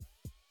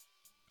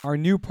Our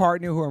new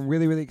partner who I'm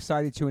really, really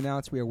excited to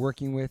announce we are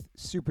working with.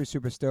 Super,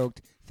 super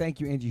stoked.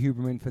 Thank you, Angie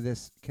Huberman, for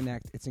this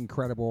connect. It's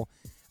incredible.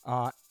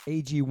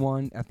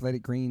 AG1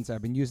 Athletic Greens.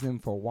 I've been using them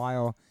for a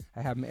while.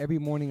 I have them every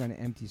morning on an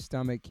empty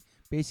stomach.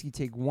 Basically,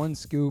 take one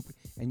scoop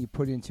and you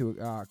put it into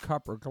a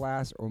cup or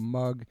glass or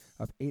mug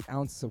of 8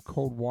 ounces of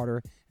cold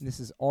water. And this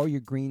is all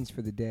your greens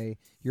for the day.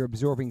 You're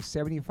absorbing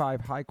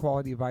 75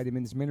 high-quality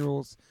vitamins,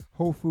 minerals,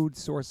 whole food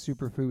source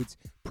superfoods,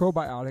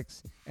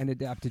 probiotics, and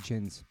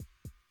adaptogens.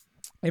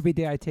 Every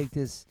day I take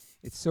this.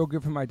 It's so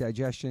good for my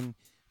digestion,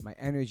 my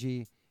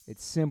energy.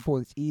 It's simple.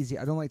 It's easy.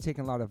 I don't like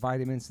taking a lot of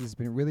vitamins. This has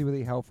been really,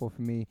 really helpful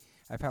for me.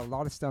 I've had a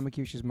lot of stomach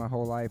issues my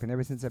whole life, and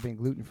ever since I've been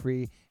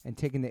gluten-free and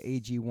taking the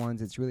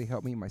AG1s, it's really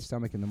helped me in my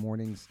stomach in the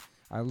mornings.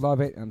 I love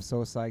it, and I'm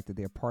so psyched that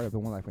they're part of the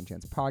One Life One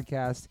Chance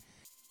podcast.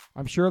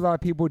 I'm sure a lot of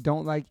people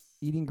don't like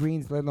eating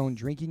greens, let alone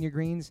drinking your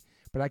greens,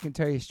 but I can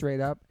tell you straight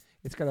up,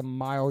 it's got a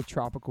mild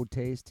tropical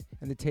taste,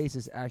 and the taste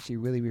is actually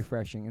really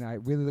refreshing, and I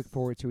really look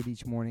forward to it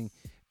each morning.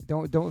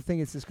 Don't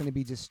think it's just going to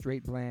be just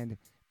straight bland.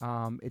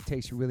 It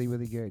tastes really,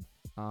 really good,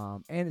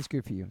 and it's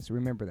good for you, so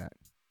remember that.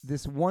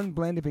 This one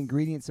blend of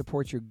ingredients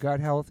supports your gut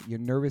health, your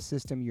nervous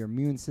system, your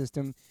immune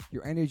system,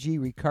 your energy,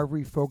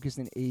 recovery, focus,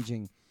 and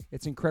aging.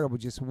 It's incredible,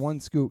 just one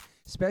scoop,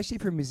 especially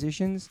for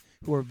musicians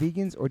who are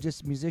vegans or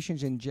just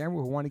musicians in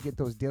general who want to get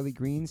those daily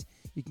greens.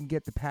 You can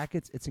get the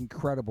packets. It's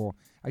incredible.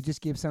 I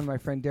just gave some to my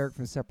friend Derek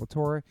from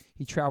Sepultura.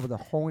 He traveled the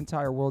whole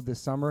entire world this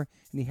summer,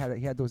 and he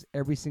had those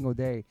every single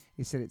day.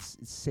 He said it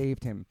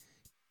saved him.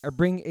 I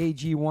bring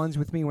AG1s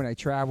with me when I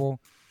travel.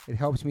 It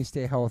helps me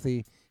stay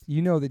healthy.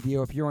 You know the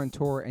deal. If you're on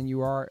tour and you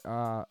are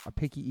a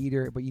picky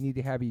eater, but you need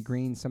to have your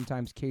greens,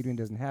 sometimes catering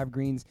doesn't have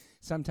greens.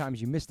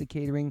 Sometimes you miss the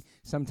catering.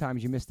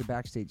 Sometimes you miss the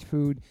backstage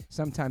food.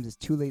 Sometimes it's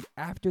too late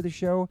after the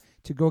show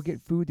to go get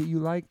food that you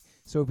like.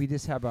 So if you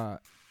just have a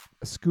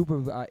scoop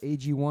of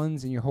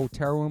AG1s in your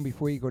hotel room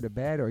before you go to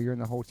bed, or you're in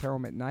the hotel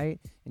room at night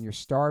and you're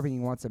starving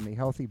and you want something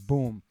healthy,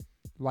 boom,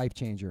 life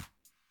changer.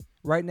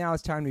 Right now,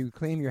 it's time to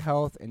reclaim your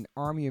health and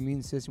arm your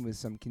immune system with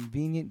some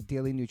convenient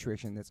daily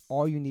nutrition. That's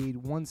all you need,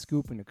 one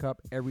scoop in a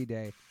cup every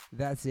day.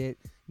 That's it.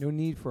 No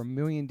need for a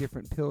million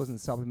different pills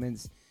and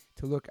supplements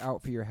to look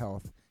out for your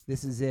health.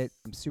 This is it.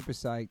 I'm super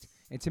psyched.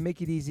 And to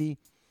make it easy,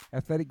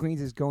 Athletic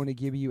Greens is going to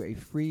give you a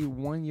free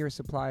 1-year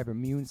supply of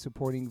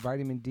immune-supporting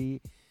vitamin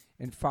D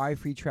and 5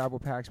 free travel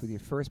packs with your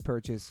first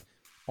purchase.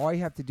 All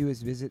you have to do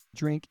is visit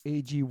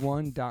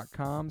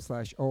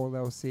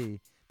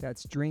drinkag1.com/OLLC.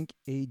 That's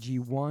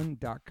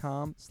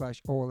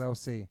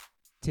drinkag1.com/OLLC.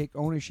 Take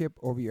ownership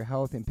over your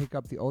health and pick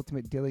up the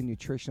ultimate daily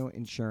nutritional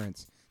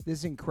insurance. This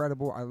is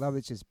incredible. I love it.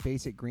 It's just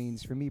basic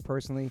greens. For me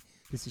personally,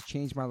 this has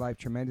changed my life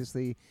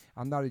tremendously.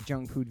 I'm not a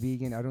junk food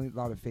vegan. I don't eat a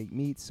lot of fake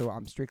meats, so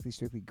I'm strictly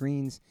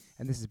greens.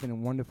 And this has been a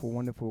wonderful,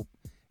 wonderful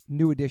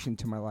new addition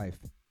to my life.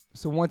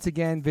 So once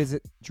again,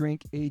 visit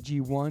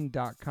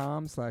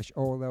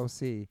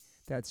drinkag1.com/OLLC.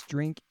 That's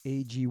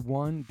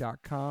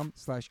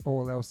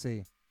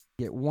drinkag1.com/OLLC.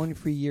 Get 1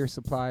 free year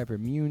supply of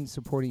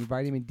immune-supporting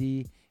vitamin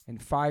D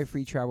and 5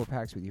 free travel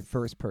packs with your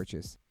first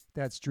purchase.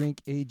 That's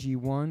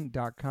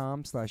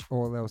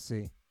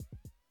drinkag1.com/OLLC.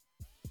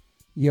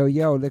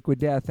 Yo, Liquid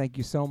Death, thank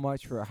you so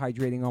much for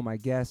hydrating all my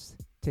guests,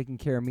 taking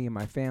care of me and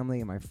my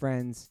family and my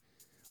friends.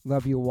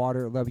 Love your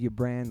water, love your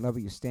brand, love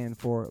what you stand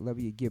for, love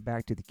what you give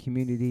back to the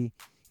community.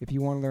 If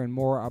you want to learn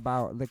more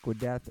about Liquid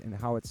Death and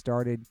how it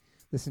started,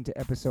 listen to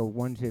episode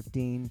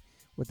 115.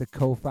 With the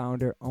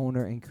co-founder,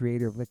 owner, and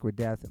creator of Liquid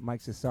Death, Mike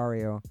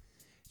Cesario.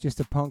 Just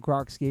a punk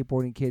rock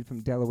skateboarding kid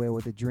from Delaware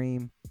with a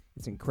dream.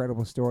 It's an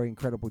incredible story,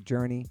 incredible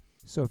journey.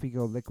 So if you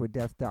go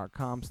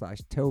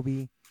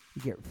liquiddeath.com/Toby,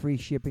 you get free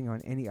shipping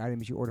on any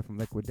items you order from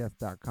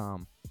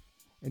liquiddeath.com.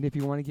 And if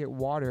you want to get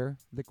water,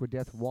 Liquid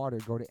Death water,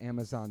 go to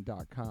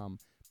amazon.com.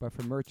 But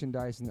for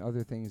merchandise and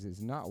other things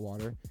that's not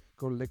water,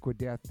 go to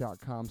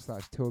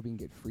liquiddeath.com/Toby and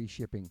get free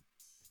shipping.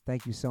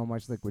 Thank you so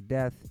much, Liquid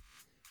Death.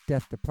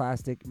 Death to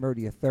plastic,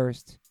 murder your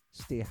thirst,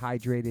 stay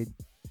hydrated.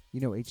 You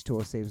know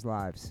H2O saves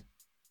lives.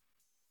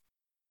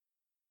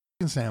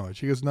 Sandwich.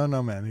 He goes, no,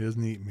 man, he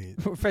doesn't eat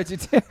meat.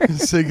 Vegetarian.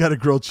 So you got a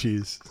grilled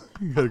cheese.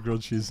 You got a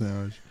grilled cheese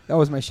sandwich. That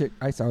was my shit.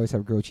 I used to always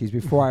have grilled cheese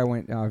before I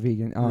went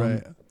vegan.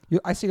 Right.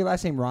 I see your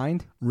last name,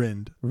 Rind?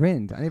 Rind.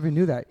 I never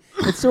knew that.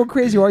 It's so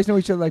crazy. You always know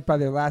each other like by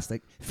their last,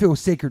 like Phil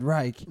Sacred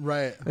Reich.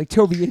 Right. Like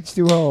Toby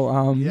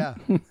H2O. Yeah.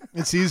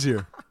 It's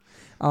easier.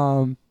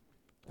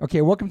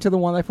 Okay, welcome to the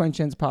One Life One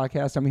Chance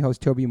podcast. I'm your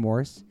host, Toby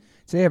Morris.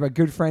 Today I have a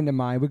good friend of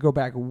mine. We go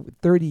back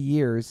 30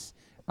 years.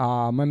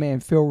 My man,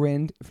 Phil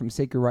Rind from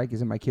Sacred Reich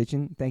is in my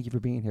kitchen. Thank you for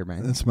being here,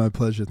 man. It's my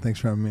pleasure. Thanks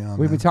for having me on,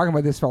 We've been talking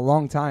about this for a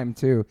long time,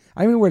 too.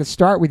 I don't know where to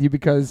start with you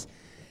because,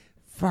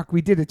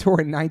 we did a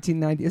tour in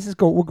 1990.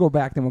 We'll go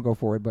back, then we'll go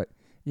forward. But,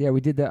 yeah, we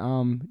did the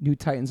New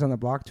Titans on the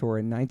Block tour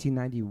in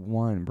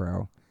 1991,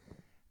 bro.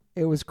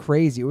 It was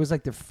crazy. It was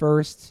like the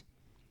first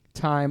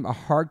time a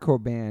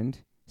hardcore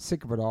band,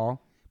 sick of it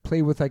all,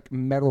 played with like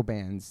metal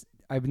bands.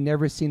 I've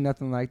never seen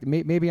nothing like that.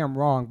 Maybe I'm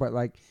wrong, but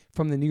like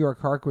from the New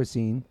York hardcore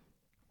scene.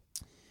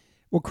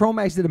 Well,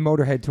 Chromax did a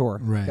Motorhead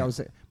tour. Right. That was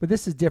it. But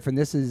this is different.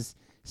 This is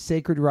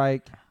Sacred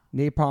Reich,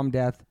 Napalm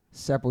Death,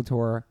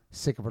 Sepultura,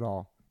 Sick of It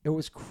All. It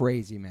was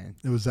crazy, man.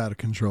 It was out of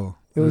control.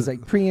 It was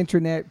like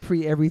pre-internet,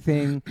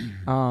 pre-everything,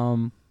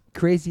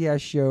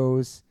 crazy-ass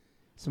shows,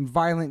 some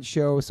violent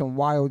shows, some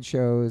wild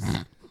shows.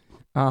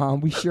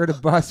 We shared a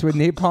bus with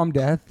Napalm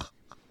Death,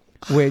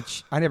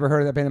 which I never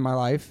heard of that band in my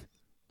life,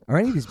 or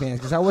any of these bands,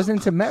 because I wasn't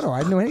into metal. I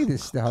didn't know any of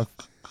this stuff.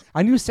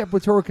 I knew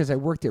Sepultura because I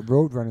worked at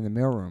Roadrun in the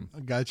mailroom. I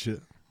gotcha.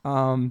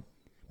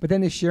 But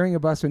then just sharing a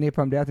bus with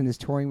Napalm Death and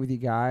just touring with you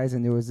guys,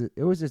 and it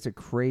was just a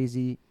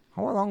crazy.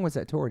 How long was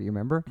that tour? Do you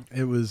remember?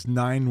 It was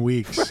 9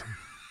 weeks.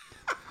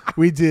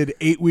 We did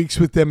 8 weeks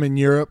with them in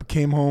Europe,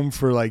 came home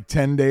for like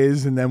 10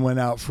 days, and then went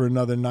out for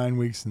another 9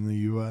 weeks in the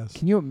U.S.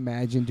 Can you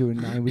imagine doing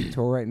a 9-week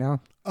tour right now?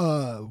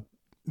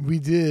 We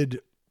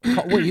did.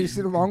 What, you just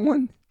did a long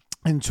one?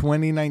 In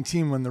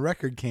 2019, when the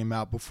record came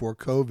out before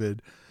COVID,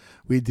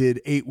 we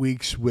did 8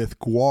 weeks with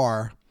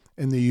Gwar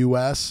in the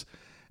U.S.,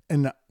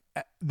 and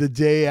the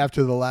day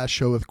after the last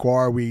show with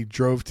Gwar, we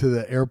drove to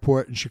the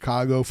airport in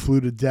Chicago,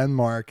 flew to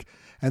Denmark,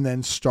 and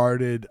then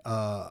started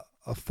a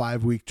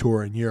 5-week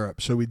tour in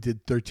Europe. So we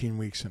did 13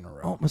 weeks in a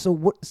row. Oh,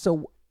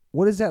 so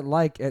what is that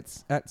like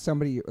at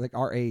somebody like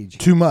our age?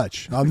 Too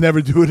much. I'll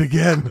never do it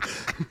again.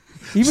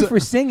 Even for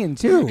singing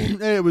too.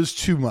 It was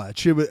too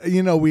much. It was,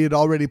 we had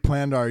already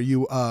planned our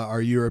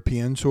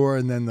European tour,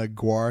 and then the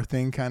Gwar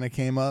thing kind of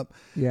came up.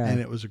 Yeah. And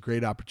it was a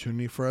great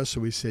opportunity for us,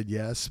 so we said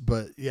yes.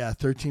 But yeah,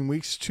 13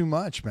 weeks is too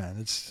much,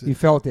 man. You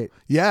felt it.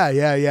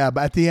 Yeah.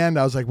 But at the end,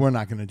 I was like, we're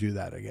not going to do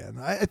that again.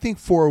 I think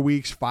 4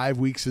 weeks, 5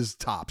 weeks is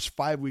tops.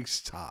 5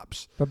 weeks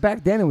tops. But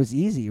back then it was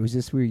easy. It was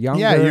just we were younger.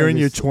 Yeah, you're in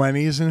your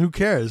 20s, and who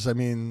cares? I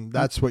mean,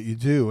 that's what you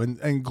do.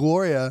 And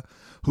Gloria,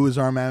 who is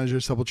our manager,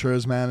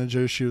 Sepultura's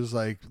manager, she was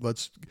like,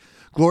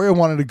 Gloria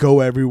wanted to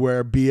go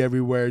everywhere, be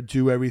everywhere,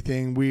 do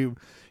everything. We,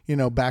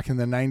 back in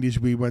the 90s,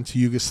 we went to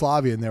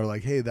Yugoslavia, and they were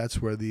like, hey,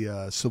 that's where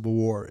the Civil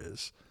War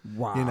is.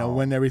 Wow.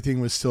 When everything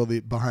was still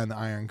behind the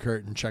Iron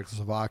Curtain,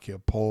 Czechoslovakia,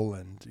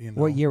 Poland.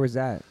 What year was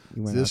that?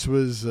 This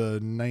was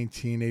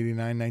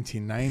 1989,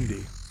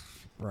 1990.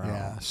 Bro.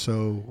 Yeah,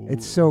 so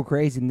it's so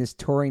crazy. And this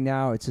touring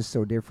now, it's just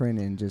so different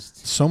and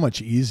just so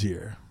much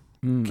easier.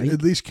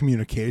 At least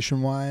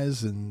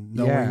communication-wise and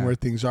knowing where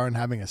things are and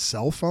having a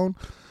cell phone.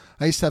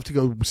 I used to have to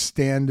go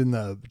stand in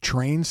the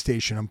train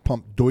station and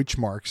pump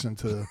Deutschmarks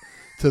into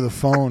the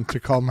phone to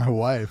call my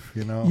wife,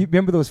 You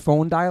remember those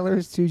phone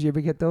dialers, too? Did you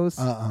ever get those?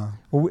 Uh-uh.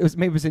 Well,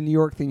 maybe it was a New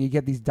York thing. You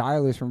get these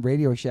dialers from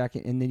Radio Shack,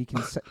 and then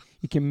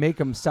you can make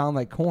them sound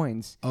like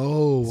coins.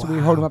 Oh, So we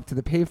hold them up to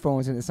the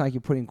payphones, and it's like you're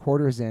putting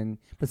quarters in.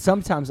 But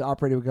sometimes the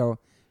operator would go,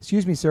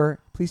 excuse me, sir,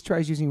 please try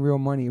using real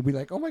money. And we'd be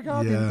like, oh, my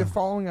God, they're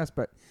following us.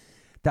 But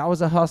that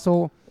was a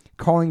hustle,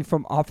 calling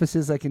from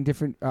offices like in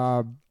different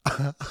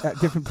at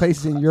different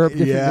places in Europe,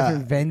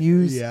 different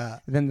venues. Yeah.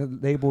 And then the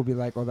label would be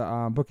like, or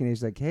the booking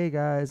agent's like, hey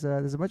guys,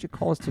 there's a bunch of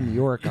calls to New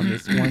York on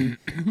this one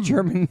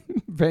German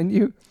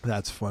venue.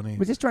 That's funny.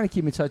 We're just trying to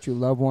keep in touch with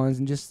loved ones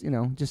and just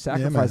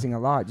sacrificing a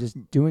lot,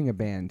 just doing a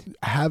band.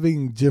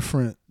 Having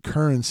different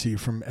currency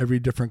from every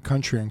different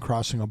country and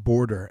crossing a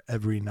border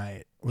every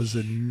night was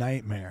a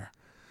nightmare.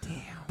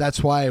 Damn.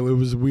 That's why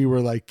we were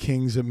like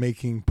kings at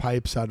making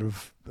pipes out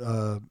of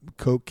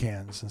Coke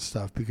cans and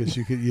stuff, because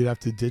you'd have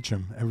to ditch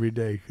them every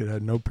day. You could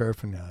have no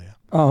paraphernalia,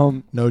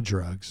 no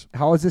drugs.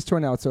 How is this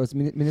turn out? So it's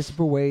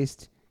Municipal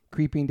Waste,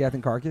 Creeping Death,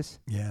 and Carcass.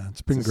 Yeah,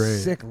 it's been a great.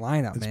 Sick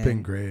lineup, man. It's man.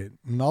 been great,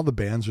 and all the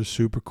bands are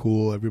super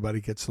cool.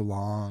 Everybody gets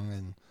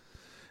along,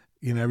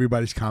 and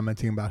everybody's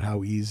commenting about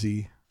how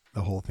easy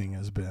the whole thing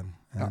has been.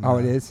 And,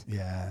 it is.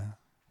 Yeah.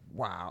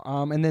 Wow.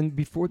 And then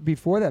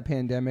before that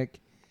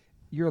pandemic,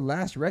 your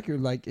last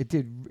record, like it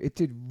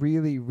did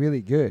really,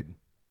 really good.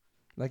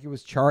 Like it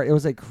was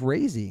like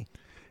crazy.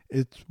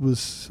 It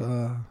was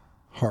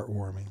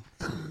heartwarming.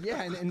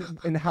 Yeah,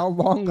 and how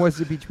long was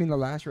it between the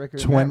last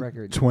record and that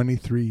record?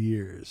 23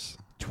 years.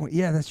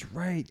 Yeah, that's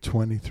right.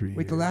 23 years.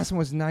 Wait, the last one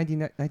was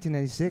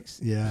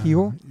 1996? Yeah.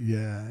 Heal?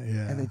 Yeah.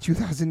 And then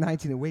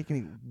 2019,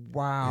 Awakening.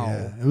 Wow.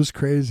 Yeah, it was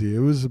crazy. It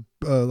was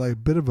like a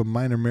bit of a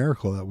minor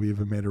miracle that we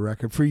even made a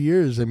record. For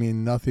years, I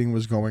mean, nothing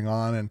was going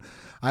on, and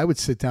I would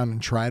sit down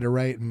and try to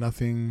write, and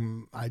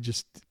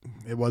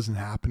it wasn't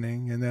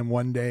happening. And then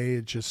one day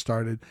it just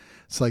started.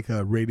 It's like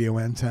a radio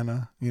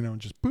antenna,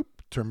 just boop,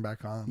 turn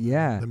back on.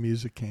 Yeah. The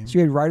music came. So you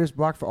had writer's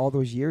block for all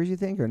those years, you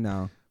think, or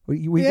no?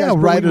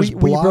 Writer's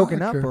block. Were you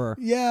broken up, or?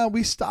 Yeah,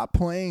 we stopped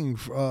playing.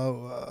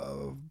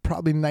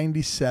 Probably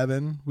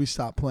 97. We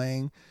stopped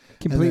playing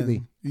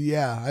completely.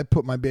 Yeah, I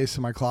put my bass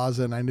in my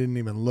closet and I didn't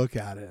even look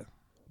at it.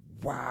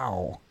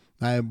 Wow.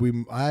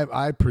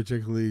 I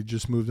particularly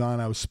just moved on.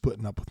 I was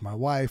splitting up with my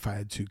wife. I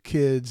had 2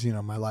 kids.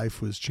 My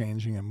life was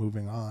changing and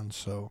moving on.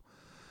 So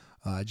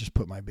I just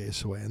put my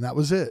bass away, and that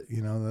was it.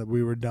 That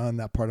we were done.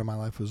 That part of my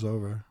life was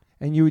over.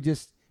 And you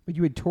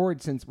had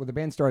toured since the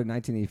band started in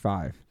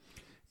 1985.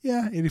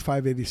 Yeah,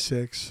 85,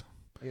 86.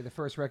 Yeah, the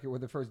first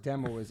record, the first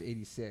demo was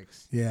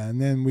 86. Yeah,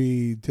 and then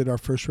we did our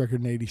first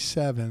record in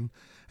 87.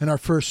 And our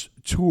first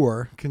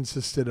tour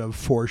consisted of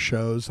 4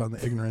 shows on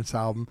the Ignorance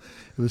album.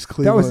 It was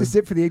Cleveland. That was just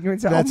it for the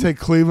Ignorance album? That's it,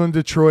 Cleveland,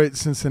 Detroit,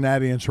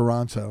 Cincinnati, and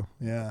Toronto.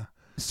 Yeah.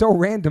 So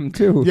random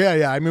too.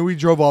 Yeah. I mean, we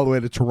drove all the way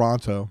to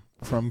Toronto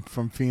from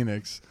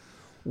Phoenix.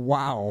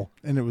 Wow.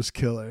 And it was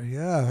killer.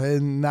 Yeah,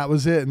 and that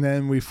was it. And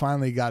then we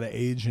finally got an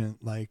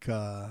agent, like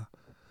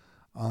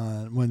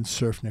on when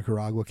Surf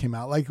Nicaragua came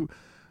out. Like,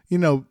 you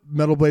know,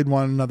 Metal Blade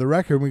wanted another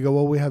record. And we go,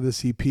 well, we have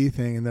this EP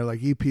thing. And they're like,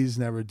 EPs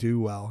never do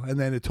well. And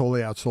then it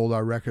totally outsold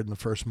our record in the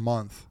first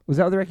month. Was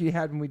that the record you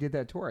had when we did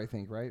that tour, I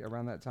think, right?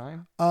 Around that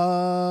time?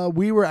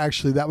 We were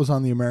actually, that was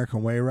on the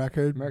American Way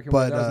record. Way, that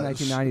was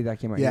 1990 that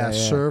came out. Yeah,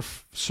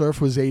 Surf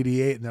was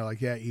 88. And they're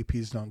like, yeah,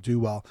 EPs don't do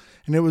well.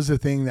 And it was the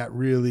thing that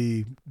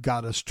really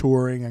got us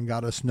touring and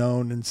got us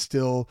known, and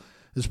still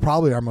is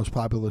probably our most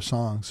popular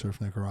song,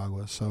 Surf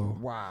Nicaragua. So,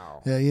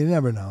 wow. Yeah, you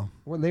never know.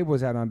 What label was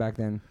that on back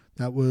then?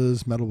 That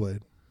was Metal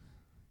Blade.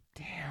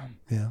 Damn.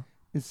 Yeah.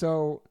 And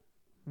so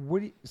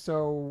what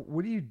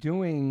are you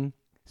doing?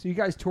 So you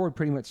guys toured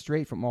pretty much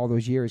straight from all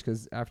those years,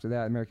 because after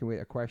that, American Way,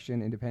 A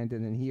Question,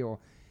 Independent, and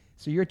Heal.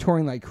 So you're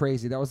touring like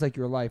crazy. That was like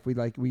your life.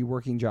 Were you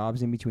working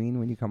jobs in between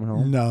when you coming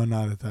home? No,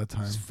 not at that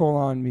time. Just full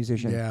on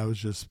musician. Yeah, it was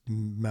just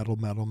metal.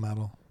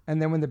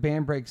 And then when the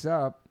band breaks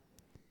up,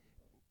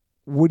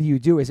 what do you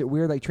do? Is it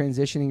weird, like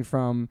transitioning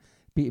from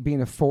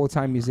being a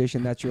full-time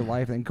musician, that's your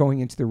life, and going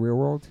into the real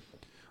world?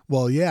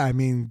 Well, yeah, I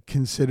mean,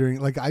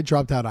 considering, like, I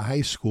dropped out of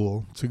high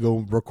school to go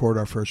record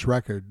our first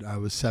record. I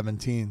was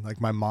 17. Like,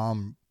 my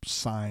mom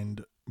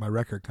signed my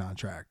record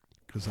contract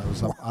because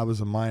I was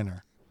a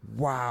minor.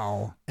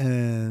 Wow.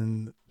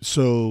 And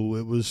so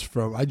it was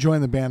I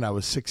joined the band, I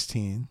was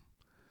 16.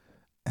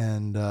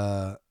 And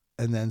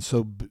then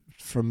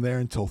from there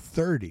until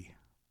 30,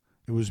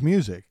 it was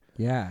music.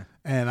 Yeah.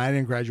 And I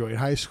didn't graduate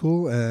high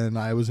school, and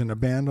I was in a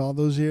band all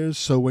those years.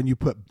 So when you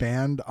put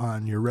band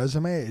on your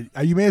resume,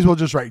 you may as well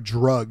just write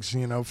drugs,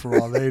 you know, for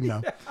all they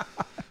know.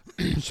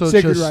 So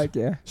it's just Reich,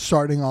 yeah.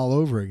 starting all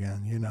over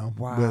again, you know.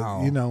 Wow.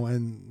 But, you know,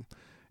 and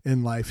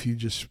in life, you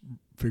just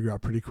figure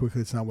out pretty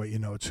quickly it's not what you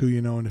know, it's who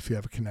you know. And if you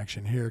have a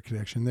connection here, a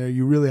connection there,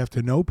 you really have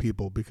to know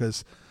people,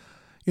 because,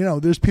 you know,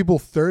 there's people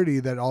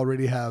 30 that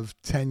already have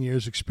 10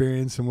 years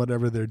experience in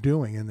whatever they're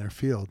doing in their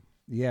field.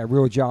 Yeah,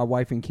 real job,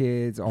 wife and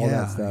kids, all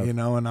that stuff. You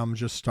know, and I'm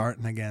just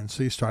starting again.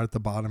 So you start at the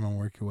bottom and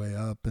work your way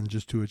up and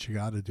just do what you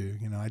got to do.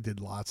 You know, I did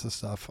lots of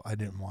stuff I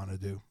didn't want to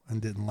do and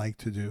didn't like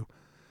to do.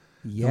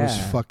 Yeah. I was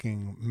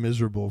fucking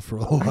miserable for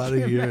a lot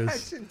of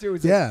years. Imagine,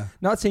 dude. Like,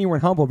 not saying you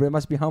weren't humble, but it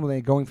must be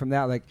humbling going from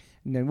that. Like,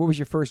 and then what was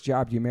your first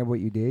job? Do you remember what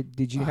you did?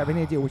 Did you have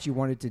any idea what you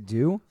wanted to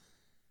do?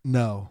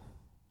 No.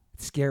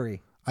 It's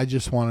scary. I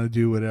just wanted to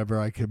do whatever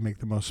I could make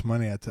the most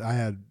money at. I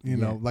had, you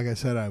know, like I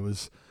said,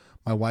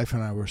 my wife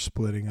and I were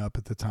splitting up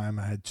at the time.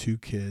 I had 2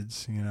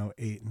 kids, you know,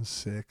 8 and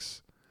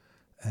 6,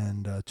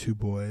 and 2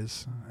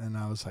 boys. And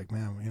I was like,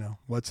 man, you know,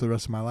 what's the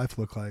rest of my life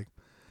look like?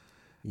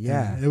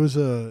 Yeah. And it was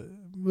a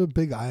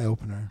big eye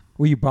opener.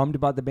 Were you bummed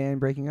about the band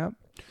breaking up?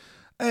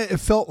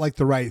 It felt like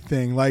the right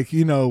thing. Like,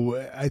 you know,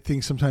 I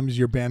think sometimes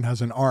your band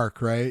has an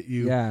arc, right?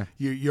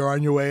 You're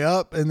on your way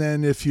up, and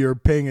then if you're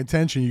paying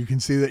attention, you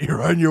can see that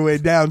you're on your way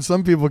down.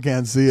 Some people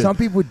can't see it. Some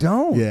people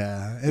don't.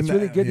 Yeah. It's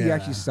really good that you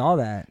actually saw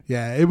that.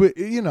 Yeah. It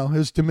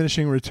was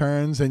diminishing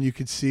returns, and you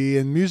could see,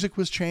 and music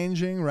was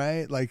changing,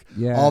 right? Like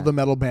all the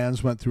metal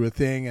bands went through a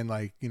thing, and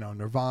like, you know,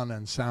 Nirvana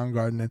and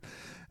Soundgarden, and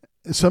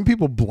some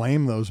people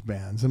blame those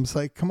bands. I'm just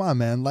like, come on,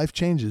 man, life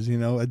changes, you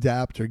know,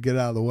 adapt or get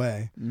out of the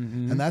way.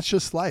 Mm-hmm. And that's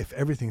just life.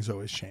 Everything's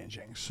always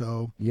changing.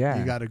 So you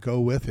got to go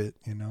with it,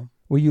 you know.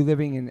 Were you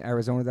living in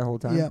Arizona the whole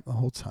time? Yeah, the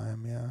whole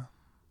time, yeah.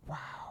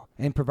 Wow.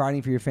 And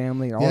providing for your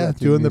family and all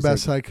that? Yeah, doing the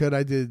best I could.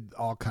 I did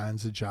all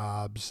kinds of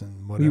jobs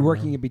and whatever. Were you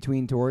working in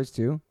between tours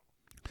too?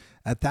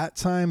 At that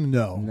time,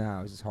 no. No,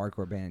 it was just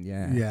hardcore band,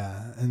 yeah.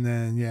 Yeah, and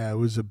then, it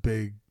was a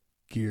big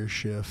gear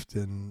shift,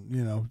 and,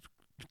 you know,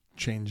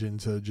 change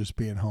into just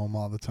being home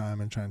all the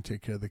time and trying to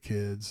take care of the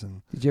kids.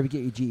 And did you ever get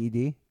your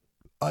GED?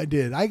 I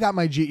did. I got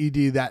my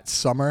GED that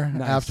summer.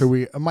 Nice.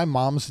 After my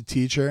mom's a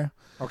teacher.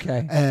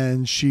 Okay.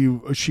 And she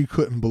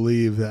couldn't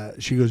believe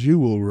that. She goes, you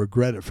will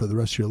regret it for the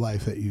rest of your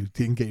life that you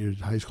didn't get your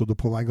high school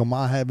diploma. I go,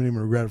 Ma, I haven't even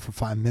regretted it for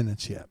 5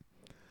 minutes yet.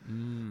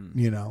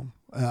 You know.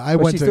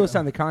 She still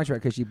signed the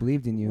contract because she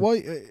believed in you.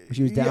 Well,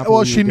 she was down.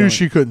 Well, she knew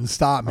she couldn't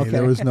stop me. Okay.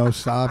 There was no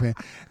stopping.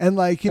 And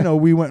like, you know,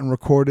 we went and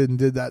recorded and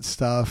did that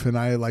stuff. And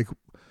I like,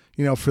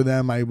 you know, for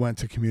them, I went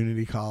to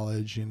community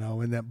college, you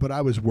know, but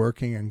I was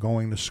working and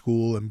going to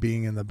school and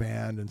being in the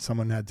band, and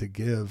someone had to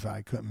give.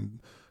 I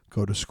couldn't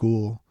go to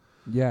school.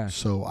 Yeah.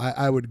 So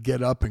I would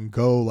get up and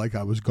go like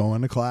I was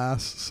going to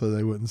class, so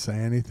they wouldn't say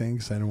anything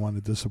because I didn't want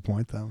to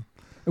disappoint them.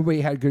 But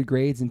you had good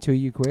grades until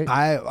you quit?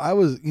 I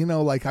was, you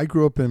know, like I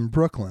grew up in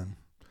Brooklyn.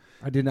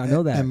 I did not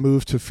know that. And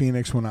moved to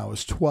Phoenix when I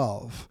was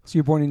 12. So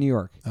you were born in New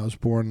York? I was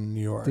born in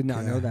New York. Did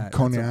not know that.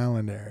 Coney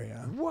Island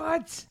area.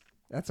 What?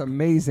 That's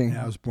amazing.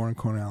 Yeah, I was born in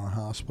Coney Island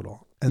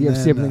Hospital. And you have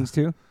siblings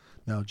too?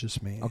 No,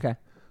 just me. Okay.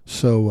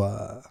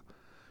 So,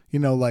 you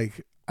know,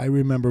 like I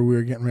remember we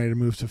were getting ready to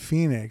move to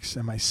Phoenix,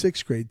 and my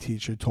 6th grade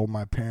teacher told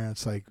my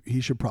parents, like,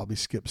 he should probably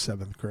skip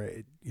 7th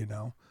grade, you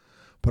know.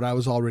 But I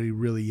was already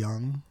really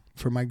young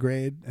for my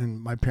grade,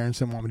 and my parents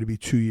didn't want me to be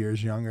 2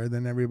 years younger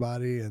than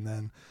everybody. And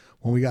then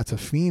when we got to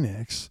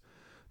Phoenix,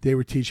 they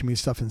were teaching me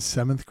stuff in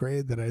 7th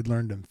grade that I'd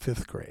learned in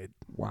 5th grade.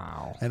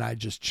 Wow. And I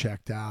just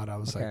checked out. I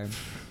was Okay. like,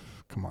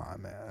 come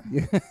on,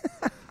 man.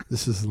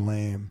 This is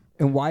lame.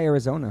 And why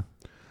Arizona?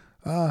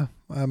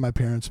 My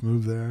parents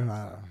moved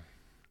there.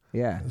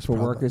 Yeah, for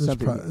work or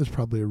something. There's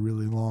probably a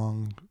really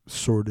long,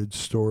 sordid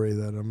story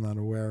that I'm not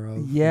aware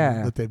of.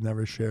 Yeah. That they've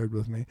never shared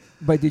with me.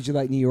 But did you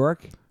like New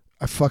York?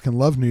 I fucking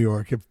love New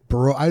York.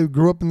 I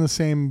grew up in the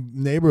same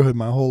neighborhood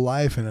my whole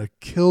life, and it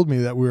killed me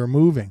that we were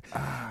moving.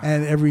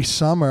 And every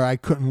summer, I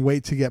couldn't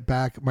wait to get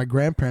back. My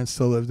grandparents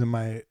still lived in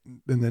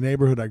the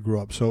neighborhood I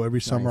grew up, so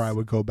every summer I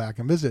would go back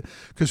and visit.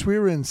 Because we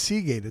were in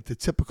Seagate at the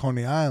tip of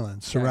Coney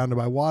Island, surrounded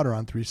by water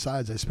on 3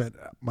 sides. I spent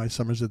my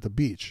summers at the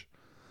beach.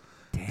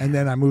 Damn. And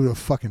then I moved to the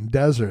fucking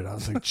desert. I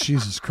was like,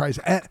 Jesus Christ.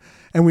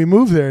 And we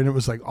moved there, and it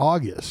was like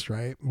August,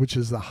 right? Which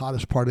is the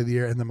hottest part of the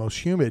year and the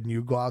most humid. And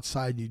you go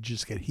outside, and you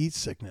just get heat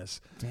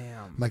sickness.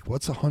 Damn. I'm like,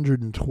 what's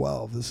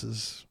 112? This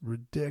is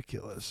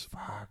ridiculous.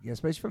 Fuck. Yeah,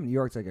 especially from New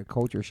York, it's like a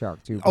culture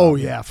shock, too. Oh,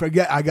 yeah.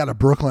 Forget I got a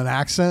Brooklyn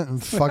accent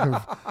and fucking,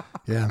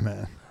 yeah,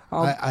 man.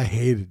 I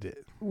hated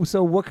it.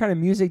 So what kind of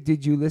music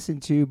did you listen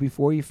to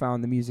before you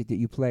found the music that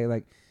you play?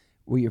 Like,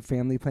 were your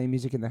family playing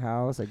music in the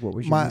house? Like, what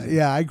was your music?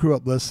 Yeah, I grew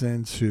up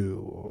listening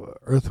to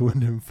Earth,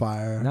 Wind, and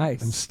Fire.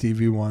 Nice. And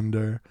Stevie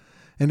Wonder.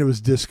 And it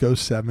was disco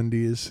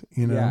 70s,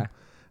 you know. Yeah. And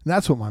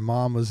that's what my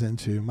mom was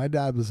into. My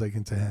dad was like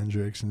into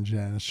Hendrix and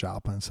Janis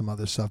Joplin and some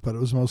other stuff, but it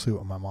was mostly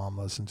what my mom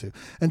listened to.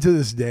 And to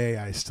this day,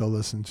 I still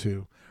listen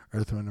to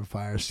Earth, Wind, and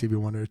Fire. Stevie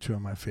Wonder are 2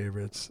 of my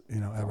favorites,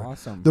 ever.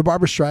 Awesome. The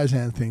Barbra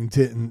Streisand thing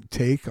didn't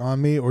take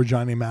on me, or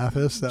Johnny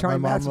Mathis that Johnny my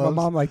mom Mathis, loves.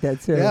 my mom like that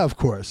too. Yeah, of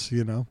course,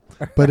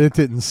 but it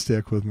didn't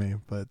stick with me.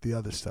 But the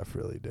other stuff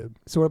really did.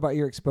 So what about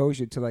your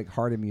exposure to like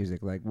harder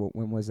music? Like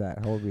when was that?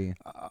 How old were you?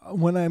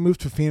 When I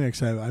moved to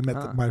Phoenix, I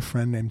met my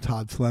friend named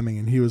Todd Fleming,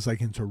 and he was like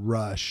into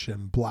Rush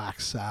and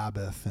Black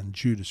Sabbath and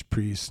Judas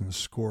Priest and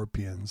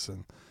Scorpions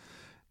and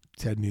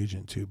Ted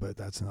Nugent too, but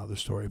that's another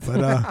story.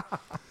 But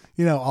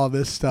all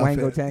this stuff.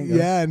 Wango Tango.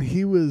 Yeah, and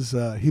he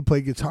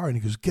played guitar, and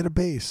he goes, "Get a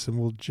bass and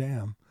we'll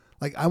jam."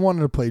 Like, I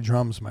wanted to play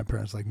drums. My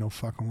parents like, "No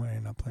fucking way,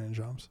 you're not playing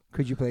drums."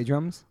 Could you play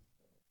drums?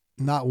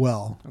 Not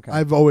well. Okay.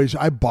 I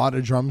bought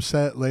a drum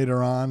set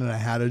later on, and I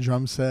had a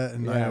drum set,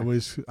 and Yeah.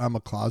 I'm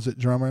a closet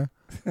drummer.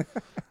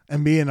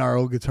 And me and our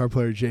old guitar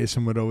player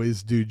Jason would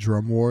always do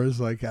drum wars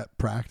like at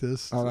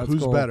practice. Oh, that's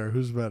Who's cool. better?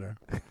 Who's better?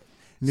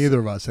 Neither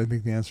of us. I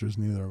think the answer is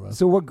neither of us.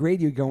 So what grade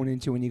are you going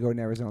into when you go to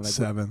Arizona? Like,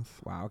 7th.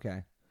 Wow.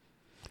 Okay.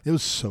 It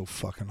was so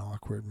fucking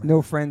awkward, man.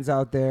 No friends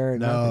out there.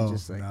 No, Nothing,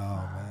 just like,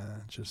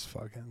 man. Just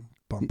fucking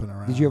bumping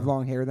around. Did you have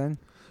long hair then?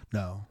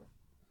 No.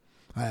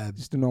 I had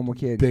Just a normal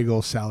kid. big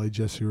old Sally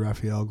Jesse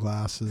Raphael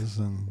glasses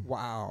and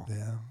Wow.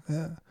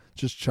 yeah.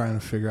 Just trying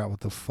to figure out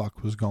what the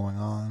fuck was going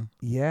on.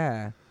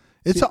 Yeah.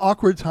 It's an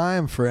awkward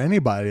time for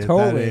anybody at that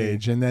Totally.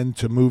 age, and then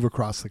to move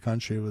across the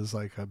country was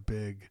like a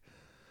big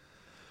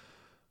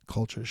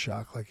culture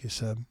shock, like you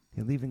said.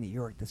 You're leaving New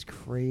York. That's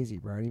crazy,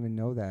 bro. I didn't even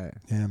know that.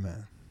 Yeah,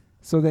 man.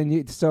 So then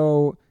you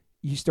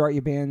start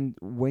your band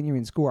when you're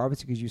in school,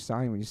 obviously, because you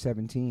signed when you're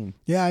 17.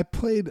 Yeah, I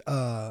played.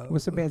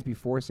 What's the bands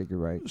before Sacred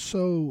Reich?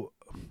 So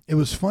it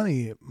was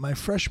funny. My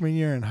freshman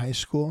year in high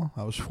school,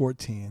 I was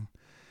 14,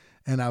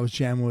 and I was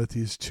jamming with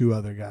these 2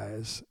 other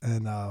guys,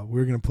 and we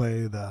were gonna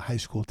play the high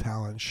school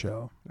talent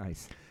show.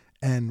 Nice.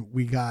 And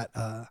we got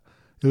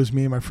it was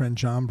me and my friend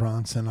John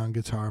Bronson on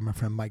guitar, my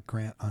friend Mike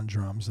Grant on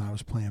drums, and I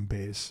was playing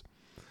bass.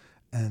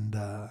 And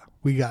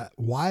we got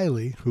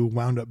Wiley, who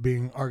wound up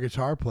being our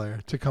guitar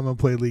player, to come and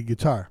play lead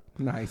guitar.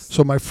 Nice.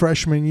 So my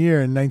freshman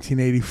year in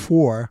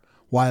 1984,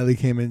 Wiley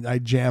came in. I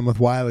jammed with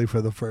Wiley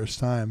for the first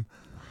time.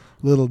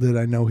 Little did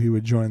I know he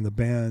would join the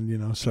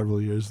band,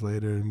 several years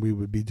later, and we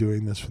would be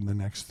doing this for the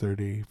next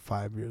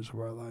 35 years of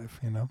our life,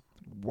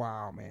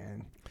 Wow,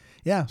 man.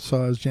 Yeah,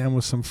 so I was jamming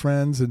with some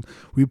friends, and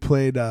we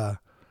played, I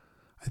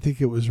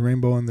think it was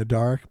Rainbow in the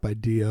Dark by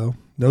Dio.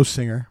 No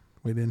singer.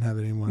 We didn't have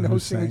anyone No who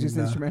singer, sang. just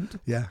instrument.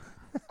 Yeah.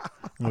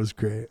 It was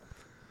great.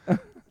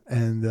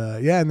 And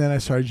and then I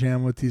started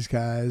jamming with these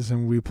guys,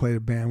 and we played a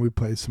band. We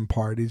played some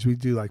parties. We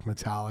do like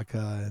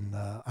Metallica and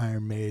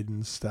Iron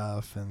Maiden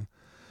stuff, and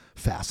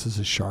Fast as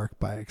a Shark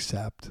by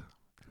Accept.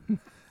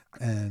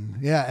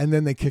 And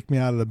then they kicked me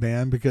out of the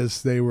band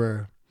because they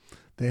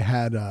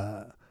had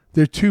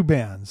they're 2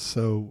 bands.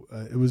 So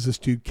it was this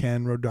dude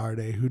Ken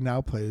Rodarde, who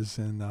now plays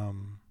in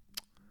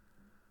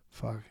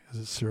is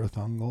it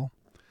Sirathungal?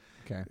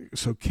 Okay.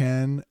 So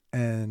Ken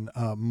and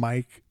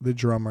Mike, the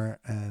drummer,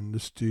 and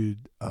this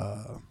dude,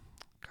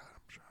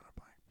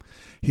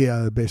 he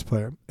had a bass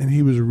player, and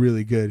he was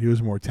really good. He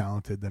was more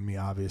talented than me,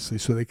 obviously.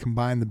 So they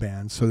combined the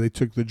bands. So they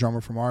took the drummer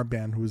from our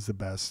band, who was the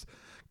best.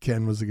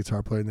 Ken was the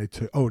guitar player, and they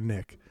took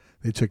Nick.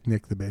 They took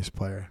Nick, the bass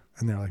player,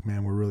 and they're like,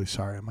 "Man, we're really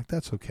sorry." I'm like,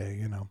 "That's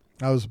okay."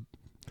 I was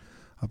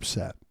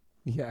upset,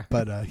 Yeah.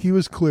 but he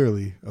was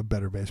clearly a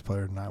better bass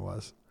player than I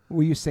was.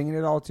 Were you singing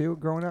it all too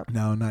growing up?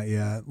 No, not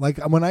yet. Like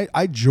when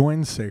I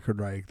joined Sacred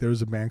Reich, there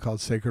was a band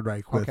called Sacred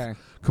Reich with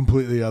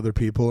completely other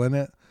people in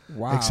it.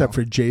 Wow. Except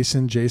for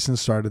Jason. Jason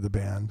started the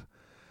band.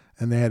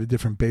 and they had a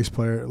different bass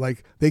player.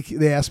 Like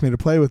they asked me to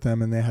play with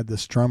them, and they had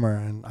this drummer,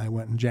 and I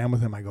went and jammed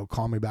with him. I go,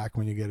 call me back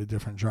when you get a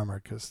different drummer,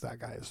 because that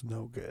guy is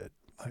no good.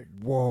 Like,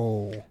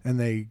 whoa.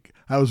 And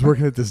I was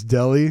working at this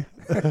deli.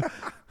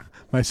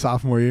 My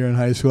sophomore year in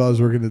high school, I was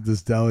working at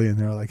this deli, and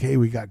they were like, hey,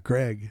 we got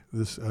Greg,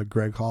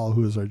 Greg Hall,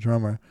 who is our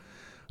drummer,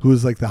 who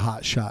was like the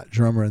hot shot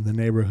drummer in the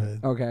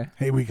neighborhood. Okay.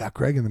 Hey, we got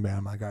Greg in the band.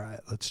 I'm like, all right,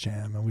 let's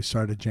jam. And we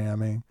started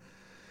jamming.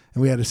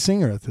 And we had a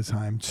singer at the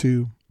time,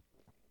 too.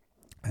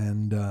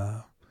 And,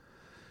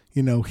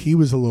 he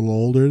was a little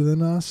older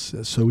than us,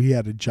 so he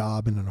had a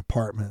job in an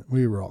apartment.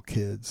 We were all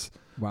kids.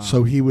 Wow.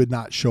 So he would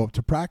not show up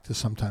to practice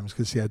sometimes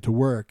because he had to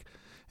work.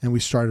 And we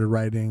started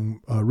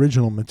writing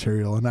original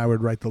material, and I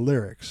would write the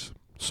lyrics.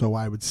 So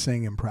I would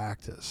sing in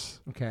practice.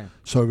 Okay.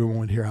 So everyone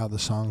would hear how the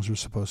songs were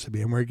supposed to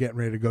be. And we're getting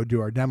ready to go do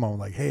our demo.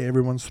 Like, hey,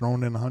 everyone's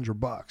throwing in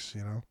 $100,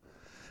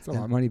 It's a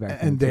lot of money back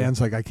then. And Dan's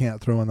like, I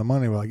can't throw in the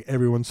money. We're like,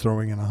 everyone's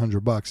throwing in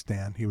 $100,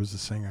 Dan. He was the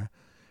singer.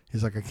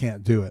 He's like, I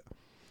can't do it.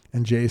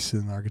 And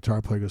Jason, our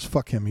guitar player, goes,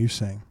 fuck him, you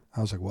sing.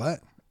 I was like, what?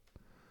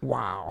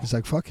 Wow. He's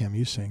like, fuck him,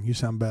 you sing. You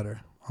sound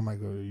better. I'm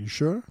like, are you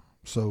sure?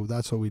 So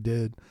that's what we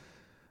did.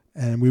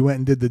 And we went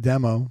and did the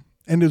demo.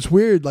 And it's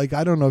weird, like,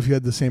 I don't know if you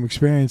had the same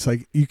experience.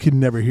 Like, you could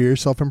never hear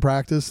yourself in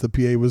practice. The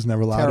PA was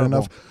never loud Terrible.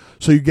 enough.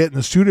 So you get in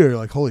the studio, you're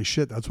like, holy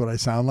shit, that's what I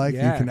sound like.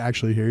 Yeah. You can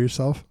actually hear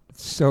yourself.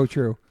 So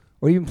true.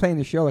 Or even playing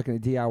the show like in a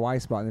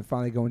DIY spot and then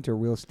finally go into a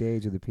real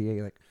stage with the PA.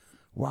 You're like,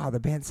 wow, the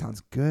band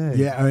sounds good.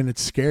 Yeah, I mean,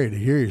 it's scary to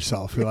hear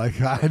yourself. You're like,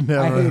 I never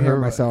I hate heard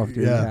hearing myself,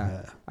 dude. Yeah.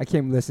 Yeah. I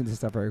can't listen to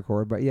stuff I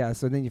record. But yeah,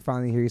 so then you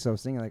finally hear yourself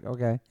singing like,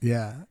 okay.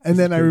 Yeah. This And is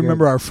then I pretty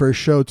remember good. our first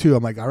show, too.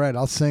 I'm like, all right,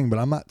 I'll sing, but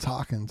I'm not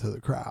talking to the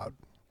crowd.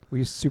 Were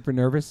you super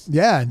nervous?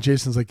 Yeah, and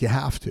Jason's like, you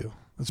have to.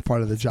 That's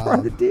part of the job. Part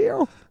of the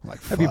deal. I'm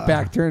like, Have your fuck.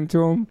 back turned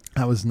to him?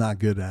 I was not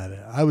good at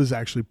it. I was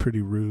actually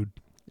pretty rude.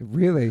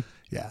 Really?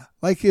 Yeah.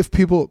 Like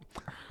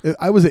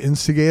I was an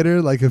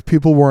instigator. Like if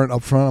people weren't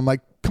up front, I'm like,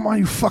 come on,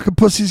 you fucking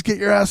pussies, get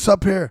your ass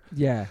up here.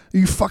 Yeah.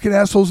 You fucking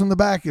assholes in the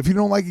back. If you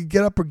don't like it,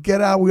 get up or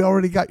get out. We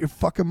already got your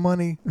fucking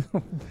money.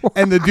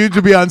 And the dudes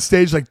would be on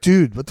stage like,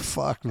 dude, what the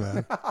fuck,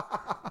 man?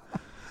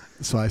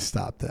 So I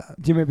stopped that.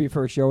 Do you remember your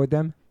first show with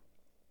them?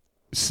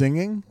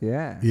 Singing?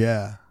 Yeah.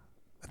 Yeah.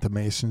 At the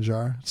Mason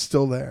Jar. It's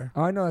still there.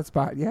 Oh, I know that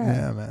spot. Yeah.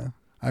 Yeah, man.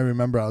 I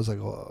remember I was like,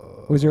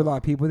 oh. Was there a lot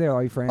of people there?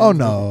 All your friends? Oh,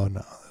 no.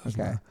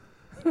 Okay.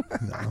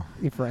 No.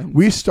 Your friends?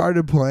 We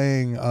started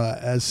playing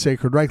as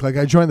Sacred Reich. Like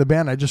I joined the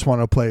band. I just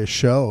wanted to play a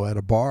show at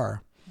a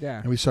bar. Yeah.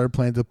 And we started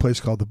playing at a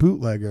place called the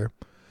Bootlegger.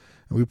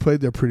 And we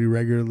played there pretty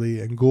regularly.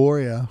 And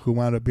Gloria, who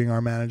wound up being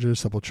our manager,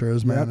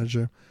 Sepultura's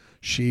manager,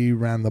 she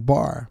ran the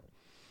bar.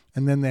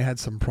 And then they had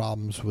some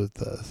problems with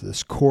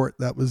this court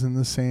that was in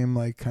the same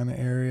like kind of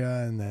area.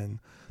 And then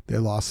they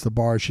lost the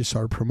bar. She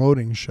started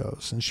promoting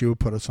shows. And she would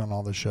put us on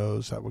all the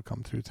shows that would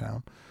come through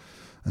town.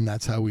 And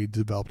that's how we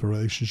developed a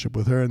relationship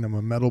with her. And then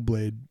when Metal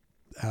Blade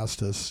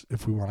asked us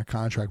if we want a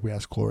contract, we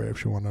asked Gloria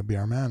if she wanted to be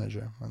our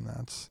manager. And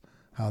that's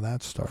how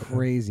that started.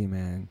 Crazy,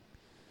 man.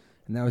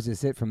 And that was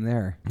just it from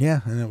there.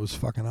 Yeah, and it was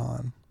fucking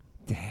on.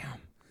 Damn.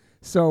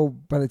 So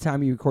by the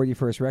time you record your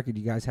first record,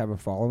 you guys have a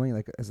following,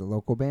 like as a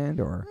local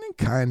band, or?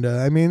 Kind of.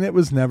 I mean, it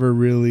was never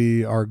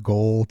really our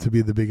goal to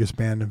be the biggest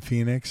band in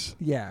Phoenix.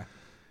 Yeah.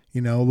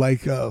 You know,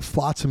 like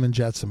Flotsam and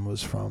Jetsam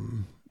was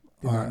from...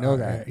 Did not know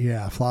that.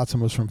 Yeah,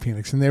 Flotsam was from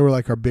Phoenix, and they were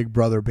like our big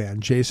brother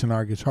band. Jason,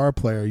 our guitar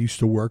player, used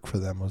to work for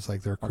them, was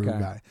like their crew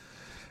guy.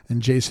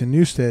 And Jason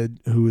Newstead,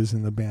 who was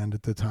in the band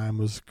at the time,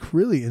 was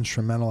really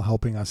instrumental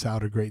helping us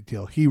out a great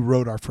deal. He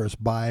wrote our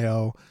first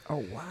bio.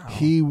 Oh, wow.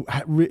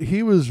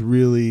 He was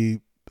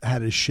really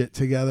had his shit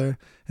together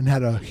and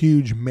had a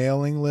huge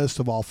mailing list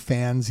of all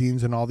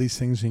fanzines and all these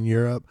things in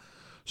Europe.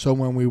 So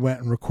when we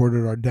went and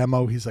recorded our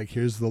demo, he's like,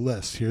 here's the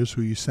list. Here's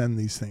who you send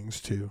these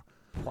things to.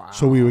 Wow.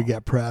 So we would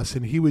get press,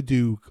 and he would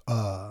do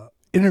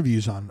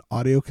interviews on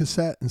audio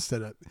cassette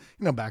instead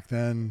of, back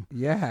then,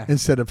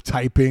 instead of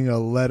typing a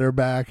letter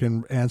back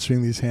and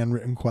answering these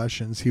handwritten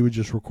questions, he would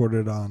just record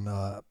it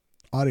on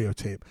audio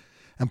tape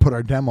and put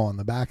our demo on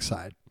the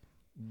backside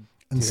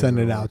and send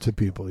it out to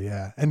people.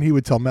 Yeah. And he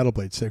would tell Metal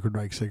Blade, Sacred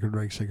Reich, Sacred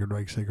Reich, Sacred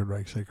Reich, Sacred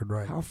Reich, Sacred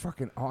Reich. How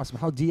fucking awesome.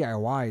 How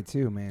DIY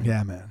too, man.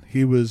 Yeah, man.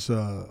 He was,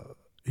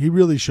 he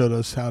really showed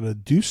us how to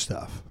do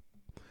stuff.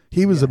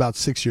 He was about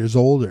 6 years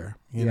older,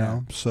 you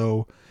know,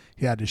 so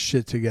he had his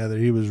shit together.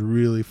 He was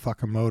really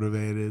fucking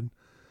motivated.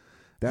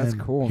 That's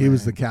and cool. He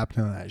was the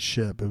captain of that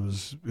ship. It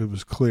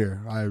was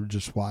clear. I would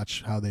just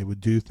watch how they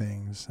would do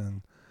things,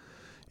 and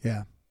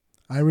yeah,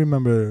 I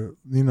remember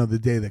the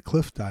day that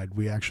Cliff died.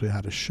 We actually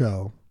had a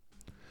show,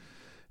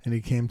 and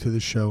he came to the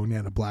show and he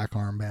had a black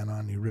armband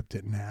on. And he ripped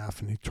it in half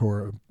and he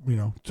tore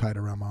tied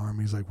around my arm.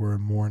 He's like, "We're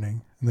in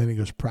mourning," and then he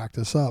goes,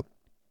 "Practice up.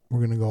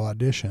 We're gonna go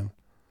audition."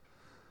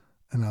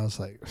 And I was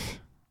like,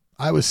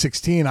 I was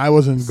 16. I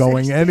wasn't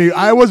going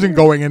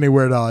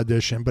anywhere to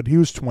audition, but he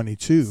was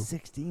 22.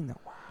 16,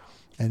 wow.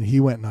 And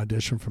he went and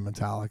auditioned for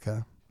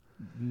Metallica.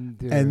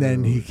 Dude. And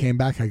then he came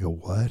back. I go,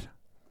 what?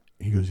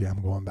 He goes, yeah,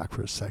 I'm going back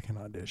for a second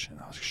audition.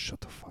 I was like,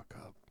 shut the fuck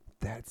up.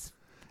 That's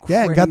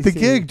Yeah, and got the Crazy.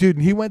 gig, dude.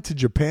 And he went to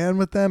Japan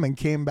with them and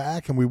came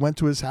back, and we went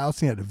to his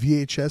house. And he had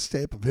a VHS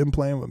tape of him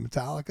playing with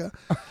Metallica,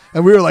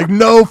 and we were like,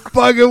 "No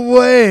fucking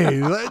way,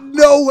 like,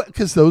 no,"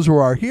 because those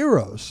were our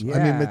heroes. I mean,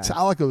 Yeah.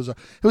 Metallica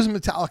it was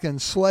Metallica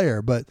and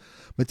Slayer, but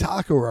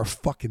Metallica were our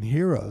fucking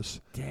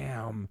heroes.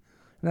 Damn.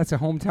 And that's a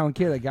hometown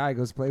kid. A guy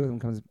goes play with him,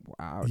 comes,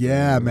 wow.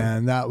 Yeah, dude.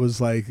 man, that was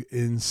like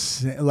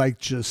insane. Like,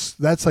 just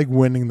that's like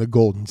winning the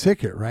golden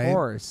ticket, right? Of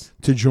course.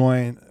 To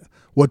join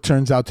what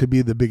turns out to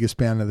be the biggest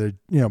band of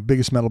their,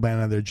 biggest metal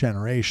band of their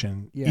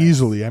generation, Yes.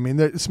 easily. I mean,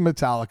 it's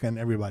Metallica and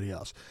everybody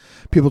else.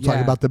 People talk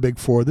Yeah. about the big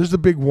four. There's the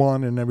big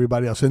one and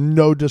everybody else. And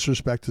no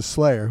disrespect to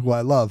Slayer, who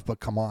I love, but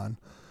come on.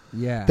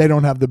 Yeah. They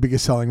don't have the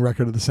biggest selling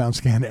record of the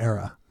SoundScan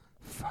era.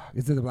 Fuck.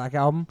 Is it the Black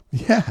Album?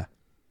 Yeah.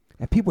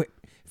 And people,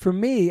 for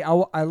me,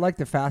 I like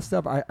the fast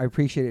stuff. I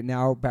appreciate it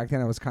now. Back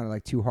then, I was kind of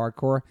like too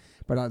hardcore,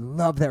 but I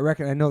love that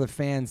record. I know the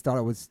fans thought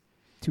it was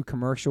too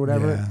commercial,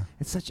 whatever. Yeah.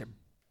 It's such a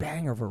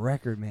banger of a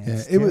record, man. Yeah,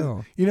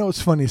 Still. it was.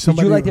 It's funny. Did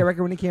Somebody, you like that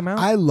record when it came out?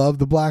 I love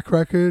the Black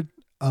record.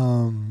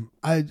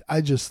 I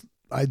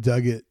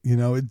dug it.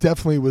 It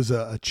definitely was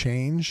a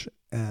change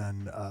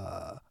and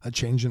a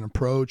change in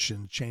approach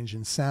and change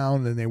in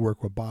sound. And they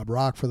worked with Bob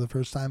Rock for the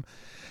first time.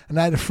 And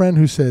I had a friend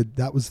who said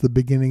that was the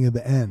beginning of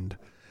the end.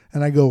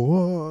 And I go,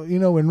 well,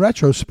 in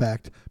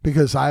retrospect,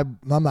 because I'm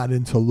not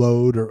into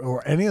Load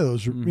or any of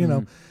those,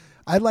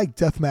 I like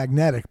Death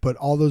Magnetic, but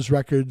all those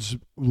records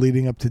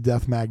leading up to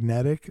Death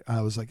Magnetic,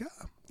 I was like,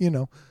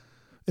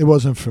 it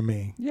wasn't for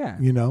me. Yeah.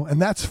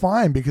 And that's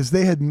fine because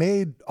they had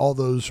made all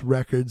those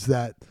records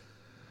that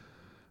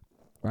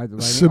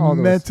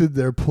cemented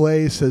their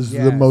place as the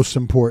Yes. most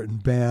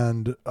important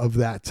band of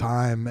that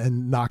time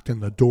and knocked in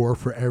the door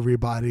for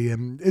everybody.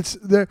 And it's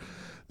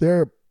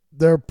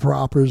their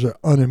propers are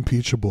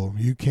unimpeachable.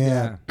 You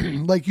can't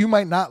like, you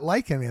might not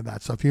like any of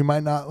that stuff. You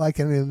might not like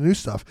any of the new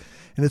stuff,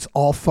 and it's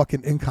all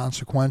fucking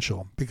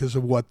inconsequential because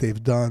of what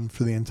they've done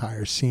for the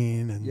entire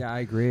scene and Yeah, I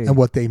agree. and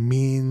what they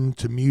mean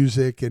to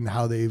music and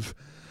how they've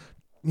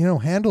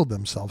handled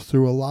themselves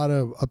through a lot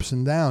of ups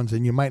and downs.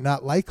 And you might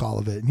not like all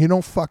of it, and you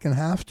don't fucking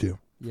have to.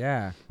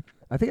 Yeah.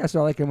 I think I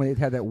started liking when it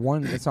had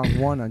that song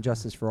One on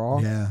Justice for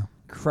All. Yeah.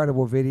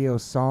 Incredible video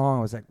song.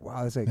 I was like,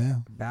 wow, that's like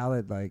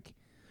ballad. Like,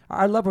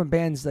 I love when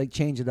bands like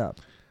change it up.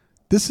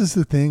 This is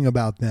the thing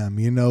about them,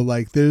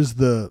 like there's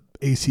the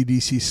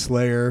AC/DC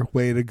Slayer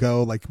way to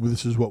go. Like,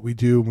 this is what we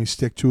do and we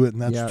stick to it,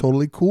 and that's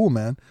totally cool,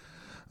 man.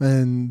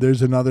 And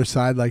there's another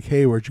side like,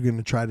 hey, we're going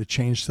to try to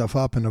change stuff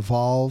up and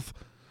evolve.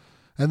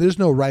 And there's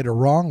no right or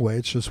wrong way.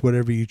 It's just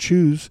whatever you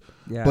choose.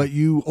 Yeah. But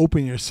you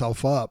open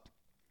yourself up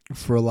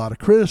for a lot of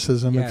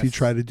criticism if you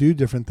try to do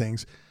different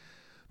things.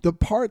 The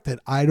part that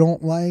I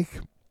don't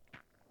like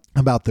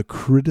about the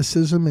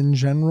criticism in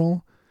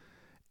general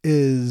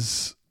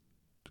is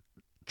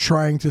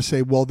trying to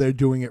say, well, they're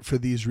doing it for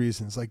these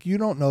reasons. Like, you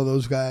don't know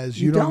those guys.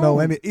 You don't know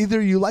any.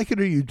 Either you like it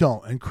or you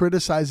don't, and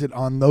criticize it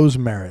on those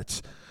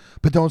merits.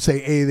 But don't say,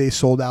 hey, they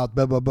sold out,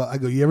 blah, blah, blah. I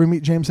go, you ever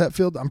meet James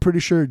Hetfield? I'm pretty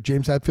sure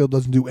James Hetfield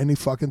doesn't do any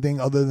fucking thing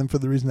other than for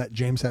the reason that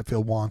James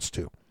Hetfield wants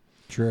to.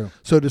 True.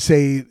 So to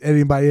say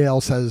anybody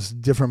else has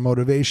different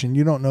motivation,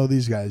 you don't know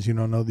these guys. You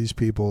don't know these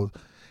people.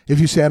 If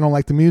you say I don't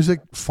like the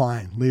music,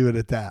 fine, leave it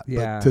at that.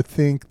 Yeah. But to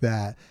think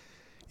that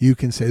you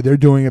can say they're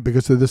doing it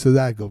because of this or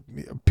that, go,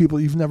 people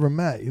you've never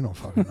met, you don't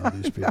fucking know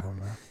these people,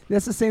 man.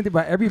 That's the same thing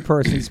about every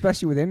person,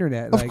 especially with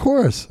internet. Of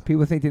course.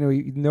 People think they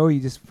know you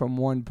just from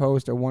one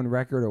post or one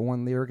record or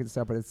one lyric and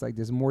stuff, but it's like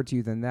there's more to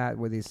you than that.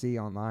 What they see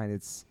online,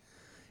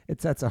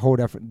 that's a whole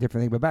different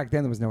thing. But back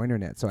then there was no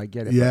internet, so I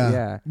get it. Yeah, but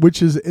yeah.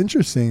 Which is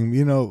interesting.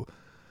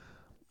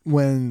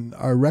 When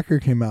our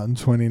record came out in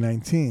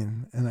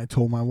 2019, and I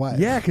told my wife,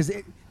 Yeah, because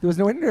there was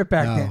no internet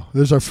back then. it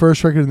was our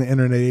first record in the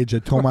internet age. I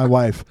told my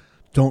wife,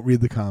 don't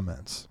read the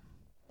comments.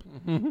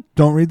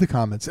 Don't read the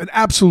comments, and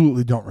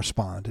absolutely don't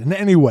respond in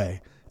any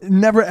way.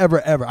 Never,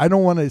 ever, ever. I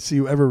don't want to see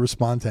you ever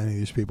respond to any of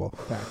these people.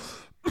 Facts.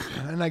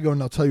 And I go,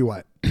 and I'll tell you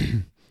what.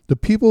 The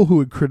people who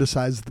would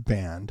criticize the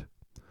band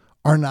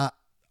are not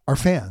our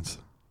fans.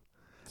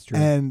 It's true.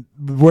 And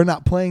we're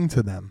not playing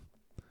to them.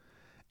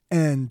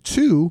 And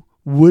two,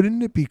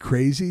 wouldn't it be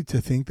crazy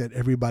to think that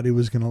everybody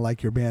was going to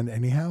like your band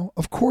anyhow?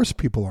 Of course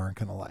people aren't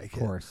going to like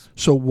it. Of course.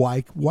 So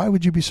why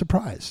would you be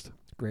surprised?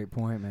 Great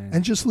point, man.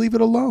 And just leave it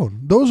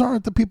alone. Those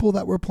aren't the people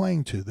that we're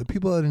playing to. The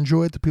people that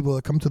enjoy it, the people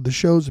that come to the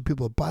shows, the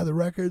people that buy the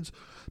records,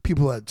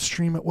 people that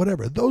stream it,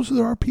 whatever. Those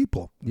are our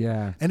people.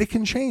 Yeah. And it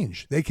can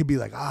change. They could be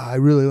like, I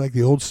really like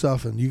the old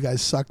stuff and you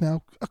guys suck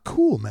now.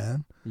 Cool,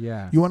 man.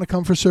 Yeah. You want to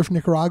come for Surf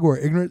Nicaragua or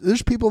Ignorant?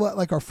 There's people that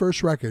like our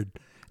first record,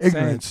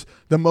 Ignorance,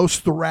 the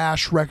most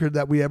thrash record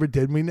that we ever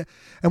did. And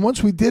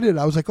once we did it,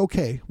 I was like,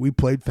 okay, we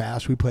played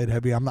fast, we played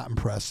heavy. I'm not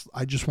impressed.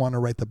 I just want to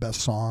write the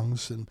best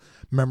songs and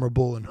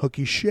memorable and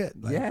hooky shit.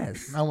 Like,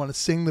 Yes. I want to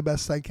sing the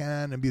best I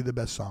can and be the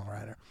best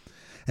songwriter.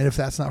 And if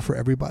that's not for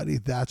everybody,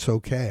 that's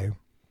okay.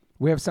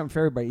 We have something for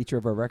everybody. Each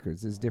of our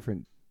records. There's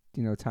different,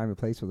 time and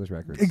place for those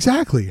records.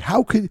 Exactly.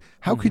 How could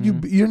you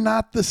be, you're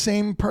not the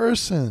same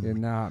person. You're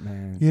not,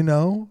 man.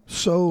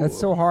 So That's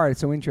so hard.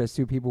 It's so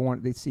interesting too. People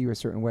they see you a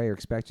certain way or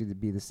expect you to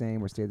be the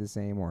same or stay the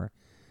same, or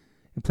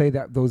and play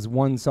those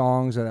one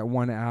songs or that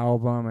one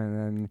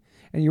album,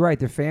 and you're right,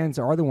 the fans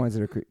are the ones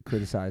that are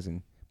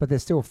criticizing, but they're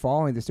still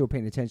following, they're still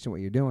paying attention to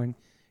what you're doing.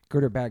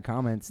 Good or bad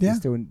comments,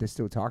 they're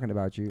still talking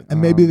about you. And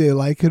maybe they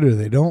like it or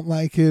they don't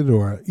like it,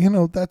 or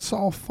that's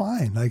all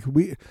fine. Like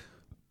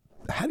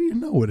how do you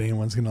know what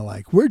anyone's going to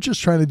like? We're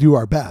just trying to do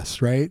our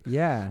best, right?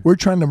 Yeah. We're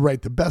trying to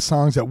write the best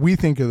songs that we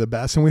think are the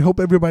best, and we hope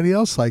everybody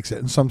else likes it.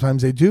 And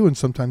sometimes they do, and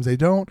sometimes they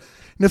don't.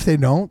 And if they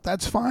don't,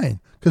 that's fine,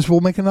 because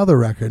we'll make another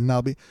record, and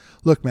I'll be,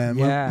 look, man,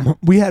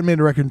 we hadn't made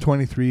a record in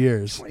 23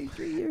 years.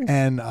 23 years.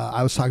 And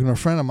I was talking to a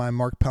friend of mine,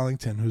 Mark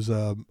Pellington, who's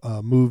a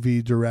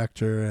movie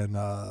director and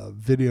a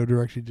video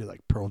director. He did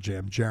like Pearl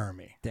Jam,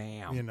 Jeremy.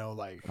 Damn.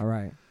 Like all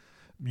right.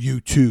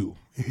 U2,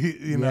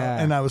 know.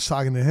 And I was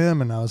talking to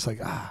him, and I was like,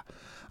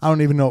 I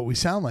don't even know what we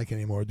sound like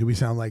anymore. Do we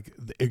sound like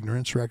the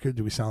Ignorance record?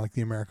 Do we sound like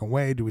the American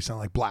Way? Do we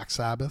sound like Black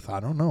Sabbath? I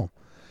don't know.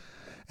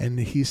 And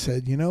he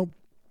said,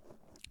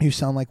 you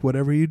sound like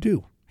whatever you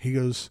do. He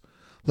goes,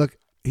 look,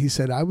 he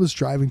said, I was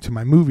driving to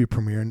my movie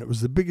premiere, and it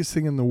was the biggest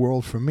thing in the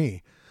world for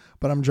me.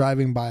 But I'm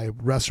driving by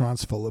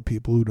restaurants full of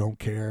people who don't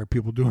care,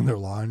 people doing their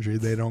laundry,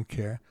 they don't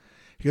care.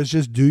 He goes,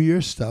 just do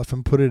your stuff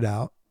and put it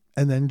out,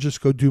 and then just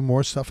go do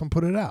more stuff and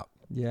put it out.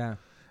 Yeah.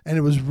 And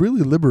it was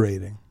really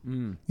liberating.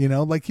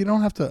 Like you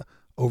don't have to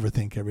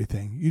overthink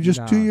everything. You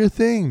just do your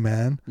thing,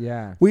 man.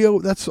 Yeah.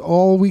 That's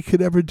all we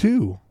could ever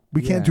do.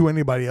 We can't do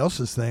anybody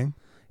else's thing.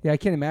 Yeah, I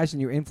can't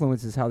imagine your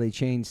influences, how they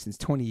changed since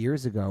 20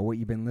 years ago, what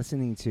you've been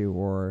listening to,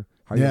 or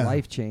how your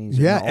life changed.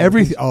 Yeah,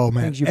 everything. Oh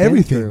man,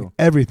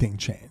 everything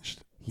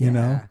changed.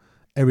 Yeah.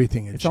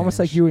 Everything had It's changed. Almost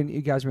like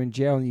you guys were in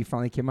jail and you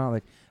finally came out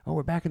like, oh,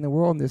 we're back in the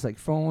world, and there's like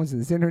phones and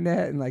there's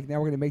internet, and like now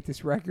we're gonna make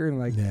this record, and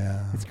like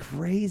it's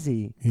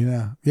crazy.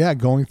 Yeah,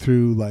 going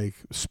through like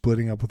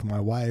splitting up with my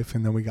wife,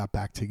 and then we got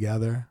back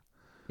together.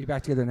 You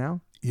back together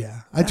now?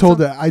 Yeah, I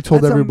told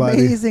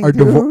everybody amazing,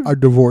 our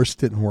divorce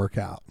didn't work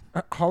out.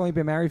 How long have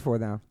you been married for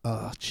now?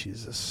 Oh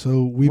Jesus!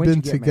 So we've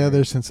been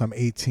together since I'm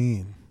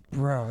 18.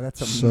 Bro,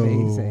 that's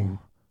amazing.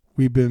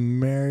 We've been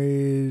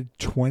married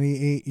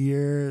 28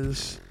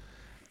 years,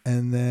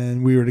 and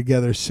then we were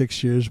together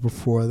 6 years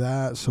before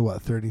that. So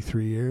what,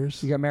 33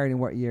 years? You got married in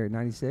what year?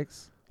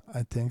 96?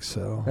 I think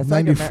so. That's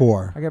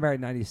 94. I got married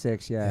in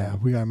 96, Yeah,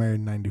 we got married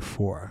in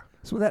 94.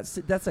 So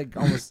that's like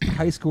almost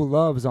high school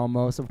loves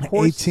almost. Of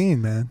course.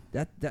 18, man.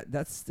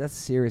 That's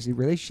serious.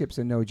 Relationships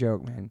are no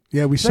joke, man.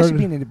 Yeah, Especially started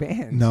being in a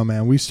band. No,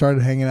 man. We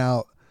started hanging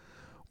out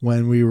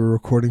when we were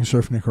recording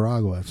Surf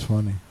Nicaragua. It's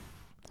funny.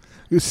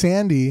 It was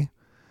Sandy.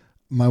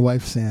 My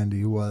wife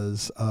Sandy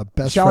was best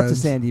friends. Shout out to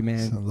Sandy,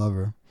 man. I love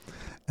her.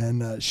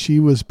 And she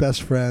was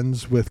best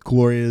friends with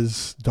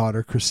Gloria's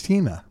daughter,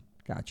 Christina.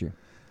 Got you.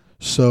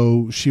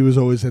 So she was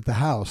always at the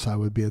house. I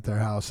would be at their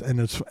house.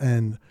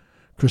 And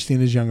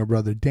Christina's younger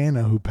brother,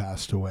 Dana, who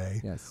passed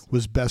away,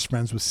 was best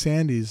friends with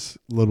Sandy's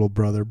little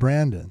brother,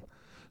 Brandon.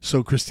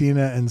 So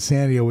Christina and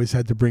Sandy always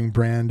had to bring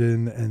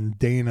Brandon and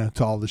Dana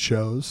to all the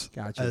shows.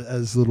 Gotcha.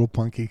 As little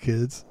punky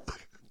kids.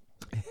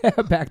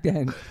 Back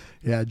then.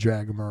 Yeah,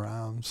 drag them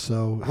around.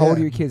 So how old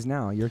are your kids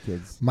now? Your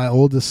kids? My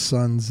oldest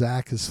son,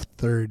 Zach, is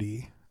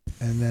 30.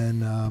 And then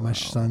my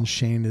son,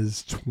 Shane,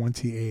 is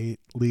 28.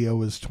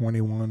 Leo is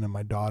 21. And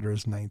my daughter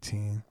is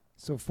 19.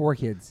 So 4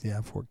 kids?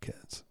 Yeah, 4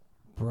 kids.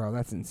 Bro,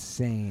 that's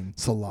insane.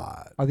 It's a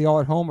lot. Are they all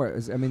at home?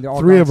 They're all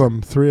Three of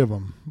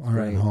them are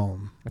at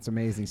home. That's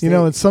amazing.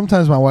 And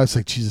sometimes my wife's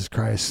like, Jesus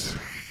Christ,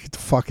 get the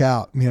fuck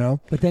out,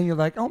 But then you're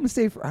like, oh, I'm going to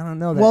stay for, I don't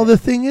know. Well, the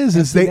thing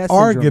is they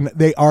are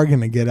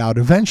gonna get out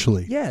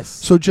eventually. Yes.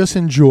 So just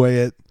enjoy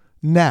it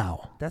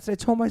now. That's what I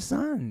told my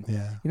son.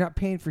 Yeah. You're not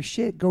paying for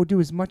shit. Go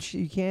do as much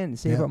as you can.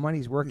 Save up money.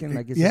 He's working.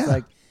 Like, it's just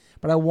like,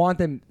 but I want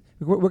them.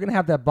 We're going to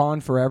have that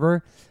bond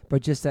forever,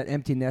 but just that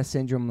empty nest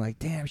syndrome, like,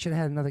 damn, I should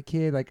have had another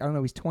kid. Like, I don't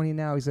know, he's 20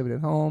 now. He's living at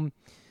home.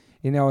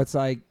 It's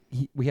like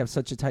we have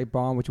such a tight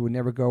bond, which would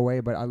never go away,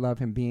 but I love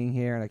him being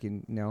here, and I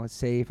can, it's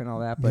safe and all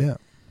that. But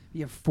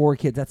you have 4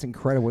 kids. That's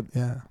incredible.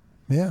 Yeah.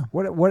 Yeah.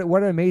 What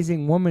an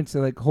amazing woman to,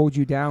 like, hold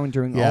you down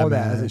during all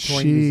that as a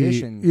touring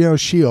musician.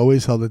 She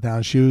always held it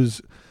down. She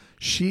was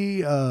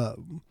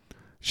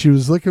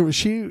looking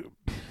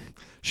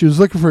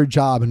for a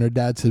job, and her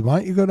dad said, why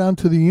don't you go down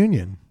to the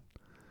union?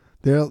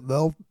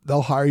 They'll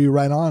hire you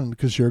right on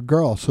because you're a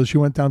girl. So she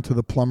went down to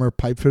the plumber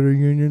pipe fitter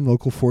union,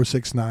 local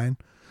 469,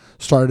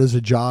 started as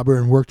a jobber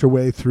and worked her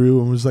way through,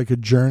 and was like a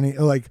journey.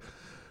 Like,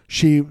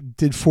 she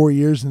did 4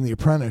 years in the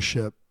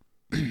apprenticeship.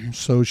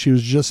 So she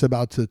was just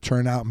about to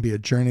turn out and be a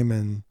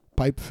journeyman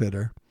pipe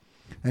fitter.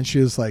 And she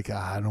was like,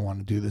 I don't want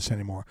to do this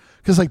anymore.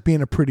 Because like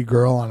being a pretty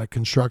girl on a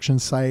construction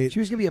site. She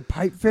was going to be a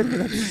pipe fitter?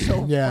 That's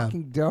so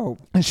fucking dope.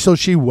 And so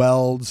she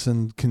welds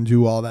and can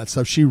do all that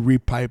stuff. She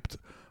repiped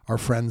our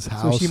friend's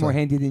house. So is she more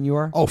handy than you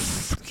are? Oh,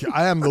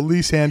 I am the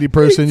least handy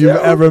person you've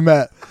ever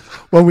met.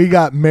 When we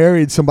got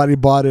married, somebody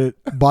bought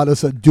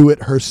us a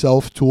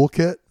do-it-herself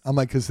toolkit. I'm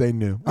like, because they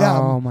knew.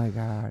 Yeah, my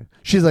God.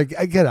 She's like,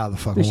 get out of the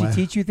fucking way. Does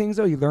she teach you things,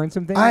 though? You learn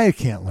some things? I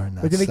can't learn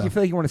that. But does it make you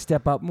feel like you want to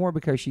step up more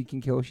because she can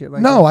kill shit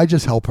like that? No, I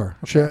just help her.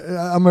 Okay.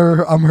 I'm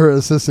her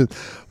assistant.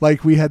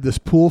 Like, we had this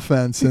pool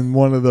fence, and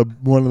one of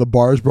the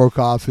bars broke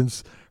off,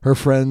 and her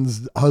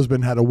friend's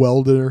husband had a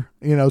welder,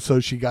 so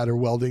she got her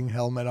welding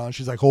helmet on.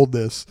 She's like, hold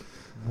this.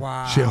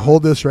 Wow. She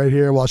hold this right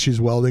here while she's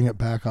welding it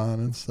back on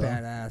and stuff.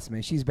 Badass,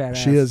 man. She's badass.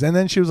 She is. And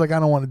then she was like, I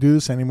don't want to do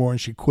this anymore.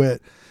 And she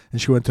quit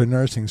and she went to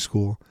nursing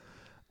school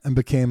and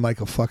became like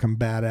a fucking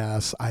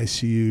badass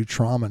ICU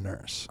trauma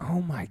nurse.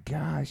 Oh my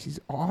gosh. She's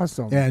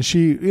awesome. Yeah, and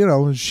she,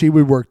 she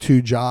would work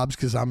 2 jobs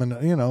because I'm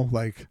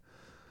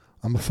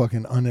I'm a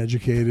fucking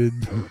uneducated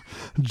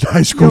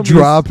high school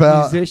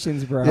dropout.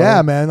 Musicians, bro.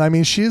 Yeah, man. I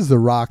mean, she's the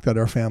rock that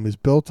our family's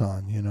built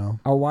on,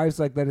 Our wives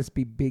let us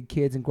be big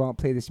kids and go out and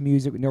play this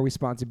music with no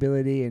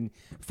responsibility and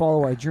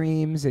follow our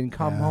dreams and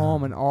come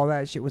home and all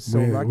that shit was so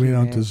lucky. We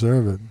don't man.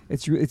 deserve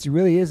it. It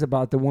really is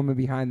about the woman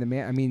behind the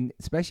man. I mean,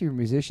 especially for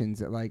musicians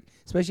that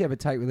especially have a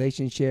tight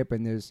relationship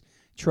and there's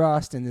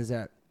trust and there's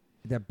that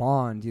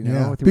bond, through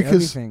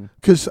everything.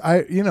 Because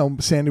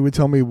Sandy would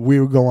tell me we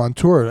would go on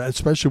tour,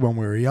 especially when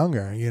we were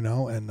younger,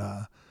 and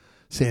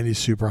Sandy's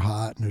super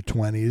hot in her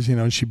 20s,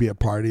 and she'd be at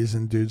parties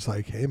and dude's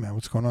like, hey man,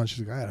 what's going on?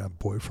 She's like, I had a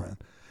boyfriend.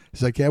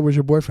 He's like, yeah, where's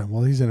your boyfriend?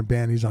 Well, he's in a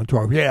band, he's on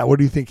tour. Yeah, what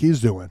do you think he's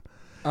doing?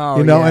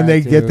 Oh, and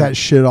they get that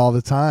shit all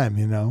the time,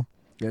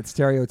 That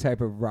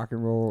stereotype of rock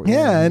and roll.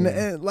 Yeah,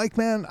 and like,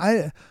 man,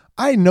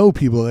 I know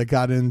people that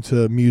got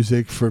into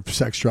music for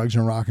sex, drugs,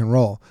 and rock and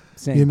roll.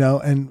 Same.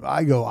 And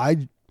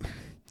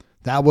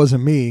that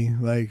wasn't me.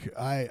 Like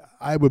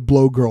I would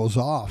blow girls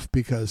off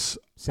because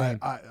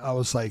I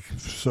was like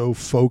so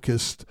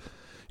focused.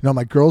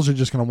 My girls are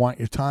just going to want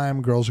your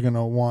time. Girls are going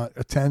to want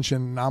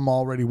attention. I'm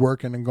already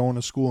working and going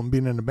to school and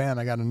being in a band.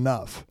 I got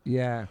enough.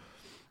 Yeah.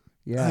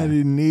 Yeah. I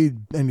didn't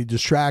need any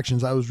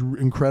distractions. I was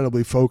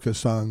incredibly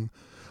focused on,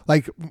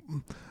 like,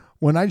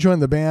 when I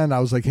joined the band, I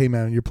was like, hey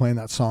man, you're playing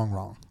that song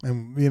wrong.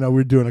 And,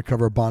 we're doing a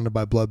cover of Bonded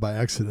by Blood by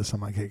Exodus.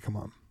 I'm like, hey, come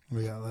on.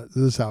 This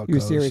is how it goes.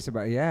 You're serious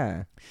about it,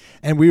 yeah.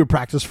 And we would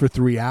practice for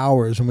 3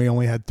 hours, and we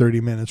only had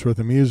 30 minutes worth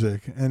of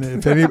music. And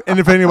if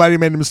anybody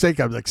made a mistake,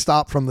 I'd be like,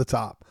 stop from the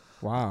top.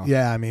 Wow.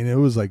 Yeah, I mean, it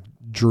was like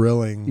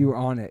drilling. You were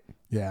on it.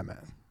 Yeah,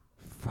 man.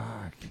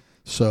 Fuck.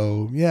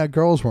 So yeah,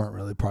 girls weren't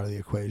really part of the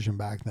equation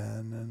back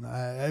then,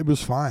 and it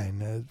was fine.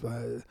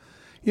 The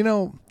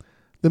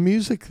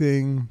music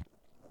thing.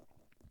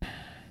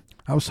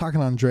 I was talking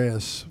to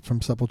Andreas from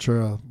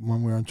Sepultura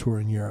when we were on tour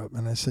in Europe,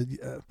 and I said,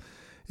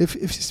 if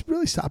you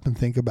really stop and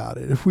think about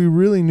it, if we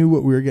really knew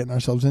what we were getting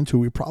ourselves into,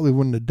 we probably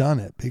wouldn't have done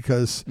it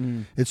because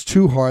it's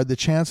too hard. The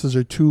chances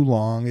are too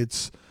long.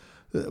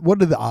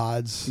 What are the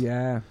odds?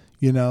 Yeah.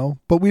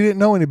 But we didn't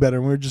know any better,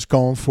 and we were just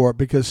going for it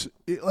because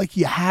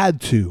you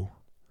had to.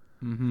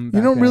 Mm-hmm,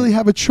 you don't really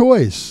have a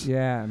choice.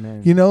 Yeah,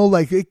 man.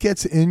 It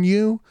gets in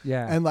you.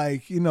 Yeah. And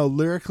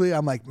lyrically,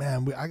 I'm like,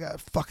 man, I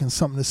got fucking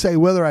something to say,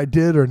 whether I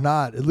did or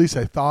not. At least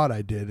I thought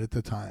I did at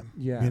the time.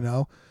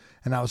 Yeah.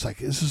 And I was like,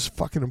 this is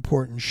fucking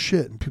important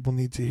shit, and people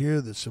need to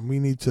hear this, and we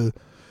need to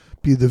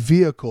be the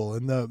vehicle,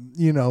 and of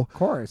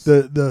course,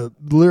 the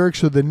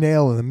lyrics are the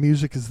nail, and the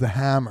music is the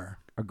hammer.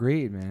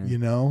 Agreed, man.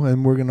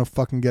 And we're gonna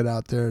fucking get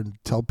out there and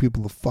tell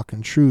people the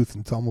fucking truth,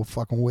 and tell them to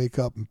fucking wake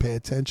up and pay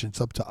attention. It's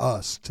up to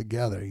us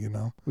together,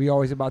 We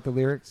always about the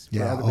lyrics.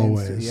 Yeah,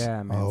 always.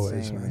 Yeah, man.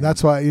 Always, same, man. man.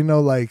 That's why I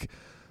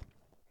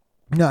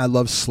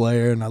love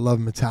Slayer and I love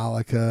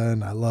Metallica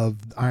and I love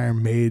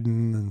Iron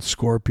Maiden and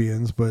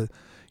Scorpions, but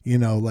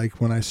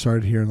when I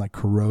started hearing like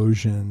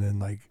Corrosion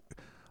and like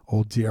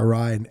old DRI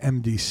and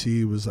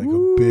MDC was like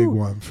a big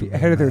one for me.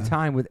 Ahead of their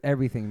time with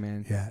everything,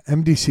 man. Yeah,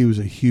 MDC was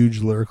a huge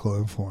lyrical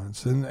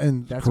influence,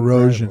 and That's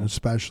Corrosion incredible.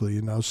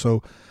 especially.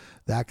 So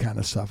that kind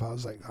of stuff, I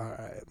was like, all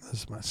right, this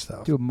is my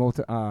stuff. Do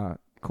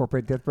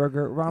Corporate Death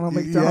Burger, Ronald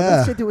McDonald. Yeah.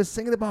 That shit they was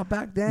singing about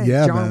back then.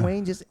 Yeah, John man.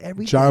 Wayne, just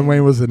everything. John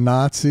Wayne was a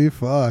Nazi.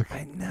 Fuck.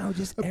 I know,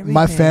 just everything.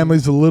 My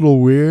family's a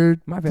little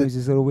weird. My family's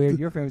just a little weird.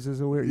 Your family's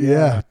just a little weird.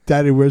 Yeah.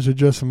 Daddy wears a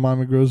dress and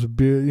Mama grows a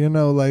beard.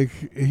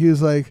 He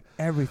was like,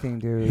 everything,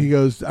 dude. he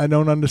goes, I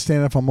don't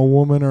understand if I'm a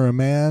woman or a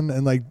man.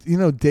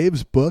 And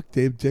Dave's book,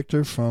 Dave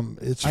Dichter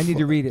I need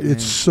to read it, It's man.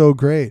 so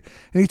great.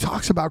 And he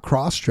talks about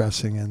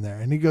cross-dressing in there.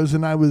 And he goes,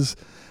 and I was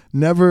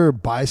never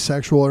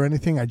bisexual or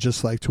anything. I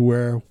just like to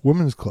wear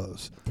women's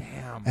clothes.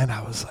 Damn. And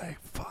I was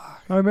like,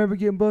 fuck. I remember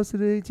getting busted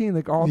at 18,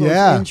 like all those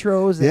Yeah.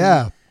 intros. And,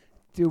 Yeah.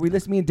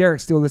 Dude, me and Derek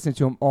still listen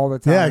to him all the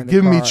time. Yeah, in the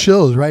giving me car.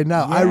 chills right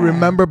now. I Yeah.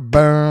 remember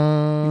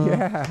burn.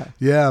 Yeah.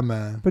 Yeah,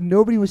 man. But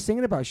nobody was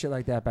singing about shit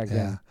like that back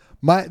Yeah.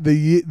 then.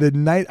 The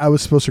night I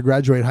was supposed to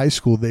graduate high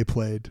school, they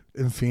played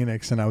in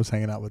Phoenix, and I was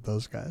hanging out with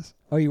those guys.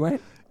 Oh, you went?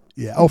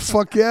 Yeah. Oh,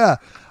 fuck yeah.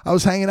 I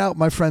was hanging out.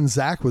 My friend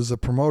Zach was the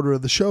promoter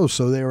of the show,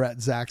 so they were at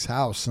Zach's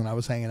house, and I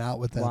was hanging out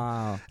with them.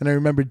 Wow. And I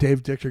remember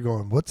Dave Dichter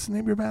going, what's the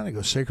name of your band? I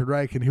go, Sacred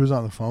Reich. And he was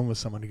on the phone with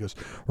someone. He goes,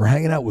 we're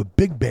hanging out with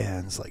big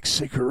bands like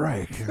Sacred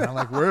Reich. And I'm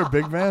like, we're a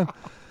big band?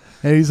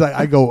 And he's like,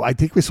 I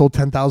think we sold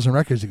 10,000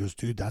 records. He goes,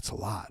 dude, that's a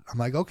lot. I'm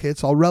like, okay,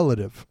 it's all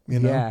relative,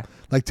 Yeah.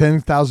 Like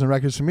 10,000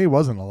 records to me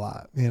wasn't a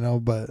lot,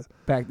 but,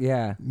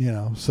 Yeah.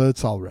 so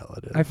it's all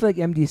relative. I feel like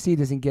MDC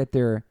doesn't get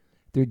their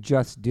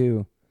just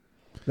due.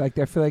 Like,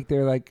 I feel like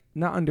they're like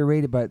not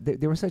underrated, but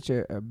they were such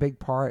a big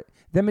part.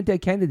 Them and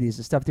Dead Kennedys,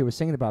 the stuff they were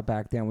singing about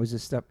back then was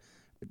just stuff.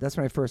 That's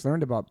when I first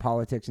learned about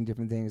politics and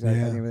different things I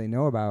didn't really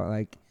know about.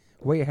 Like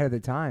way ahead of the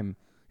time.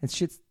 And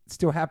shit's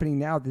still happening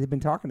now that they've been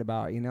talking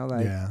about,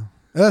 like.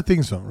 Yeah.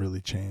 Things don't really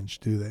change,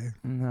 do they?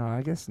 No,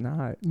 I guess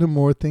not. The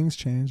more things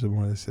change, the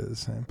more they stay the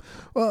same.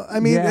 Well,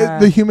 I mean, Yeah.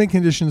 the human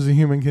condition is a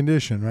human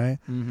condition, right?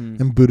 Mm-hmm.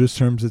 In Buddhist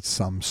terms, it's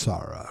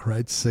samsara,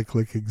 right?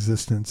 Cyclic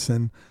existence.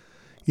 And,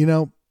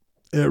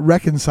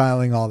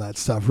 reconciling all that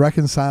stuff,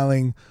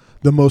 reconciling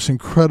the most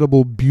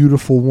incredible,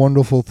 beautiful,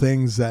 wonderful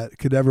things that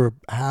could ever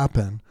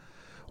happen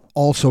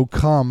also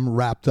come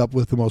wrapped up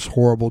with the most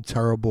horrible,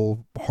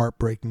 terrible,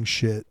 heartbreaking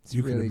shit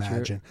you really can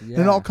imagine. true. Yeah.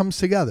 And it all comes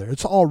together.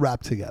 It's all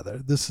wrapped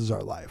together. This is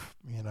our life,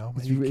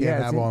 It's You re- can't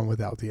yeah, have one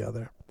without the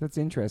other. That's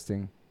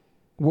interesting.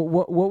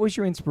 What was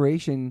your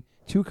inspiration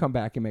to come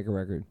back and make a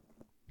record?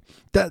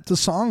 That the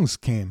songs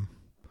came.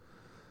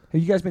 Have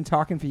you guys been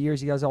talking for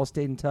years? You guys all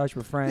stayed in touch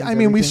with friends? Yeah, I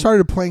mean, we everything?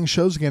 started playing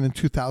shows again in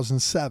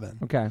 2007.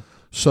 Okay.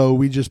 So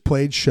we just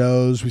played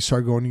shows. We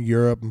started going to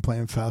Europe and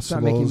playing festivals.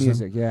 Start making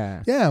music,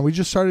 yeah. Yeah, we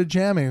just started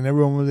jamming, and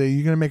everyone was like,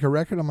 "You gonna make a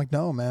record?" I'm like,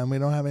 "No, man, we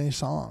don't have any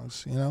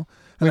songs." And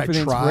Wait I for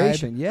the tried,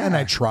 inspiration, yeah. and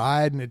I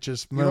tried, and it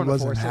just You don't wanna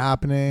wasn't force it.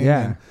 happening.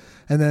 Yeah.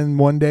 And then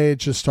one day it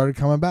just started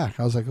coming back.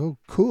 I was like, "Oh,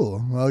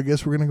 cool. Well, I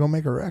guess we're gonna go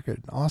make a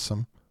record.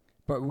 Awesome."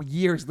 But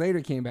years later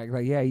it came back,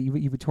 like, yeah,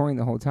 you were touring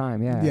the whole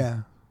time, yeah.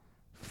 Yeah.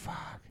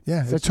 Fuck.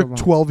 Yeah. It Such a took long-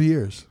 12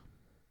 years.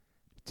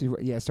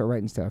 Start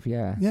writing stuff,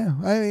 yeah. Yeah.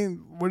 I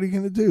mean, what are you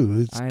gonna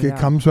do? I It know.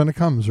 comes when it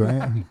comes,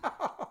 right?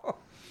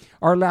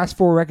 Our last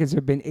 4 records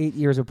have been 8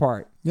 years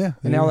apart. Yeah.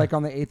 And now, like,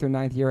 on the 8th or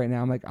 9th year right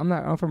now, I'm like, I don't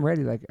know if I'm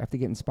ready. Like, I have to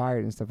get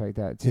inspired and stuff like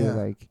that, too. Yeah.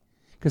 Like,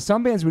 because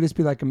some bands would just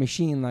be like a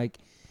machine, like,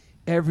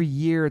 every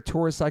year,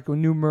 tour cycle,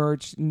 new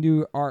merch,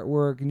 new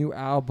artwork, new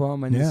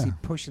album, and just Yeah.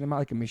 keep pushing them out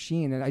like a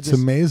machine. And I It's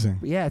just, amazing.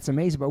 yeah, it's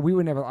amazing. But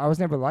I was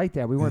never like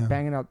that. We weren't Yeah.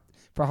 banging out.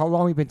 For how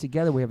long we've been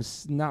together, we have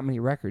not many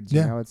records.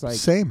 Yeah. It's like,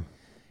 Same.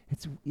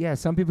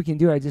 some people can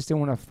do it. I just don't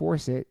want to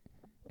force it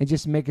and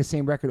just make the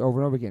same record over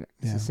and over again.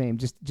 It's Yeah. the same,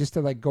 just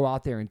to like go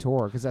out there and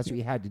tour because that's what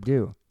you had to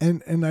do.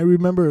 And I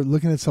remember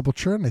looking at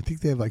Sepultura, and I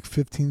think they have like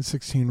 15,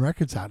 16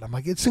 records out. I'm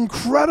like, it's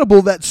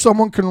incredible that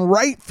someone can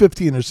write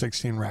 15 or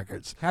 16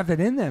 records. Have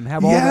that in them.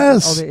 Have all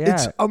Yes, that. Yeah.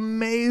 it's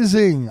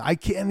amazing. I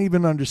can't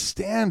even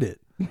understand it.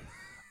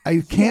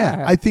 I can't.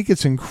 Yeah. I think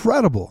it's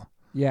incredible.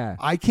 Yeah.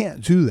 I can't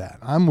do that.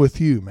 I'm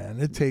with you, man.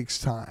 It takes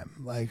time.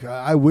 Like,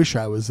 I wish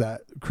I was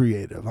that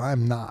creative.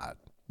 I'm not.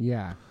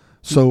 Yeah.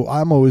 So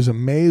I'm always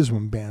amazed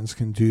when bands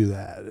can do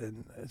that,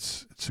 and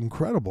it's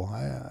incredible.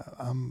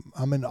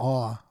 I'm in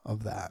awe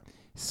of that.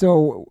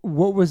 So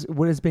what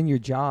has been your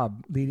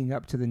job leading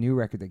up to the new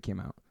record that came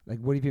out? Like,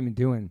 what have you been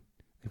doing?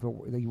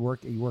 Like,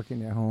 are you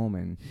working at home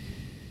and?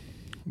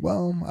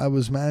 Well, I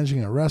was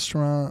managing a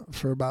restaurant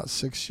for about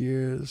 6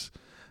 years.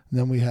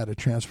 Then we had a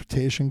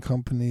transportation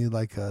company,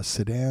 like a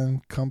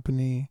sedan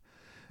company.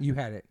 You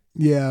had it.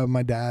 Yeah,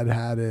 my dad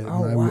had it,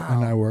 Oh, and, wow.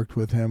 and I worked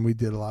with him. We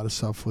did a lot of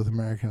stuff with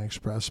American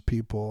Express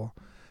people.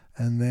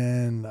 And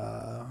then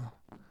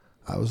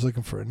I was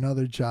looking for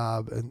another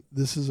job. And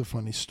this is a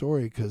funny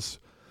story because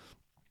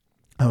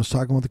I was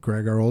talking with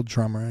Greg, our old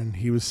drummer, and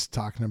he was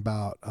talking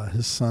about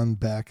his son,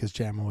 Beck, is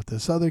jamming with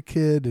this other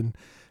kid, and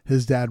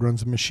his dad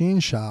runs a machine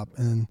shop.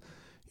 And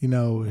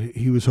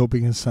he was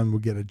hoping his son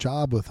would get a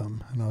job with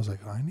him. And I was like,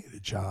 oh, I need a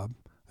job.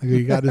 I go,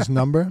 you got his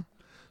number?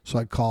 So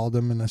I called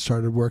him and I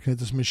started working at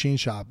this machine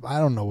shop. I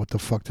don't know what the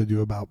fuck to do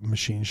about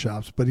machine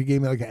shops, but he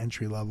gave me like an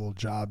entry-level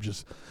job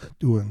just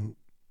doing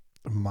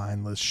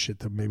mindless shit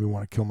that made me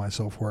want to kill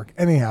myself work.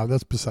 Anyhow,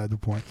 that's beside the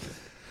point.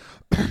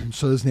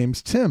 So his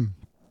name's Tim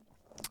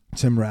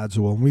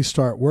Radziwill. And we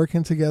start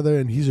working together,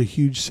 and he's a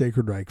huge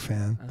Sacred Reich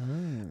fan.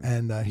 Oh.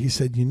 And he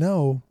said,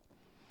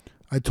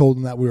 I told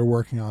him that we were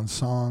working on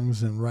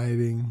songs and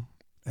writing,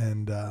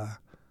 and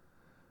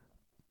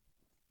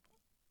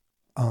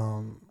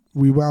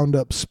we wound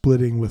up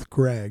splitting with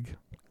Greg.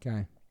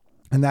 Okay.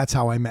 And that's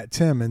how I met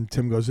Tim. And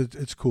Tim goes,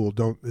 it's cool.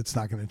 It's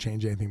not going to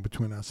change anything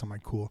between us. I'm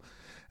like, cool.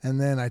 And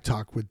then I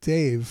talked with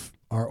Dave,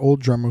 our old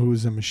drummer who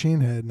was in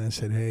Machine Head, and I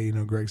said, hey,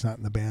 Greg's not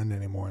in the band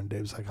anymore. And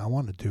Dave's like, I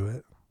want to do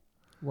it.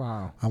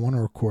 Wow. I want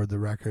to record the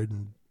record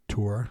and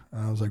tour.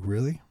 And I was like,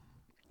 really?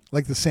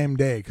 Like the same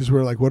day, because we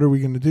were like, what are we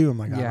going to do? I'm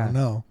like, I don't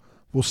know.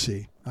 We'll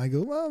see. I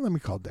go, well, let me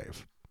call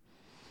Dave.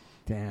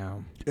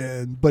 Damn.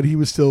 But he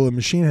was still a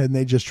Machine Head, and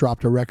they just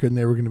dropped a record, and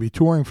they were going to be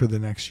touring for the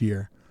next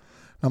year.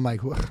 I'm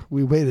like, well,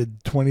 we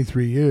waited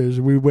 23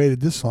 years. We waited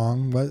this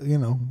long, but,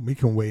 we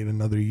can wait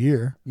another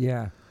year.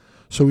 Yeah.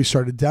 So we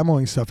started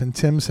demoing stuff, and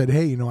Tim said,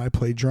 hey, I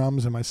play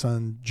drums, and my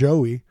son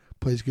Joey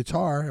plays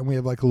guitar, and we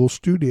have like a little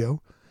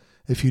studio.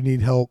 If you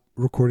need help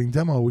recording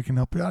demo, we can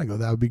help you out. I go,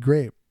 that would be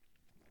great.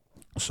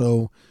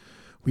 So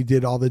we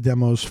did all the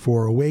demos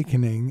for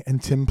Awakening,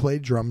 and Tim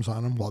played drums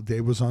on them while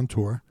Dave was on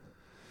tour.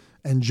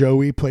 And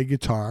Joey played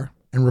guitar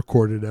and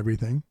recorded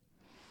everything.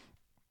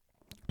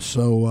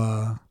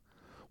 So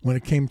when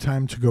it came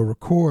time to go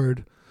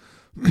record,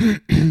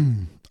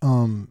 it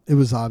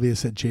was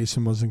obvious that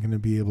Jason wasn't going to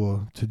be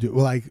able to do.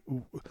 Well, like,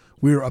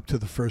 we were up to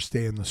the first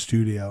day in the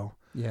studio.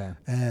 Yeah.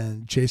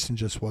 And Jason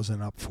just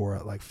wasn't up for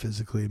it, like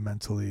physically,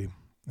 mentally.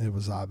 It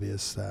was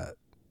obvious that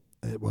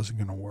it wasn't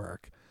going to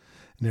work.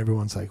 And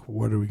everyone's like,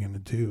 what are we going to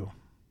do?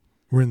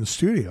 We're in the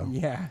studio.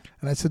 Yeah.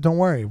 And I said, don't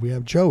worry. We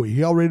have Joey.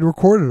 He already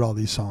recorded all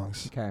these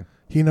songs. Okay.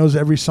 He knows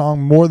every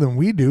song more than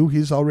we do.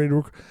 He's already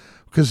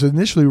because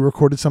initially we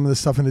recorded some of this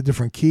stuff in a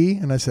different key.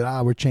 And I said,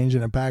 we're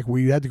changing it back.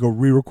 We had to go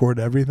re-record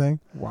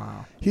everything.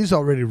 Wow. He's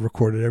already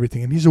recorded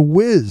everything. And he's a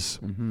whiz.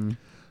 Mm-hmm.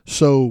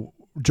 So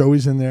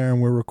Joey's in there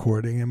and we're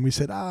recording. And we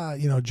said,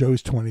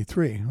 Joey's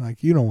 23.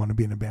 Like, you don't want to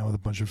be in a band with a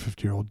bunch of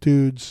 50-year-old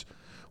dudes.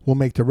 We'll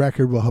make the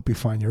record. We'll help you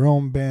find your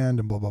own band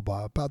and blah, blah,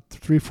 blah. About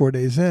 3-4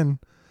 days in,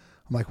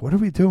 I'm like, what are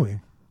we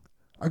doing?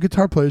 Our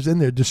guitar player's in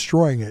there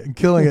destroying it and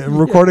killing it and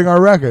recording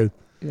our record.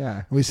 Yeah.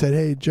 And we said,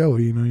 hey,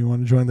 Joey, you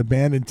want to join the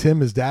band? And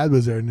Tim, his dad,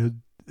 was there. And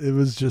it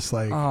was just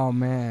like, oh,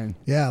 man.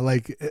 Yeah,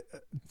 like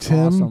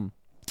Tim, awesome.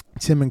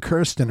 Tim and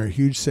Kirsten are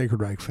huge Sacred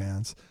Reich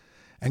fans.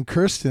 And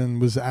Kirsten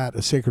was at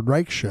a Sacred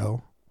Reich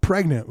show,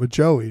 pregnant with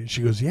Joey.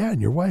 She goes, yeah,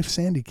 and your wife,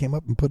 Sandy, came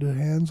up and put her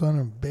hands on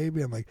her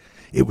baby. I'm like,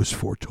 it was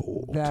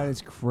foretold. That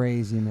is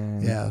crazy,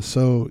 man. Yeah,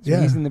 so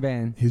he's in the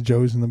band.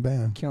 Joey's in the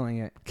band. Killing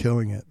it.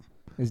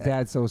 His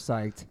dad's so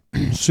psyched.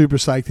 Super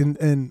psyched.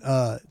 And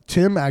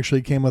Tim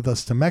actually came with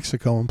us to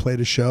Mexico and played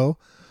a show.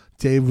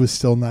 Dave was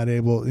still not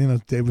able,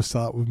 Dave was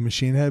still out with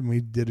Machine Head, and we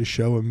did a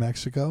show in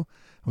Mexico.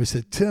 And we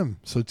said, Tim.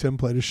 So Tim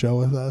played a show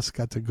with us,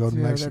 got to go to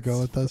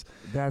Mexico with us.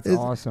 That's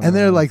awesome. And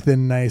they're like the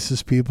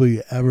nicest people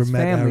you ever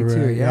met. Family ever.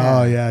 too, yeah.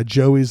 Oh, yeah.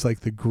 Joey's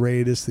like the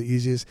greatest, the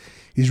easiest.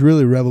 He's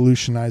really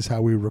revolutionized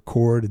how we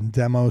record and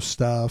demo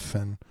stuff,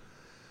 and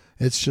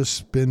it's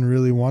just been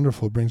really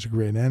wonderful. It brings a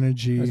great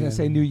energy. I was going to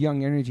say new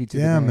young energy to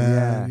the band.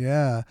 Man.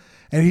 Yeah.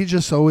 And he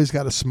just always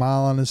got a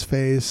smile on his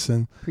face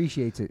and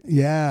appreciates it.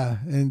 Yeah.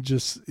 And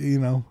just, you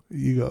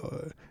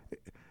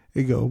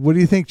go, what do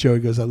you think, Joe?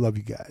 He goes, I love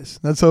you guys.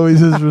 That's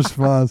always his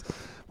response.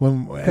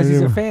 Because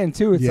he's a fan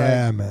too. It's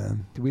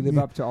man. Do we live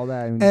up to all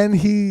that? And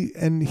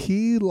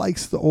he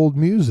likes the old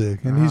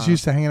music, and he's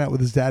used to hanging out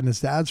with his dad and his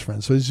dad's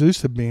friends. So he's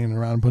used to being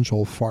around a bunch of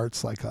old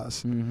farts like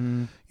us,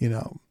 And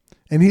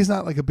he's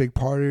not like a big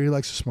partier. He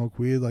likes to smoke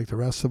weed like the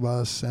rest of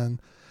us,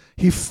 and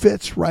he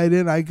fits right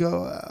in. I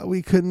go,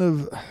 we couldn't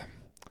have.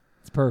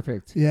 It's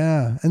perfect.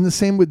 Yeah, and the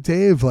same with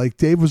Dave. Like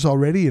Dave was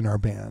already in our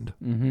band.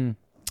 Mm-hmm.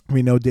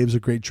 We know Dave's a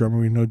great drummer.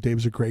 We know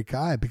Dave's a great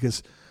guy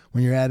because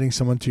when you're adding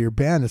someone to your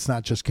band, it's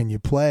not just can you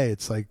play.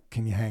 It's like,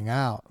 can you hang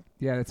out?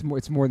 Yeah, it's more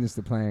than just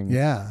the playing.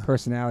 Yeah.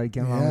 Personality,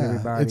 getting along with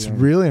everybody. It's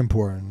really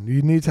important.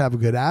 You need to have a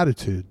good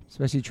attitude.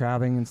 Especially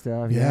traveling and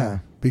stuff. Yeah.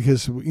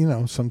 Because,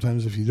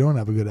 sometimes if you don't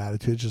have a good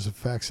attitude, it just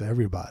affects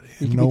everybody.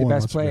 You can be the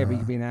best player, but you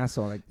can be an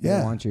asshole. Like, they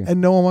don't want you.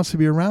 And no one wants to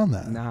be around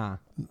that. Nah.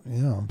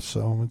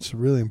 So it's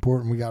really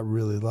important. We got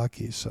really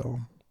lucky. So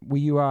were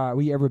you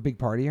ever a big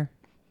partier?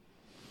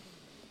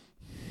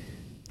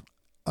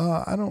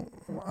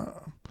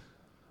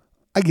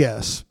 I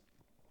guess.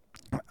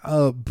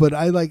 But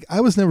I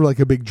was never like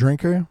a big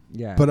drinker.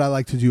 Yeah. But I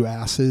like to do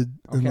acid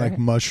and like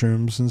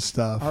mushrooms and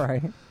stuff. All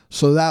right.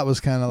 So that was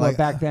kind of like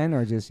back then,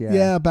 or just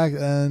Yeah, back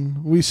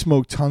then we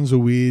smoked tons of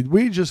weed.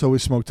 We just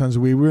always smoked tons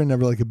of weed. We were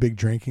never like a big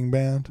drinking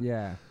band.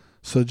 Yeah.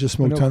 So just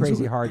smoked tons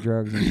crazy of hard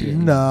drugs and shit.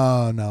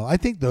 No. I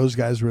think those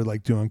guys were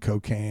like doing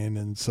cocaine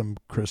and some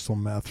crystal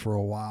meth for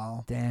a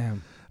while.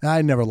 Damn. And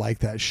I never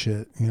liked that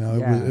shit.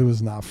 It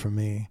was not for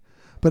me.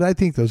 But I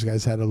think those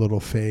guys had a little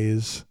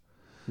phase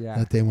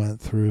that they went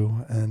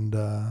through, and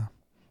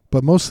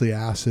but mostly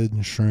acid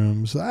and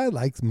shrooms. I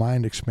liked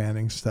mind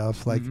expanding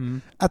stuff, like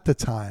at the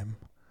time.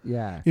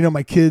 Yeah.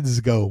 My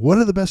kids go, "What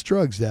are the best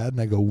drugs, Dad?"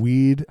 And I go,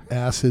 "Weed,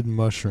 acid,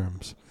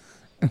 mushrooms."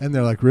 And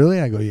they're like, "Really?"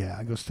 I go, "Yeah."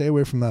 I go, "Stay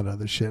away from that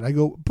other shit." I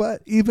go,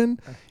 "But even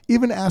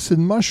acid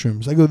and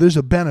mushrooms," I go, "There's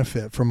a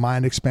benefit for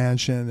mind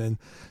expansion and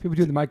people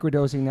do the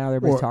microdosing now.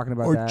 Everybody's talking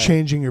about that. Or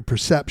changing your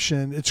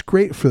perception. It's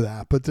great for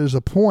that, but there's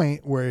a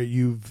point where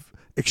you've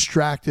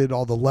extracted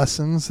all the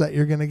lessons that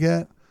you're going to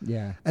get.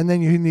 Yeah. And then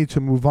you need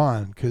to move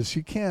on because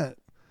you can't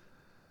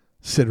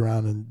sit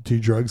around and do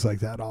drugs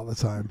like that all the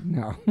time.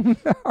 No.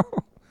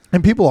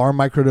 And people are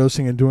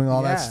microdosing and doing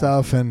all that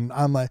stuff. And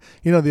I'm like,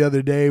 the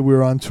other day we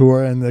were on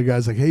tour and the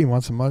guy's like, "Hey, you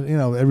want some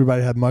mushrooms?"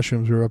 Everybody had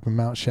mushrooms. We were up in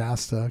Mount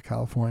Shasta,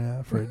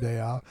 California for a day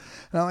off.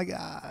 And I'm like,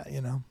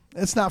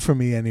 it's not for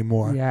me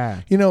anymore.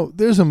 Yeah.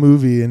 There's a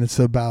movie and it's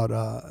about,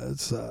 what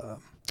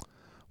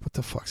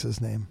the fuck's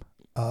his name?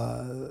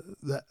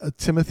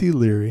 Timothy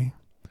Leary.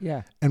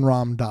 Yeah. And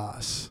Ram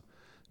Dass.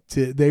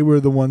 They were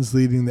the ones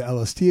leading the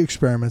LSD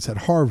experiments at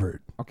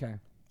Harvard.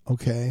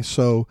 Okay.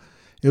 So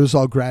it was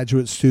all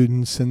graduate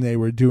students, and they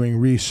were doing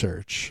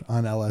research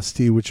on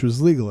LSD, which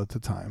was legal at the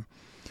time.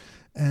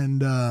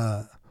 And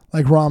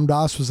like Ram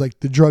Dass was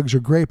like, the drugs are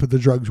great, but the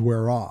drugs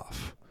wear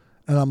off.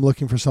 And I'm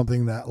looking for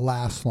something that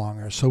lasts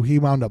longer. So he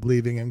wound up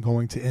leaving and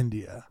going to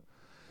India.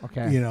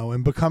 Okay.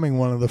 And becoming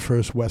one of the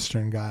first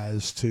Western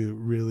guys to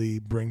really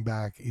bring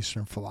back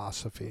Eastern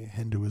philosophy,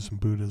 Hinduism,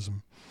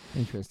 Buddhism.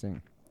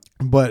 Interesting.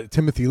 But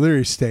Timothy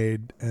Leary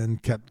stayed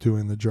and kept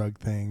doing the drug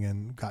thing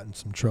and got in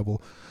some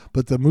trouble.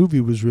 But the movie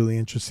was really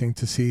interesting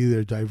to see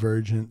their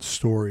divergent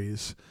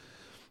stories.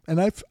 And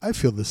I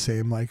feel the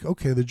same. Like,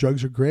 okay, the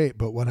drugs are great,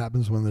 but what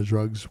happens when the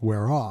drugs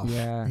wear off?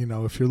 Yeah.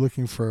 If you're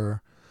looking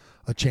for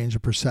a change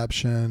of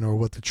perception or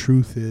what the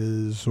truth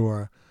is,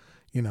 or,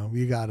 you know,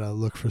 you got to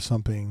look for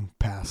something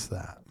past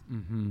that.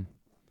 Mm-hmm.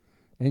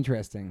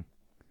 Interesting.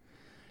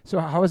 So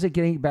how is it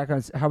getting back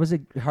on? How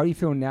do you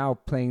feel now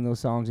playing those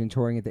songs and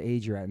touring at the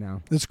age you're at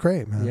now? It's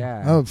great, man.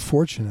 Yeah. I'm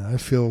fortunate. I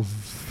feel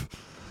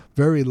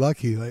very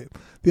lucky. Like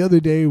the other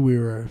day we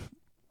were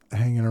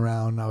hanging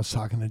around and I was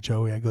talking to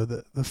Joey. I go,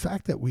 the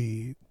fact that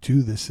we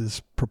do this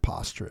is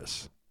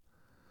preposterous.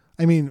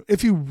 I mean,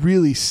 if you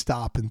really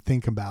stop and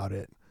think about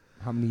it.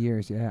 How many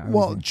years? Yeah.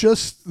 Well,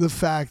 just the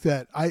fact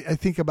that I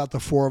think about the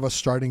four of us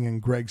starting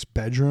in Greg's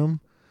bedroom.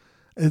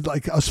 It's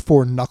like us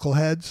four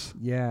knuckleheads.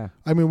 Yeah.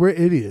 I mean, we're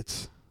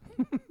idiots.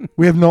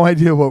 We have no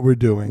idea what we're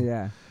doing.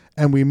 Yeah.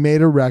 And we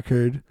made a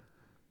record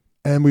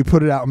and we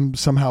put it out and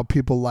somehow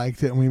people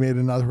liked it, and we made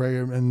another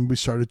record and we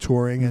started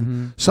touring,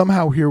 and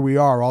somehow here we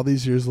are all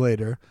these years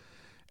later,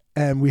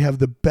 and we have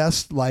the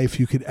best life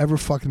you could ever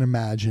fucking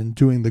imagine,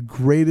 doing the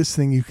greatest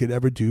thing you could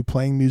ever do,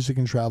 playing music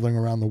and traveling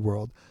around the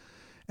world.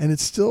 And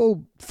it's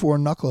still four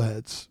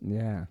knuckleheads.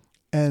 Yeah.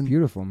 And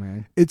beautiful,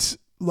 man. It's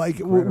like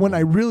when I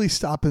really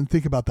stop and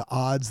think about the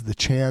odds, the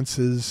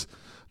chances,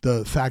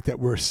 the fact that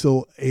we're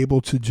still able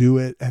to do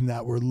it, and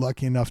that we're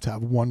lucky enough to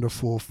have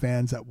wonderful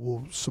fans that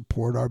will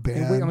support our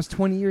band. And wait almost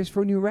 20 years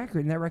for a new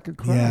record, and that record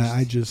crushed.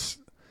 Yeah,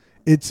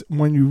 it's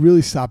when you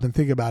really stop and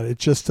think about it, it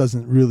just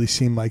doesn't really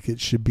seem like it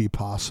should be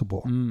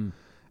possible. And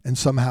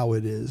somehow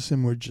it is,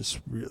 and we're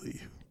just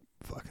really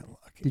fucking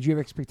lucky. Did you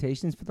have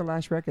expectations for the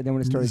last record? Then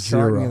when it started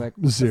charting, you're like,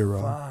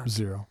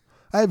 zero.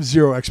 I have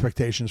zero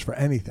expectations for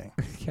anything.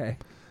 Okay.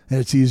 And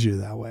it's easier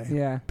that way.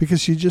 Yeah.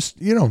 Because you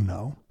don't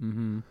know.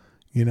 Mm-hmm.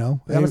 You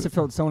know? That must have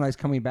felt so nice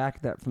coming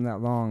back from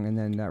that long, and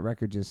then that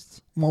record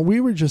just... Well,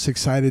 we were just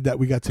excited that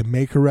we got to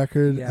make a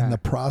record, and the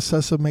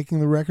process of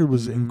making the record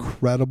was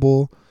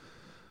incredible.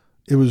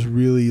 It was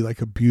really like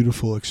a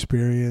beautiful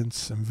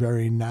experience and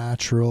very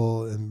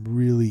natural and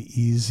really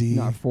easy.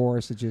 Not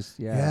forced, it just,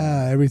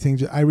 Yeah,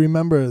 everything. I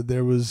remember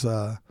there was...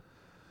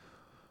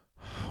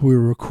 we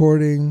were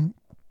recording,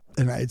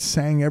 and I had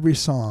sang every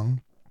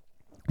song.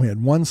 We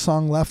had one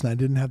song left, and I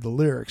didn't have the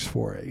lyrics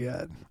for it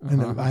yet.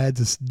 And I had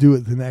to do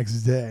it the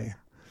next day.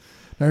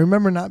 And I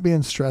remember not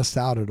being stressed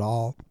out at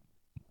all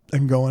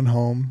and going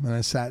home, and I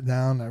sat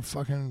down,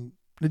 and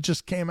it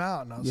just came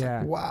out, and I was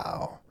like,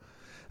 wow.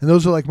 And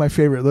those are like my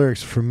favorite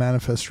lyrics from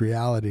Manifest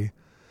Reality.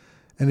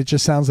 And it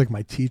just sounds like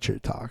my teacher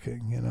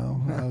talking, you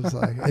know? I was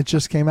like, it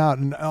just came out,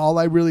 and all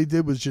I really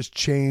did was just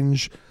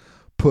change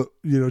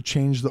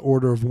the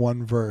order of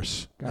one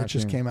verse. Gotcha. It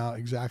just came out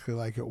exactly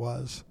like it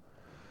was.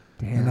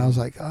 Damn. And I was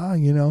like,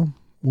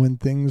 when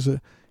things are,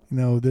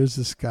 there's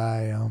this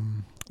guy,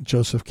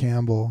 Joseph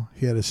Campbell.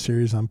 He had a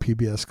series on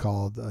PBS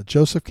called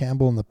Joseph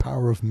Campbell and the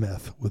Power of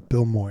Myth with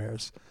Bill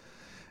Moyers.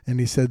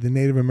 And he said the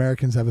Native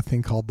Americans have a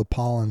thing called the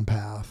pollen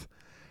path.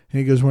 And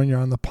he goes, when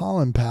you're on the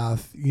pollen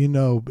path, he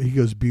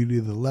goes, beauty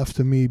to the left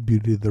of me,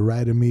 beauty to the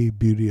right of me,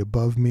 beauty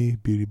above me,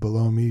 beauty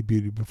below me,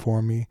 beauty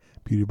before me,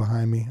 beauty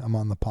behind me. I'm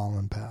on the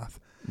pollen path.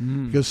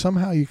 Because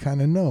somehow you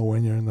kind of know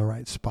when you're in the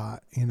right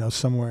spot,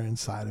 somewhere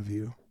inside of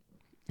you.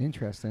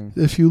 Interesting.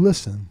 If you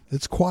listen,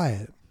 it's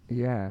quiet.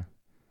 Yeah.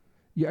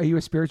 Are you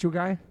a spiritual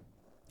guy?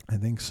 I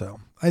think so.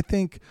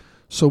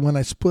 So when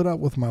I split up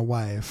with my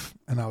wife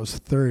and I was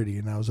 30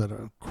 and I was at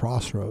a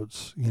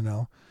crossroads,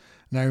 and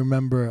I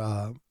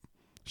remember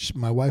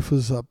my wife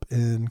was up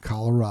in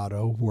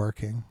Colorado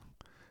working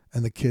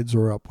and the kids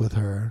were up with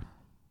her.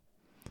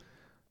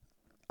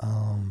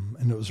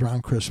 And it was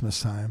around Christmas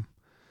time,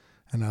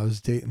 and I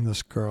was dating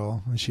this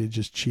girl, and she had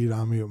just cheated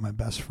on me with my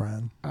best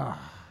friend.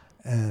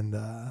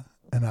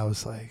 And I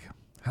was like,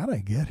 how'd I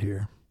get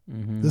here?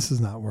 This is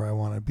not where I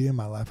want to be in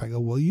my life. I go,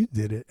 well, you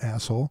did it,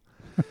 asshole.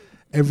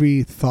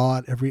 Every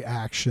thought, every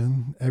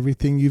action,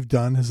 everything you've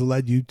done has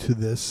led you to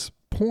this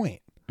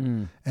point.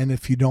 And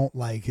if you don't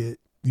like it,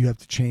 you have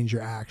to change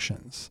your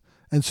actions.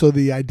 And so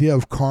the idea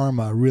of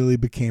karma really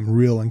became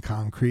real and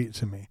concrete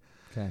to me.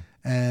 Okay.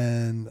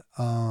 And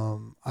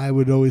I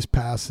would always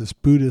pass this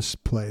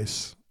Buddhist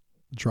place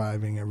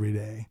driving every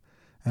day.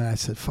 And I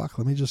said, fuck,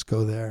 let me just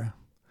go there.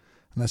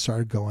 And I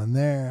started going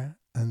there.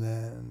 And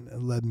then it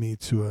led me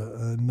to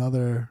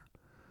another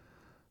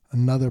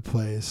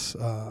place.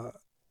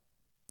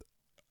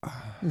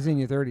 This is in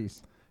your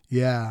 30s.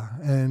 Yeah.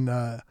 And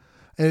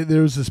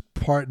there was this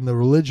part in the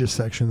religious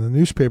section of the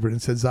newspaper, and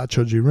it said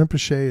Zachoji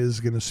Rinpoche is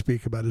going to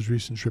speak about his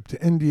recent trip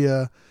to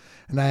India.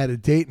 And I had a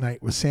date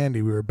night with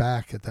Sandy. We were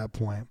back at that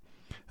point.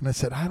 And I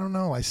said, I don't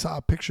know. I saw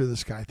a picture of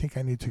this guy. I think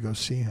I need to go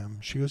see him.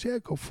 She goes, yeah,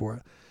 go for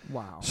it.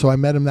 Wow. So I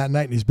met him that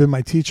night, and he's been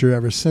my teacher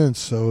ever since.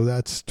 So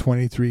that's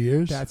 23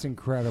 years. That's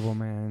incredible,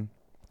 man.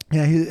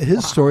 Yeah,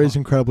 his story is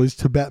incredible. He's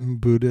Tibetan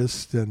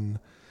Buddhist, and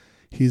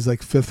he's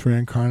like fifth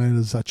reincarnated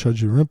of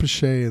Zachoji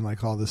Rinpoche and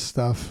like all this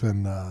stuff.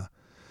 And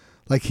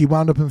like he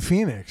wound up in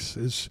Phoenix.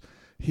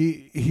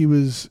 He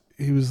was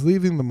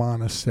leaving the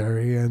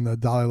monastery, and the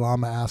Dalai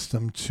Lama asked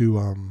him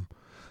to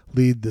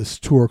lead this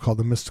tour called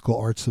the Mystical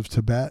Arts of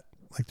Tibet.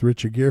 Like the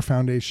Richard Gere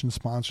Foundation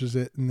sponsors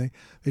it, and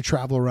they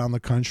travel around the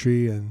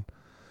country, and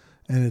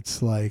And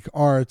it's like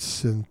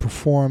arts and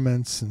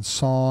performance and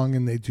song,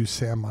 and they do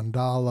Sam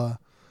Mandala.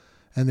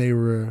 And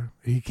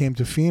he came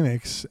to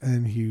Phoenix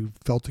and he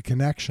felt a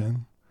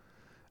connection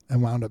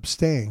and wound up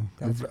staying.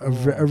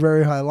 A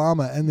very high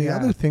lama. And the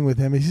other thing with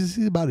him is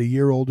he's about a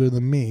year older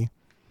than me.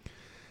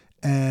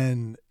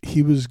 And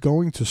he was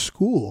going to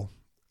school,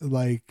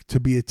 like, to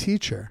be a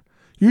teacher.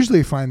 Usually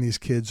you find these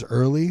kids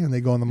early and they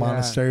go in the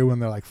monastery when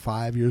they're like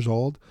 5 years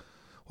old.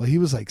 Well, he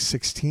was like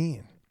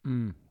 16.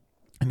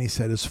 And he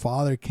said his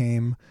father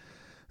came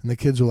and the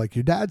kids were like,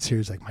 your dad's here.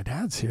 He's like, my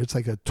dad's here. It's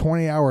like a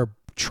 20-hour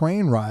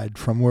train ride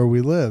from where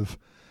we live.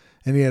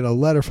 And he had a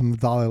letter from the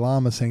Dalai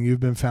Lama saying, you've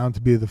been found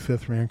to be the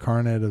fifth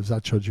reincarnate of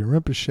Zachoji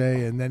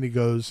Rinpoche. And then he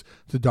goes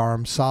to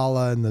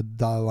Dharamsala and the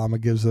Dalai Lama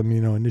gives him,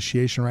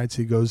 initiation rites.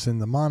 He goes in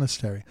the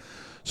monastery.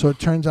 So it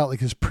turns out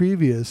like his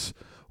previous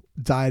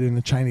died in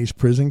a Chinese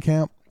prison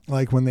camp.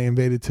 Like when they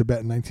invaded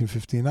Tibet in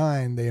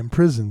 1959, they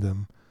imprisoned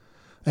him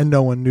and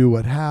no one knew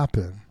what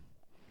happened.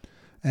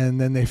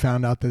 And then they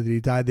found out that he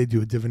died. They do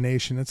a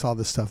divination. It's all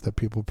the stuff that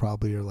people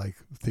probably are like,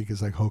 think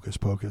is like hocus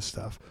pocus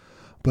stuff.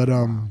 But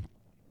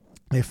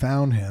they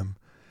found him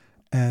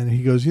and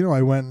he goes,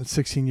 I went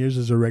 16 years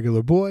as a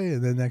regular boy.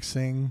 And the next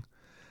thing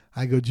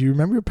I go, do you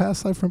remember your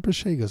past life,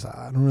 Rinpoche? He goes,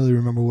 I don't really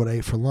remember what I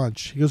ate for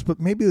lunch. He goes, but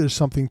maybe there's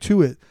something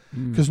to it.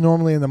 Because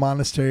normally in the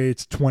monastery,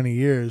 it's 20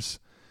 years.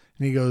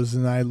 And he goes,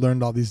 and I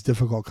learned all these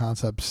difficult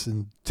concepts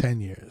in 10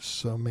 years.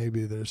 So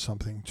maybe there's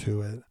something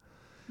to it.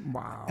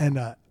 Wow.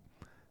 And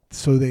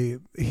so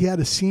he had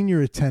a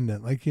senior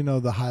attendant. Like,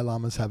 the High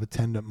Lamas have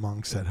attendant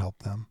monks that help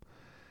them.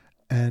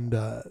 And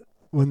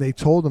when they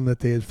told him that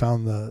they had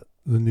found the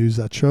new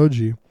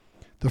Zachoji,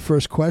 the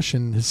first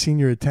question, his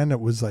senior attendant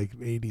was like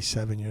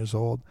 87 years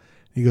old.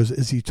 He goes,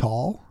 is he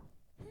tall?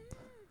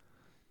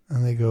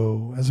 And they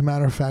go, as a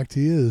matter of fact,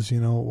 he is.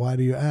 Why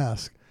do you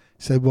ask?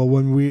 He said, well,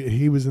 when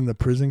he was in the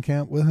prison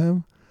camp with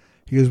him,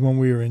 he goes, when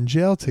we were in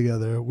jail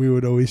together, we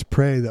would always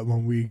pray that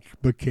when we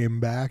came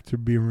back to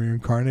be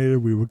reincarnated,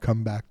 we would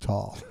come back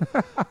tall.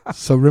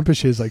 So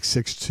Rinpoche is like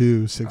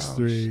 6'2",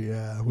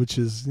 6'3", which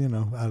is,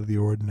 out of the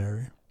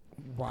ordinary.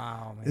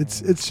 Wow, man.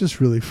 It's just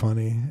really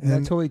funny. And that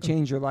totally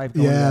changed your life.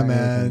 Yeah,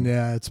 man.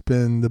 Yeah, it's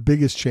been the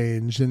biggest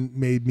change and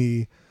made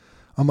me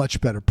a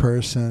much better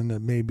person.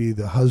 It made me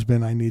the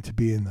husband I need to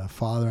be and the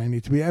father I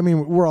need to be. I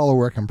mean, we're all a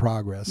work in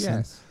progress.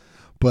 Yes.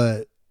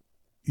 But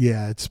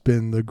yeah, it's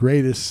been the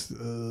greatest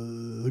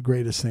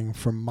thing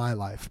from my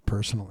life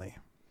personally.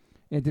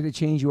 And did it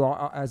change you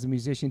all as a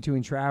musician too,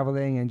 in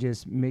traveling and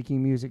just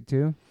making music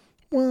too?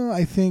 Well,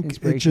 I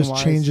think it just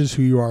changes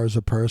who you are as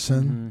a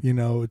person.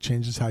 It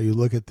changes how you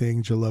look at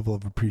things, your level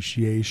of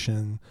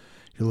appreciation,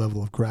 your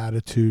level of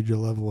gratitude, your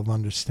level of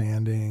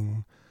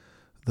understanding,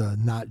 the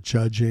not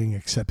judging,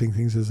 accepting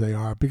things as they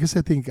are. Because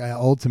I think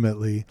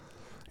ultimately,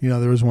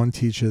 there was one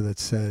teacher that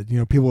said,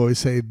 people always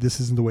say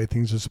this isn't the way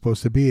things are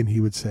supposed to be. And he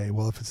would say,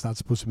 well, if it's not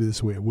supposed to be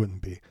this way, it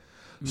wouldn't be.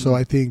 So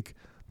I think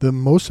the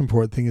most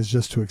important thing is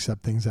just to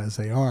accept things as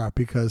they are,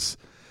 because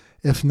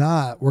if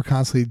not, we're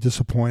constantly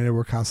disappointed.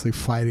 We're constantly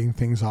fighting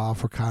things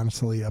off. We're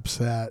constantly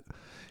upset.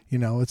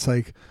 It's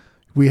like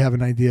we have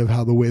an idea of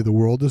how the way the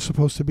world is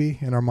supposed to be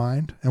in our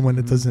mind. And when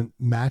it doesn't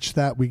match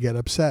that, we get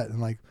upset.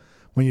 And like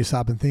when you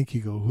stop and think,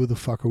 you go, who the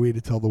fuck are we to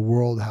tell the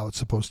world how it's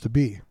supposed to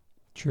be?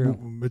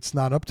 True. It's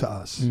not up to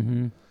us.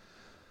 And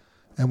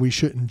we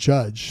shouldn't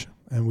judge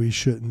and we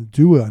shouldn't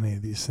do any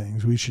of these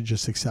things. We should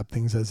just accept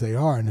things as they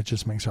are. And it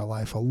just makes our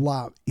life a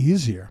lot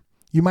easier.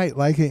 You might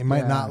like it, you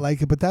might not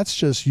like it, but that's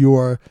just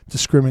your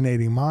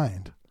discriminating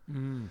mind.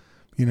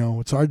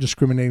 It's our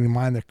discriminating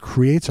mind that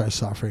creates our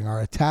suffering,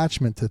 our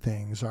attachment to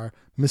things, our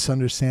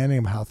misunderstanding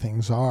of how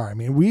things are. I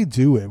mean, we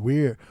do it.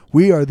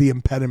 We are the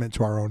impediment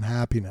to our own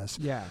happiness.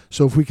 Yeah.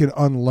 So if we can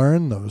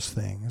unlearn those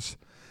things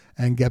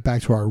and get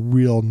back to our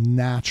real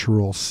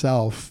natural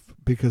self,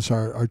 because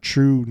our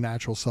true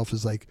natural self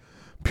is like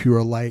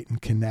pure light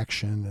and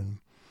connection and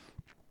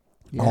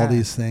all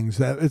these things,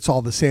 that it's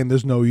all the same.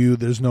 There's no you,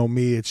 there's no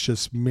me. It's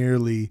just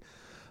merely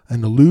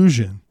an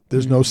illusion.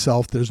 There's no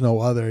self, there's no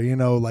other.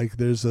 Like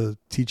there's a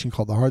teaching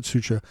called the Heart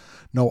Sutra.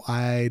 No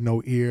eye,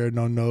 no ear,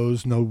 no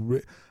nose,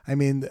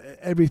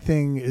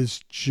 everything is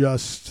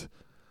just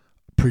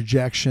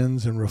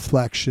projections and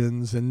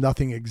reflections, and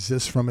nothing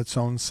exists from its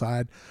own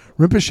side.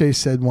 Rinpoche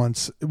said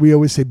once, we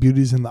always say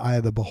beauty's in the eye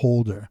of the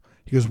beholder.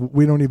 He goes,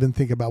 we don't even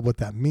think about what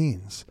that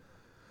means.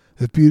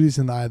 If beauty's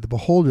in the eye of the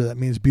beholder, that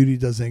means beauty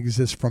doesn't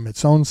exist from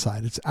its own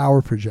side. It's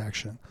our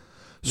projection.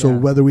 So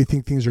whether we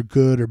think things are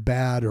good or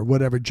bad or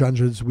whatever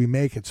judgments we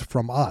make, it's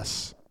from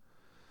us.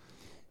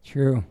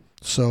 True.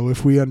 So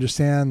if we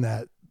understand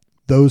that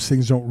those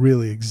things don't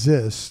really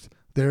exist,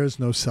 there is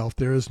no self,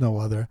 there is no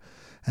other,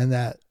 and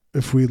that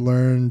if we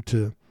learn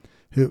to,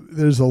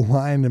 there's a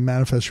line in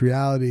Manifest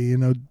Reality,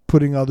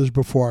 putting others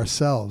before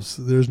ourselves,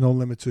 there's no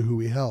limit to who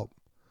we help.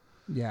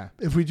 Yeah.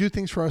 If we do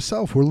things for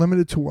ourselves, we're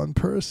limited to one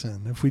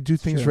person. If we do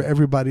things for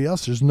everybody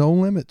else, there's no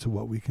limit to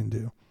what we can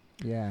do.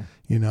 Yeah.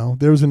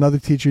 There was another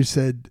teacher who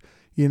said,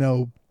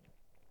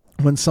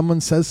 when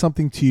someone says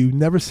something to you,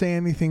 never say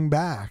anything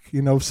back.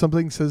 If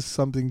something says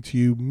something to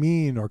you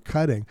mean or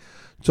cutting,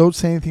 don't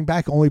say anything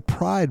back. Only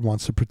pride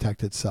wants to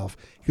protect itself.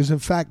 Because in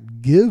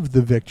fact, give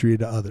the victory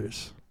to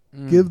others.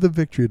 Give the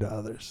victory to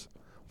others.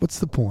 What's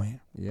the point?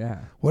 Yeah.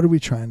 What are we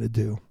trying to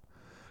do?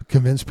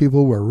 Convince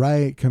people we're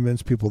right,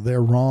 convince people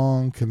they're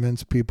wrong,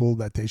 convince people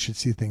that they should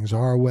see things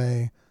our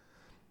way.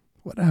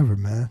 Whatever,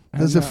 man.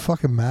 Does it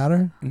fucking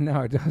matter?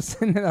 No, it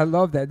doesn't. I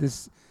love that.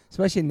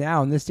 Especially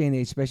now in this day and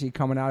age, especially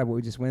coming out of what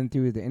we just went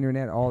through, the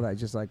internet, all that,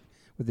 just like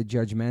with the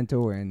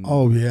judgmental and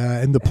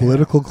and the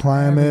political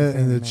climate,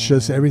 and it's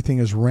just everything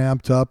is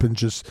ramped up and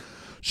just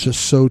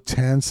so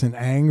tense and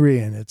angry,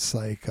 and it's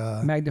like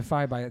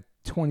magnified by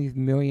 20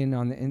 million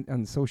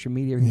on social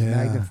media. Everything's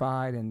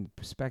magnified and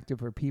perspective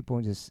for people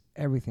and just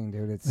everything,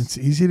 dude. It's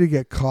easy to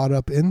get caught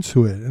up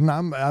into it, and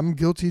I'm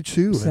guilty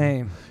too.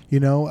 Same.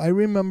 And, I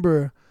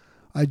remember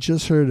I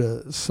just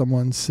heard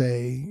someone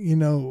say,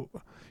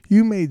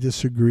 you may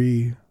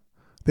disagree.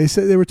 They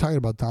said they were talking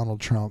about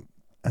Donald Trump,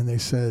 and they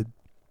said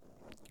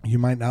you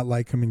might not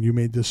like him and you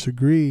may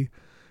disagree,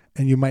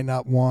 and you might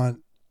not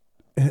want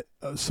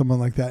someone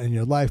like that in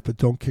your life, but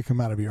don't kick him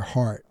out of your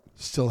heart.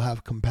 Still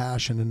have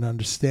compassion and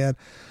understand.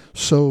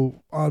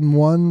 So on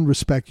one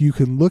respect, you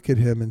can look at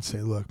him and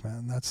say, look,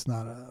 man, that's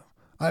not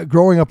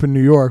growing up in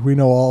New York, we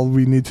know all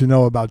we need to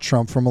know about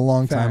Trump from a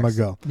long time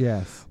ago.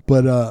 Yes.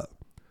 But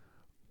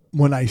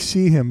when I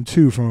see him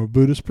too, from a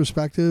Buddhist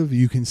perspective,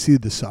 you can see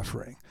the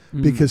suffering.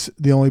 Because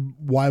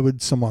why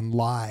would someone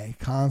lie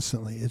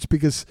constantly? It's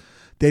because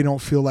they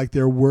don't feel like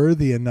they're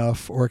worthy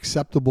enough or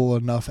acceptable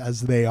enough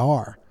as they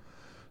are.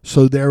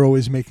 So they're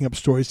always making up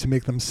stories to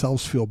make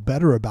themselves feel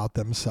better about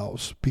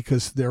themselves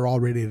because they're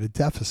already at a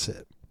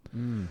deficit.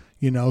 That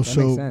makes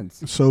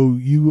sense. So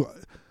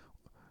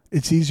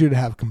it's easier to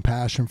have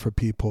compassion for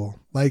people.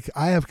 Like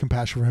I have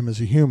compassion for him as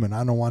a human.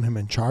 I don't want him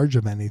in charge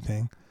of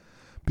anything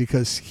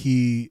because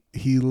he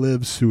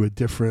lives through a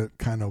different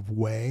kind of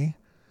way.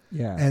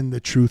 Yeah. And the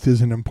truth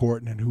isn't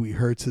important, and who he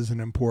hurts isn't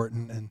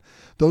important, and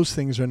those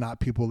things are not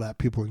people that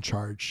people in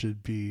charge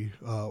should be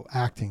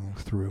acting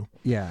through.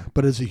 Yeah.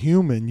 But as a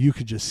human, you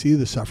could just see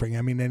the suffering.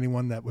 I mean,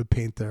 anyone that would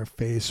paint their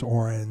face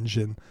orange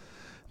and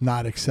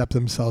not accept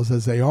themselves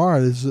as they are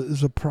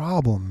is a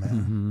problem,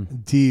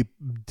 man.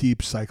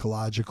 Deep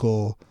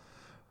psychological,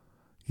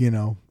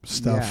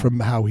 stuff from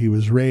how he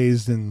was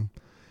raised. And,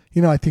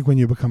 I think when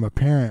you become a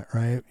parent,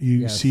 right,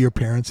 you see your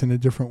parents in a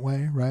different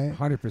way, right?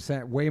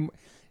 100%.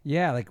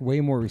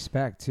 Way more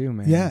respect too,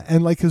 man. Yeah,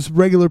 and like as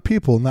regular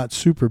people, not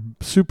super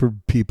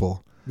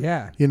people.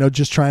 Yeah.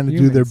 Just trying to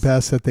do their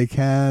best that they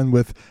can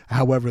with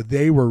however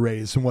they were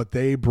raised and what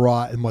they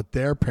brought and what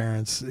their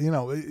parents,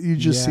 you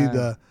just see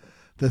the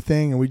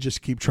thing, and we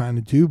just keep trying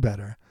to do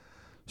better.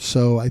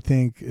 So I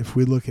think if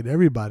we look at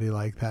everybody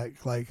like that,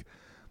 like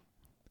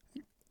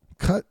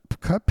cut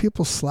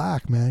people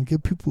slack, man.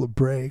 Give people a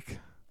break.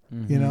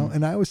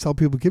 And I always tell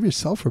people, give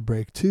yourself a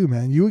break too,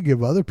 man. You would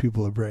give other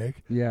people a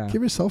break. Yeah.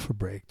 Give yourself a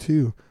break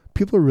too.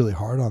 People are really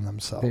hard on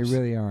themselves. They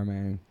really are,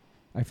 man.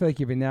 I feel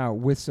like even now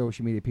with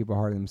social media, people are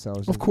hard on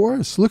themselves. Of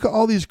course. Look at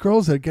all these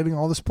girls that are getting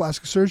all this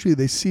plastic surgery.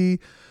 They see,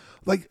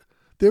 like,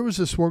 there was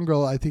this one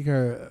girl, I think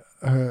her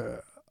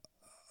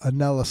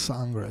Anela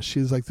Sangra.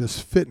 She's like this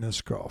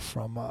fitness girl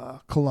from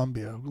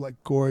Colombia, like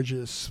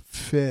gorgeous,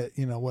 fit,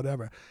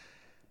 whatever.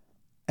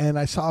 And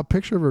I saw a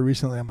picture of her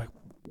recently. I'm like,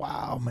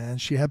 wow, man,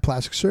 she had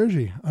plastic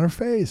surgery on her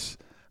face.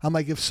 I'm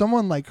like, if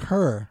someone like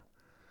her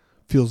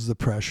feels the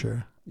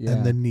pressure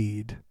and the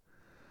need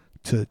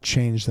to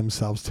change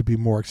themselves to be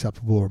more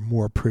acceptable or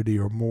more pretty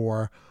or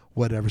more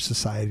whatever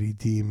society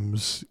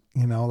deems,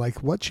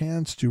 like what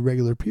chance do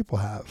regular people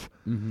have?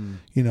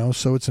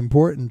 So it's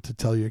important to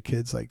tell your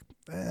kids, like,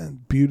 man,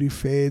 beauty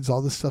fades.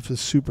 All this stuff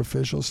is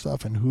superficial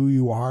stuff, and who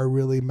you are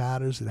really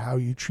matters, and how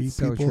you treat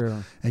people.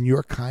 True. And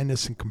your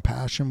kindness and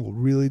compassion will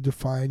really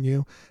define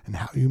you, and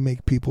how you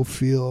make people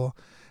feel,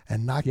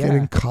 and not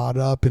getting caught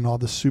up in all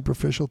the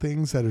superficial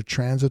things that are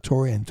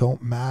transitory and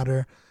don't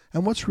matter.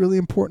 And what's really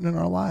important in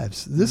our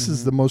lives. This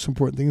is the most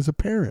important thing as a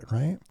parent,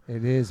 right?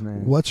 It is,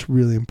 man. What's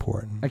really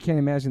important? I can't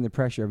imagine the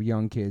pressure of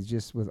young kids,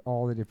 just with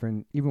all the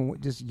different, even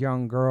just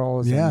young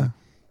girls. Yeah. And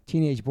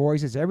teenage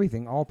boys, it's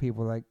everything. All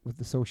people, like with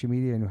the social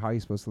media and how you're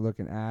supposed to look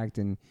and act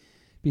and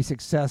be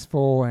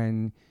successful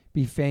and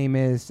be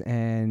famous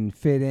and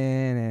fit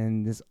in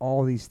and just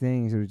all these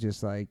things. It was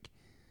just like,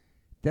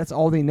 that's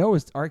all they know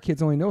is our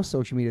kids only know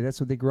social media.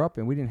 That's what they grew up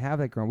in. We didn't have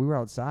that growing. We were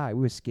outside.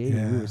 We were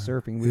skating. We were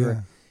surfing. We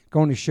were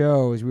going to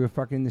shows. We were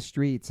fucking in the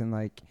streets. And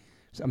like,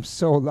 I'm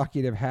so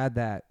lucky to have had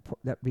that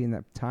being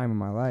that time in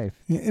my life.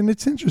 Yeah, and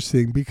it's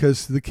interesting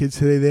because the kids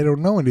today, they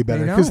don't know any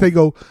better because they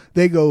go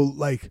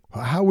like,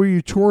 how were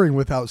you touring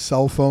without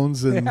cell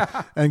phones and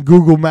and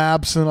Google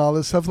Maps and all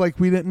this stuff? Like,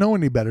 we didn't know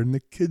any better, and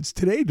the kids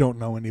today don't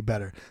know any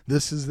better.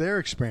 This is their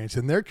experience,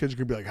 and their kids are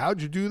gonna be like,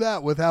 how'd you do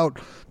that without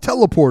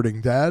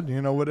teleporting, Dad?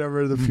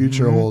 Whatever the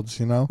future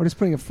holds. Or just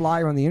putting a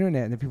flyer on the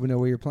internet and then people know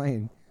where you're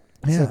playing.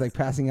 So like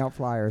passing out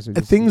flyers. Or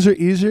things are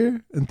easier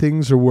and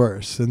things are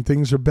worse, and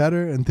things are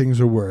better and things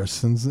are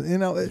worse. And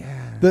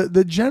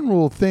The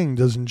general thing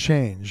doesn't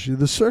change.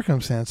 The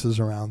circumstances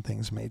around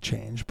things may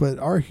change, but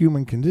our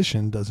human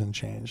condition doesn't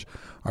change.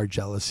 Our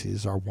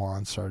jealousies, our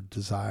wants, our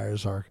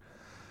desires, our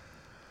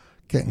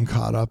getting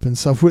caught up in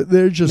stuff.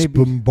 They're just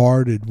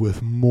bombarded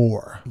with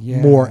more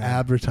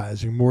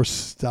advertising, more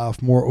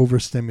stuff, more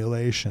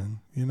overstimulation,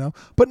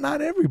 but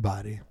not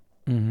everybody.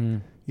 Mm-hmm.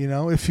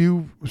 If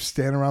you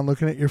stand around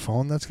looking at your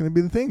phone, that's going to be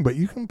the thing, but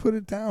you can put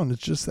it down.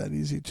 It's just that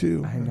easy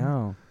too. I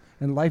know.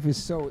 And life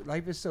is so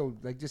like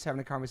just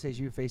having a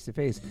conversation with you face to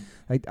face.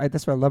 Like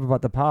that's what I love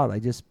about the pod. I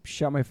just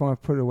shut my phone,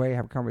 put it away,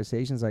 have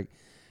conversations. Like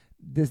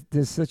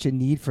there's such a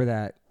need for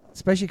that.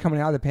 Especially coming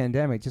out of the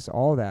pandemic, just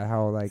all that,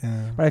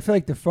 but I feel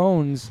like the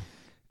phones,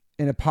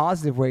 in a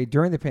positive way,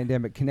 during the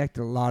pandemic,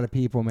 connected a lot of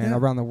people, man,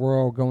 around the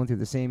world, going through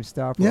the same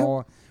stuff.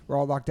 We're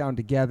all locked down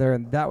together,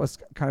 and that was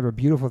kind of a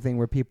beautiful thing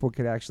where people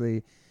could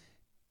actually,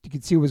 you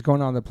could see what was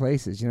going on in the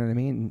places, you know what I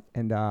mean,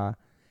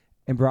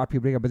 and brought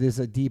people together. But there's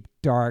a deep,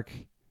 dark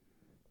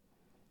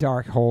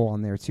hole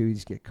on there too. You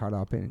just get caught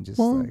up in, and just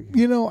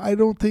I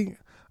don't think.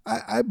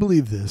 I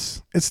believe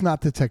this. It's not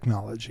the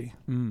technology.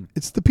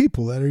 It's the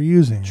people that are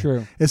using it.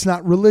 True. It's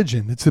not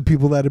religion. It's the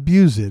people that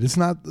abuse it. It's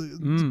not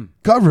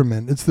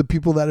government. It's the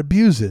people that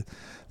abuse it.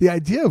 The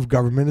idea of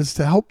government is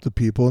to help the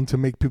people and to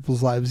make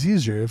people's lives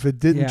easier. If it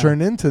didn't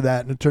turn into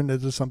that and it turned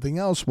into something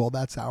else, well,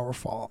 that's our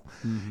fault.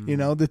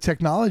 Mm-hmm. The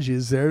technology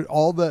is there.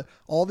 All the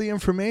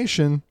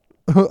information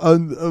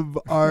of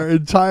our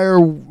entire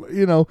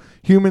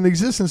human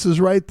existence is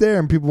right there,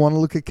 and people want to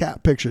look at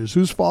cat pictures.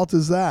 Whose fault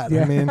is that?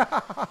 I mean,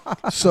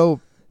 so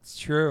it's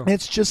true.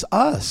 It's just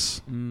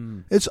us.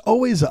 It's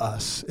always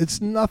us.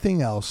 It's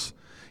nothing else.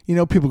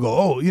 People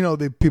go,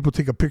 people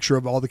take a picture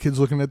of all the kids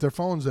looking at their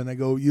phones, and I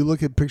go, you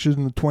look at pictures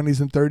in the 20s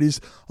and 30s,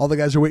 all the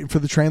guys are waiting for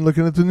the train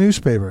looking at the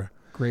newspaper.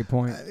 Great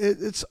point.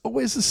 It's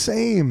always the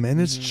same,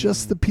 and it's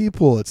just the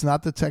people. It's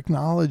not the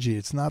technology.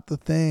 It's not the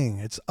thing.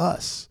 It's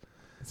us.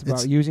 It's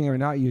about using it or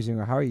not using it,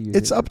 or how you use it.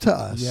 It's up to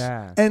us.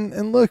 Yeah.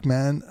 And look,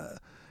 man,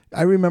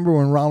 I remember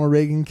when Ronald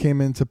Reagan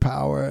came into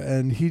power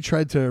and he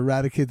tried to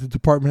eradicate the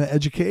Department of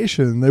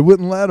Education. They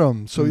wouldn't let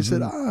him. So he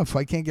said, if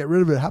I can't get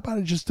rid of it, how about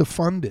I just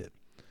defund it?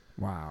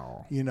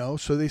 Wow.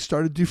 So they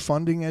started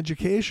defunding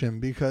education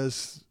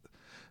because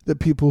the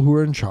people who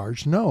are in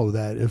charge know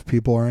that if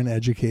people are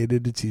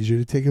uneducated, it's easier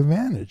to take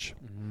advantage.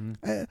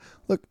 Mm-hmm.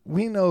 Look,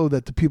 we know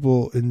that the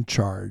people in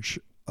charge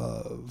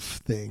of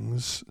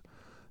things,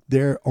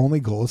 their only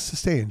goal is to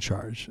stay in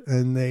charge,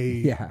 and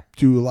they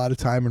do a lot of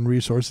time and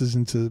resources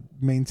into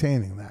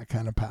maintaining that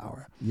kind of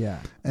power. Yeah.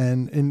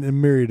 And in a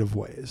myriad of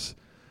ways.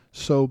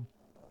 So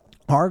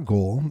our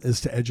goal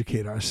is to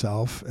educate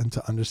ourselves and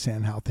to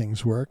understand how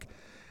things work.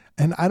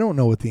 And I don't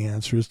know what the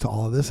answer is to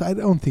all of this. I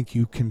don't think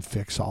you can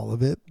fix all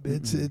of it.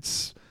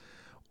 It's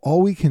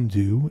all we can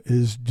do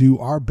is do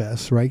our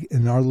best, right,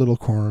 in our little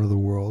corner of the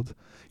world.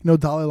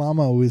 Dalai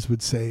Lama always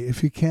would say,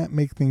 if you can't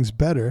make things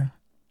better,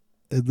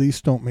 at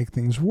least don't make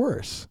things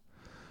worse.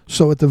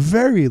 So at the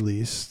very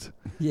least,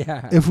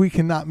 if we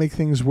cannot make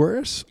things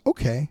worse,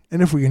 okay.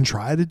 And if we can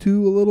try to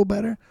do a little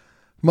better,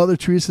 Mother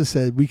Teresa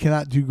said, we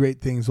cannot do great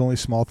things, only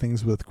small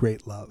things with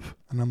great love.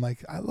 And I'm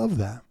like, I love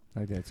that.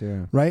 Like that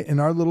too. Right?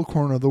 In our little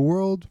corner of the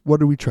world, what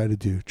do we try to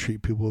do?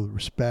 Treat people with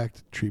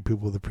respect, treat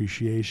people with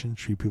appreciation,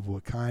 treat people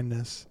with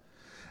kindness.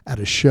 At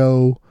a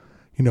show,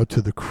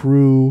 to the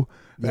crew,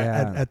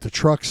 at the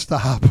truck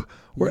stop,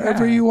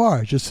 wherever you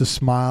are, just to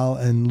smile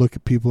and look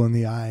at people in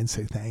the eye and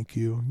say thank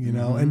you,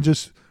 and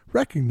just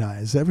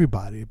recognize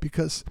everybody,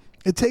 because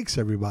it takes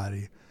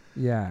everybody.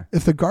 Yeah.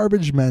 If the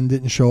garbage men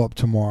didn't show up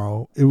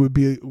tomorrow,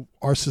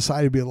 our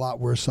society would be a lot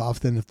worse off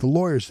than if the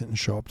lawyers didn't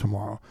show up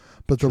tomorrow.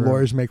 But the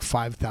lawyers make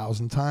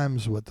 5,000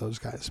 times what those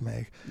guys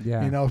make.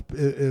 Yeah.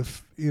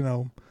 If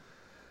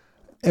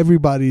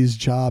everybody's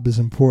job is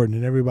important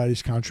and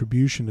everybody's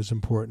contribution is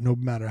important, no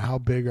matter how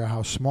big or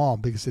how small,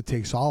 because it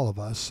takes all of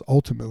us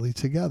ultimately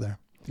together.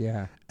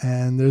 Yeah.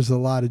 And there's a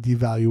lot of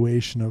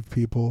devaluation of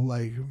people.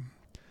 Like,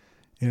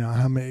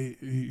 how many,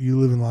 you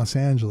live in Los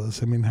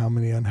Angeles. I mean, how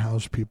many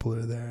unhoused people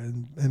are there?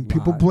 And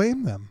people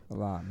blame them. A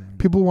lot, man.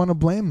 People want to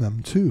blame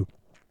them too.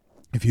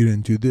 If you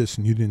didn't do this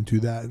and you didn't do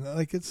that,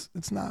 like it's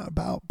not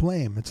about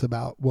blame. It's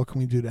about what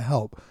can we do to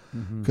help,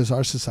 because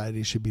our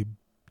society should be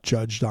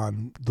judged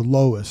on the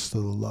lowest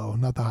of the low,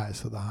 not the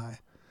highest of the high.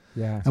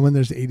 Yeah. And when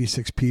there's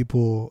 86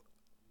 people,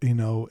 in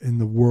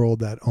the world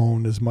that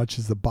own as much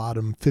as the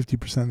bottom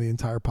 50% of the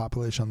entire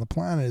population on the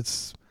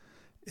planet,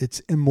 it's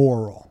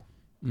immoral.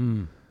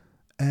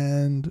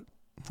 And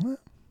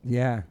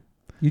yeah.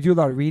 You do a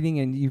lot of reading,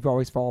 and you've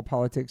always followed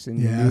politics and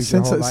news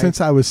since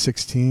I was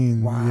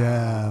 16. Wow.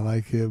 Yeah,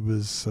 like it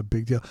was a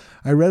big deal.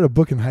 I read a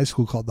book in high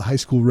school called The High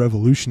School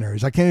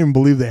Revolutionaries. I can't even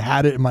believe they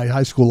had it in my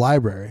high school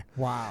library.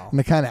 Wow. And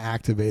it kind of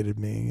activated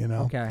me,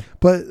 Okay.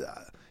 But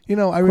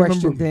I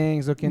remember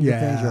things, look into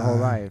things your whole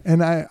life.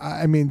 And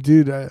I mean,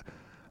 dude, I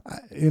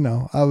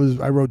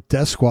wrote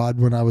Death Squad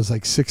when I was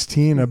like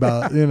 16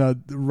 about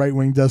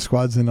right-wing death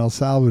squads in El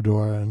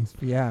Salvador, and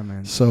yeah,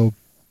 man. So.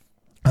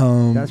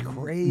 That's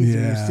crazy.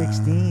 You're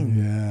 16.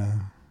 Yeah.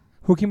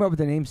 Who came up with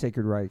the name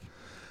Sacred Reich?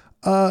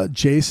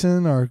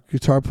 Jason, our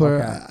guitar player.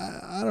 Okay.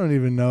 I don't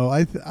even know.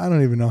 I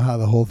don't even know how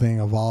the whole thing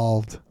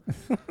evolved.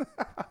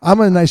 I'm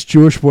a nice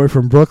Jewish boy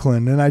from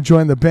Brooklyn, and I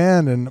joined the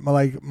band, and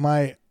like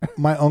my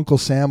Uncle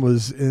Sam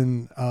was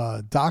in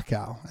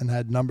Dachau and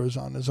had numbers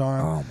on his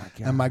arm. Oh my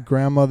god! And my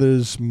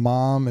grandmother's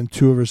mom and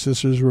 2 of her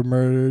sisters were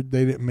murdered.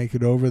 They didn't make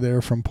it over. They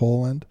were from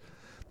Poland.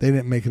 They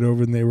didn't make it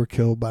over, and they were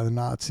killed by the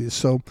Nazis.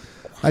 So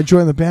I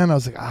joined the band. I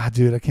was like,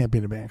 dude, I can't be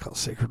in a band called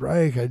Sacred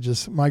Reich.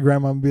 My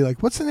grandma would be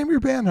like, what's the name of your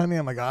band, honey?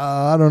 I'm like,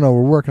 I don't know.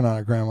 We're working on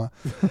it, Grandma.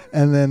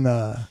 And then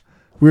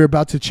we were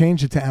about to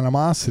change it to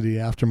Animosity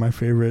after my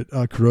favorite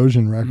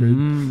Corrosion record.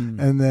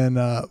 And then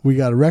we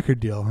got a record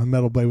deal. And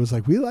Metal Blade was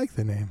like, we like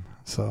the name.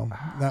 So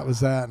that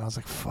was that. And I was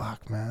like,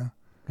 fuck, man.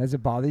 Has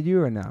it bothered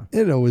you or no?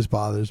 It always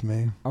bothers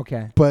me.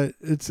 Okay. But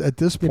it's at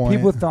this point.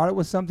 People thought it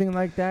was something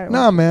like that?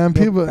 No, man.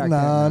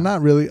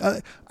 Not really.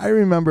 I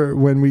remember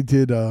when we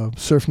did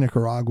Surf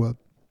Nicaragua,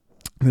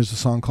 there's a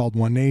song called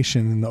One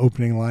Nation, and the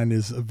opening line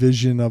is a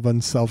vision of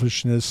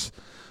unselfishness,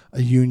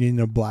 a union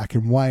of black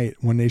and white,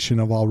 one nation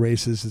of all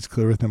races is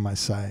clear within my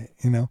sight.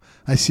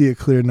 I see it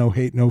clear, no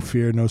hate, no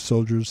fear, no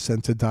soldiers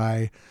sent to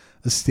die,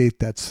 a state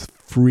that's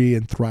free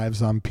and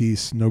thrives on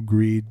peace, no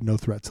greed, no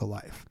threat to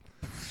life.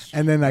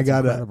 And then I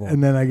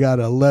got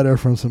a letter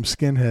from some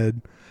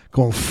skinhead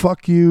going,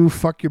 fuck you,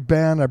 fuck your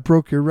band, I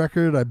broke your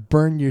record, I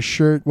burned your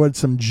shirt, what,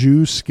 some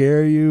Jew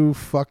scare you,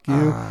 fuck you.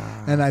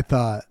 And I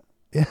thought,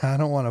 yeah, I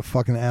don't want a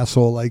fucking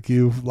asshole like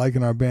you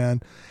liking our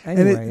band.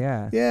 Anyway,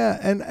 Yeah,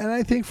 and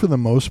I think for the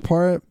most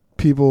part,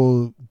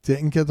 people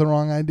didn't get the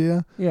wrong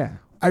idea. Yeah.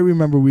 I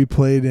remember we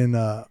played in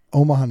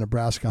Omaha,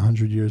 Nebraska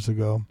 100 years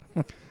ago,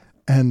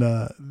 and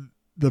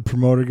the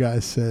promoter guy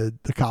said,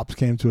 the cops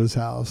came to his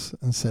house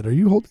and said, are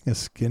you holding a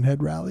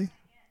skinhead rally?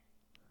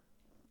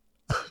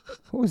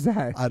 What was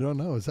that? I don't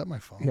know. Is that my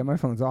phone? Yeah, my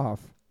phone's off.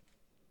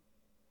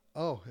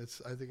 Oh,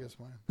 I think it's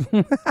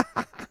mine.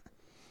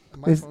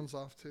 My phone's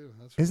off too.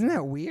 Isn't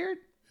that weird?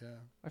 Yeah.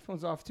 My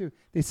phone's off too.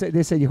 They said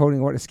you're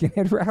holding what, a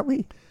skinhead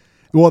rally?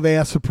 Well, they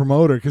asked the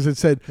promoter because it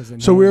said,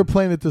 so we were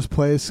playing at this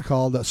place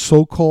called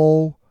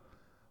Sokol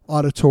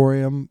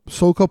Auditorium,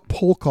 Sokol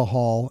Polka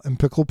Hall and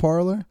Pickle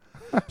Parlor.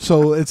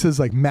 So it says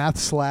like Matt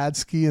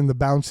Sladsky and the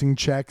Bouncing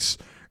Checks,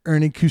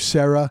 Ernie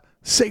Kucera,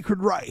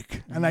 Sacred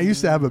Reich. And I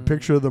used to have a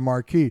picture of the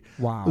marquee.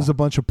 Wow. There's a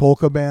bunch of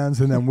polka bands,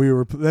 and then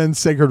then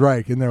Sacred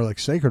Reich, and they were like,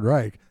 Sacred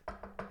Reich.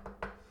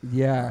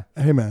 Yeah.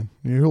 Hey, man,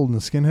 you're holding a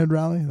skinhead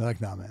rally? They're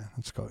like, nah, man,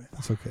 let's go.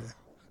 It's okay.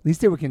 At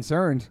least they were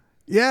concerned.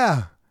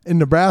 Yeah. In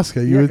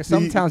Nebraska.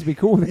 Some towns be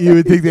cool with that. You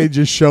would think they'd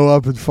just show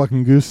up and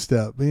fucking goose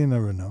step, but you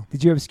never know.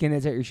 Did you have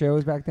skinheads at your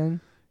shows back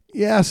then?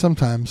 Yeah,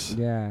 sometimes.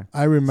 Yeah.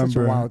 I remember.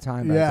 Such a wild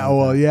time back yeah, then.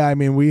 well, yeah, I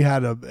mean, we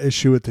had an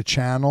issue with the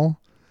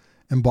Channel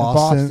in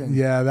Boston.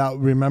 Yeah,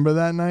 remember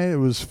that night? It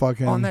was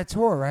fucking... On that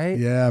tour, right?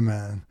 Yeah,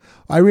 man.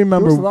 I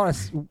remember... There was a lot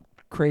of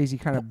crazy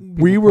kind of...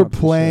 We were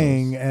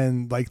playing,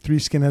 and like 3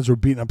 skinheads were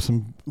beating up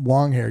some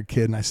long-haired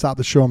kid, and I stopped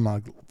the show, and I'm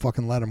like,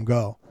 fucking let him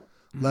go.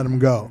 Let him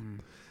go.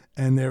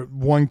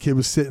 And one kid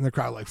was sitting in the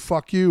crowd like,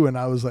 fuck you, and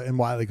I was like, and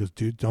Wiley goes,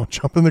 dude, don't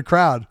jump in the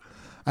crowd.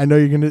 I know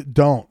you're going to...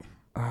 Don't.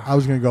 I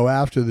was going to go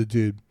after the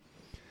dude.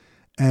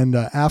 And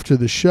after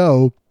the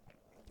show,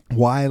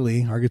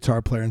 Wiley, our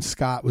guitar player, and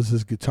Scott was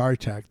his guitar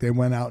tech. They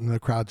went out in the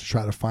crowd to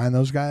try to find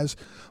those guys,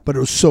 but it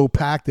was so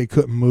packed they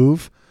couldn't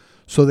move.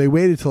 So they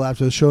waited till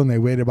after the show, and they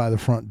waited by the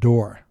front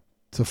door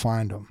to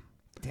find them.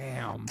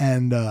 Damn.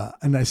 And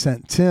I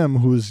sent Tim,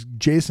 who was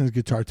Jason's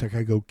guitar tech,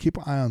 I go, keep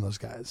an eye on those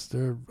guys.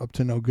 They're up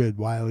to no good,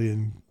 Wiley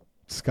and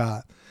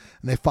Scott.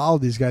 And they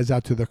followed these guys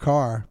out to their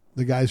car,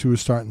 the guys who were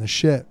starting the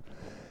shit.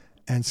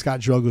 And Scott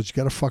Joel goes, you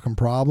got a fucking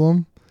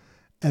problem?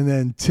 And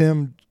then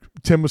Tim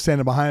was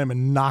standing behind him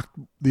and knocked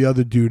the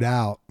other dude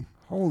out.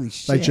 Holy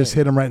shit. Like just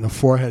hit him right in the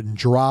forehead and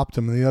dropped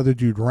him. And the other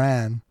dude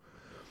ran.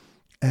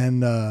 And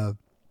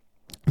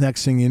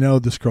next thing you know,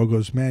 this girl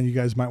goes, man, you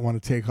guys might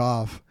want to take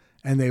off.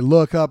 And they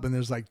look up, and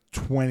there's like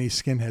 20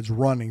 skinheads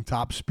running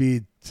top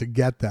speed to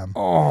get them.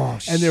 Oh,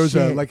 shit. And there was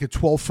a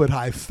 12-foot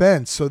high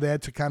fence. So they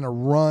had to kind of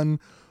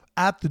run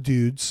at the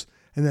dudes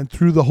and then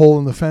through the hole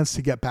in the fence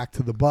to get back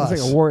to the bus.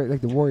 It's like a warrior,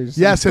 like the Warriors.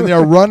 Yes, and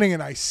they're running,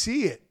 and I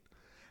see it.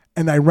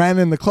 And I ran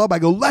in the club. I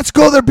go, let's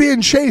go. They're being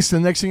chased.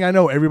 And the next thing I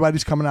know,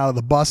 everybody's coming out of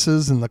the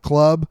buses in the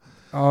club.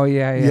 Oh,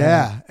 yeah.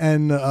 Yeah.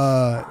 And,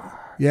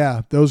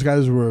 those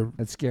guys were...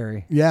 That's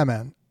scary. Yeah,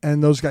 man.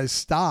 And those guys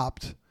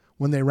stopped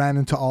when they ran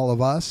into all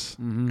of us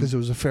because it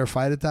was a fair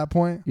fight at that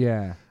point.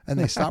 Yeah. And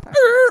they stopped.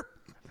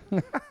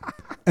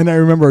 And I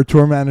remember our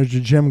tour manager,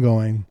 Jim,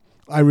 going...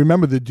 I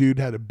remember the dude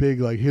had a big,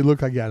 he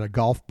looked like he had a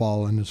golf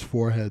ball in his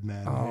forehead,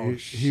 man. Oh,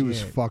 he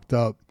was fucked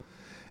up.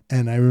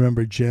 And I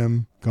remember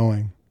Jim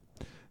going...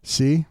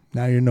 See,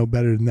 now you're no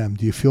better than them.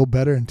 Do you feel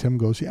better? And Tim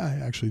goes, yeah,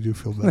 I actually do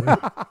feel better.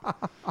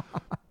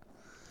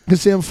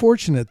 Because the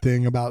unfortunate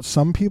thing about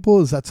some people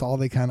is that's all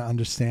they kind of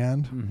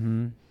understand.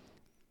 Mm-hmm.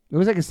 It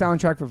was like a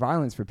soundtrack for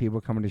violence for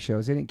people coming to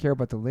shows. They didn't care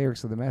about the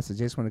lyrics of the message.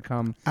 They just want to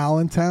come.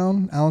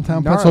 Allentown,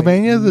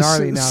 Pennsylvania.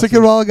 The sick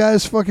of all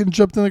guys fucking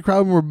jumped in the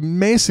crowd and were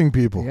macing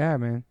people. Yeah,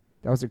 man.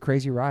 That was a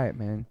crazy riot,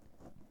 man.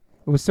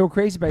 It was so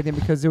crazy back then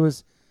because there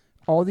was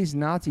all these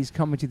Nazis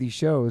coming to these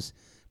shows,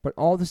 but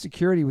all the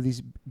security with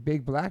these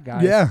big black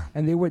guys. Yeah.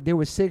 And they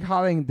were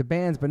sig-hollering the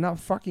bands, but not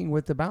fucking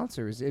with the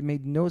bouncers. It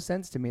made no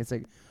sense to me. It's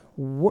like,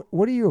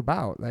 what are you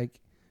about? Like,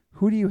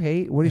 who do you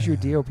hate? What is your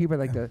deal? People had,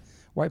 like, the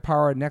white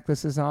power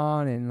necklaces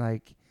on, and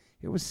like,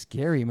 it was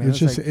scary, man. It was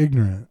just like,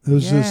 ignorant. It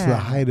was just the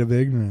height of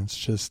ignorance,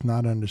 just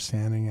not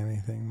understanding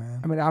anything,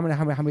 man. I mean,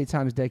 how many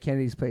times Dead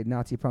Kennedys played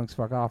Nazi Punks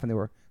Fuck Off, and there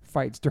were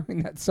fights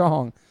during that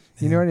song.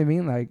 You know what I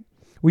mean? Like,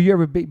 were you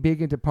ever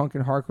big into punk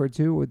and hardcore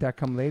too? Would that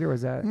come later? Or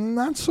was that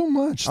not so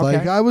much? Okay.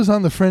 Like, I was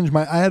on the fringe.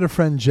 I had a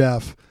friend,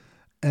 Jeff,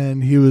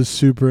 and he was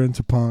super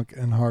into punk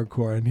and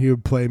hardcore, and he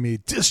would play me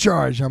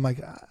Discharge. I'm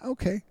like,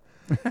 okay.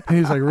 And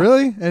he's like,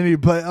 really? And he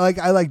play like,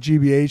 I like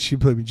GBH. He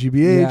played me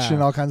GBH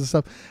and all kinds of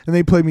stuff. And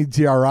they played me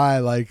DRI,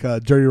 like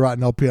Dirty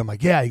Rotten LP. I'm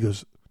like, yeah. He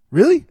goes,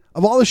 really?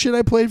 Of all the shit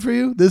I played for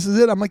you, this is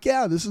it? I'm like,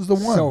 yeah, this is the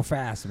one. So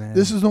fast, man.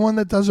 This is the one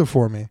that does it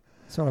for me.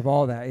 Sort of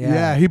all that, yeah.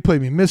 Yeah, he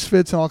played me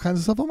Misfits and all kinds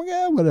of stuff. I'm like,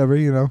 yeah, whatever,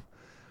 you know.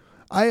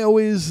 I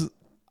always,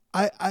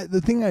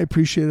 the thing I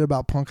appreciated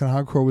about punk and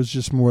hardcore was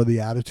just more the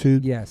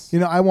attitude. Yes. You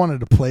know, I wanted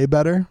to play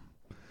better.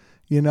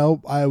 You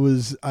know, I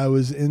was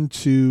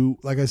into,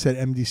 like I said,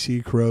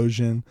 MDC,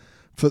 Corrosion,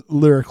 for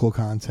lyrical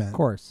content. Of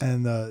course.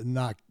 And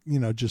not, you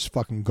know, just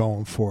fucking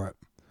going for it.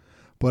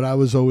 But I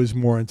was always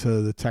more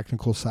into the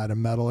technical side of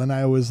metal. And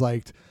I always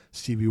liked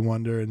Stevie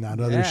Wonder and that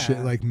other shit,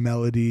 like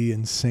melody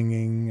and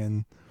singing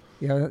and...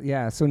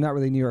 Yeah. So not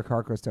really New York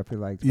hardcore stuff we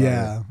liked. Probably.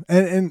 Yeah.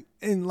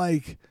 And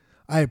like,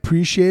 I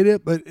appreciate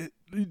it, but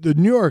the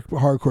New York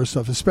hardcore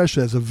stuff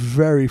especially has a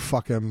very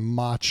fucking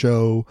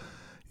macho,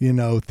 you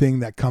know, thing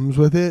that comes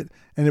with it.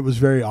 And it was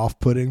very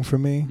off-putting for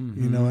me.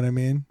 Mm-hmm. You know what I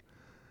mean?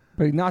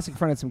 But Agnostic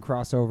Front had some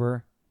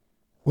crossover.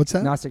 What's that?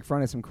 Agnostic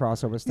Front had some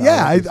crossover stuff.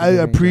 Yeah, I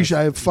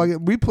appreciate.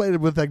 We played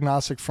it with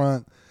Agnostic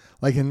Front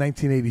like in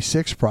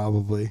 1986,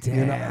 probably.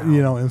 Damn.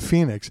 You know, in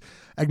Phoenix.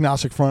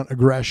 Agnostic Front,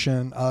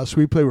 Aggression. So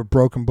we played with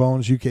Broken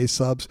Bones, UK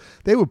Subs.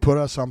 They would put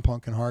us on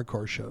punk and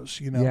hardcore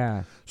shows, you know.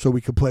 Yeah. So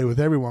we could play with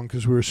everyone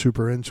because we were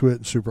super into it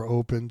and super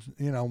open.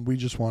 You know, we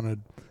just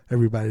wanted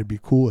everybody to be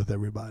cool with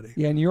everybody.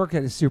 Yeah, New York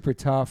had a super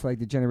tough, like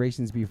the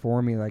generations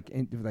before me, like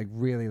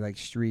really like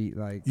street,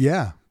 like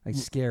like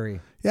scary.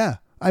 Yeah,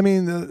 I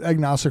mean the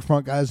Agnostic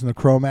Front guys and the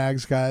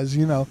Cro-Mags guys,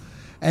 you know,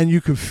 and you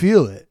could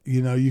feel it.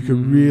 You know, you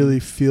could really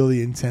feel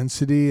the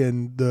intensity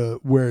and the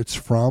where it's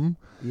from.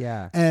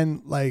 Yeah,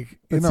 and like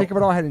Sick of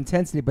It All had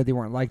intensity, but they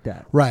weren't like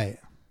that. Right.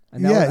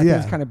 And that I think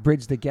it's kind of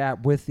bridged the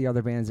gap with the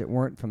other bands that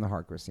weren't from the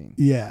hardcore scene.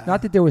 Yeah.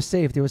 Not that they were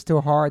safe; they were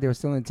still hard, they were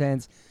still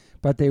intense.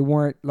 But they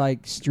weren't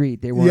like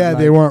street. They weren't. Yeah,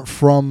 they weren't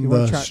from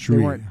the street.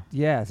 They weren't,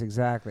 yes,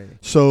 exactly.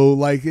 So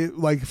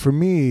like for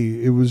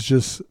me, it was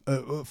just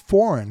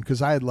foreign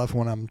because I had left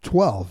when I'm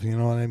 12. You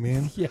know what I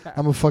mean? Yeah.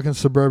 I'm a fucking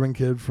suburban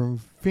kid from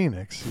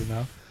Phoenix. You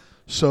know,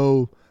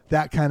 so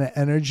that kind of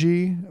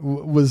energy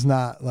was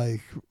not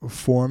like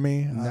for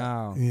me.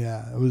 No.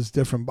 Yeah, it was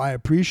different. But I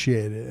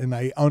appreciate it and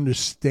I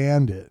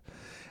understand it.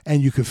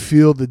 And you could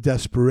feel the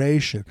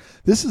desperation.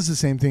 This is the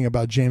same thing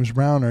about James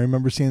Brown. I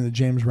remember seeing the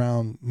James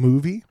Brown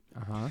movie.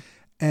 Uh-huh.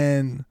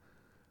 And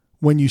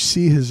when you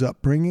see his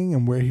upbringing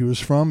and where he was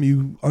from,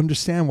 you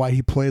understand why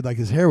he played like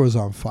his hair was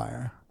on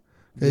fire.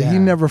 Yeah. He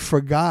never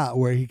forgot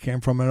where he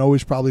came from and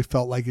always probably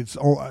felt like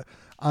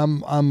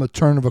I'm a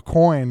turn of a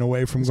coin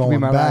away from going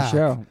my back. Last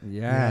show.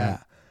 Yeah.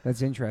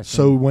 That's interesting.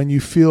 So when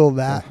you feel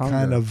that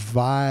kind of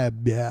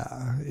vibe,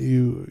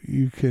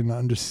 you can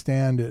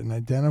understand it and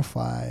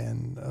identify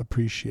and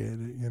appreciate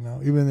it, you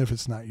know, even if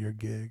it's not your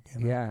gig.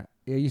 You know?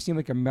 Yeah, you seem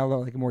like a mellow,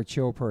 like a more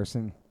chill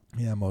person.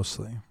 Yeah,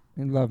 mostly.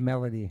 And love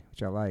melody,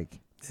 which I like.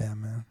 Yeah,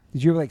 man.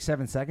 Did you have like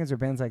 7 Seconds or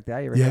bands like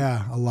that?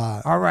 Yeah, a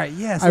lot. All right,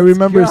 yes. I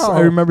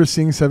remember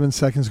seeing 7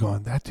 Seconds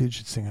going, that dude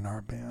should sing in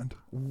our band.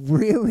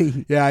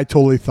 Really? Yeah, I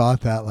totally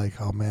thought that. Like,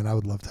 oh man, I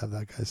would love to have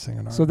that guy sing in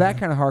our band. So that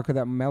kind of hardcore,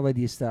 that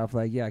melody stuff,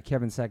 like, yeah,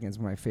 Kevin Seconds,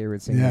 my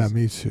favorite singers. Yeah,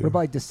 me too. What about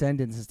like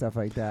Descendants and stuff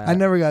like that? I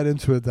never got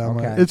into it that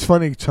much. It's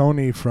funny,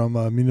 Tony from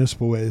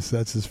Municipal Waste,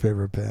 that's his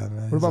favorite band.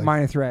 Man. What about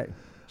Minor Threat?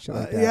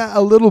 Like yeah,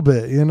 a little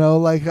bit, you know,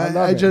 like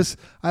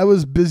I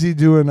was busy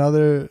doing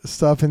other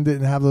stuff and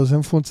didn't have those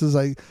influences.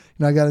 I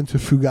got into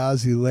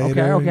Fugazi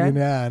later. Okay.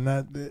 Yeah, and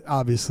that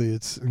obviously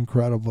it's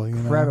incredible, you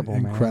know,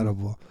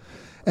 incredible.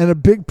 And a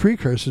big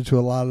precursor to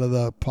a lot of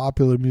the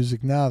popular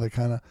music now, that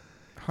kind of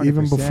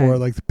even before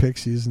like the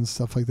Pixies and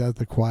stuff like that,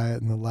 the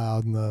quiet and the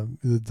loud and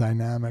the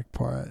dynamic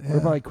part. Yeah.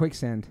 What about like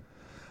Quicksand?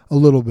 A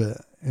little bit,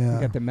 yeah.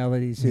 You got the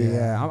melodies too.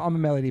 Yeah. I'm a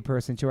melody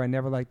person too. I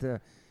never like the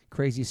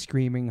crazy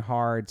screaming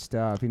hard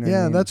stuff, you know.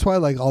 Yeah, that's why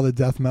like all the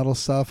death metal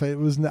stuff.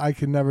 I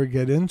could never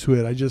get into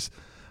it.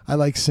 I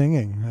like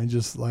singing. I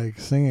just like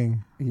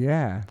singing.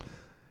 Yeah,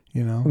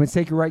 you know. When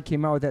Take It Right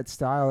came out with that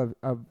style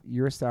of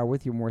your style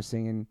with you more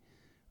singing,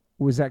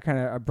 was that kind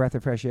of a breath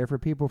of fresh air for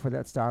people for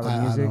that style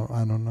of music?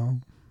 I don't know.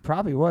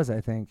 Probably was.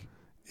 I think.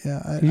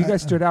 Yeah, you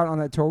guys stood out on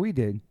that tour we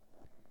did.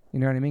 You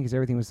know what I mean? Because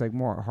everything was like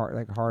more hard,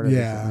 like harder.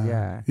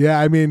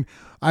 Yeah. I mean,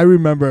 I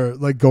remember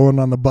like going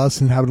on the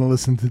bus and having to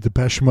listen to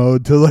Depeche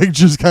Mode to like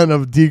just kind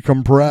of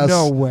decompress.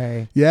 No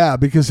way. Yeah,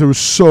 because there was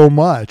so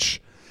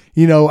much.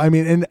 You know, I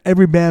mean, and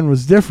every band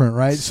was different,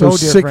 right? So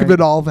Sick of different.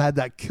 It All had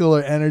that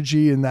killer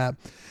energy and that.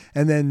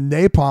 And then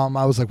Napalm,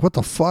 I was like, what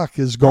the fuck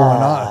is going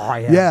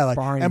on? yeah, like,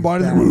 Barney's and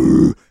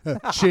Barney's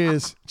back. like,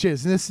 cheers. And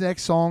this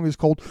next song is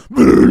called,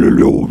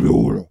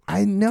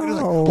 I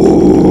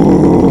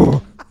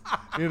know.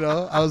 you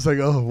know, I was like,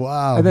 oh,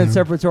 wow. And then man.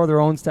 Sepultura, their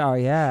own style,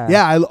 yeah.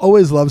 Yeah, I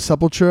always loved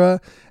Sepultura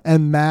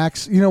and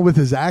Max, you know, with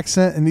his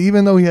accent. And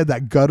even though he had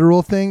that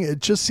guttural thing, it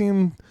just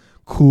seemed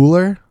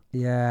cooler.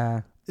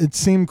 Yeah. It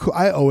seemed cool.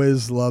 I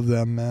always loved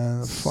them,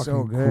 man. So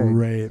Fucking good.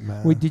 great,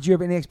 man. Wait, did you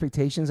have any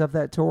expectations of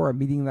that tour, or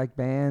meeting like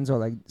bands, or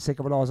like Sick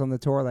of It All's on the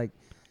tour, like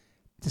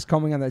just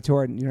coming on that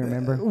tour? You don't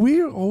remember?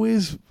 We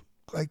always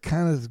like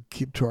kind of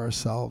keep to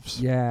ourselves.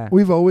 Yeah.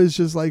 We've always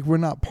just like, we're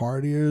not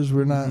partiers.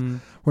 We're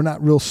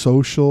not real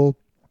social.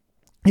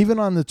 Even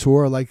on the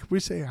tour, like we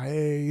say,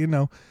 hey, you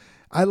know,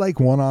 I like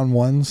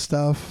one-on-one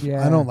stuff.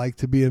 Yeah. I don't like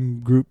to be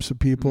in groups of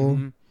people.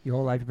 Mhm. Your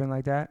whole life you've been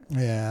like that?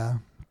 Yeah.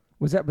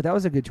 But that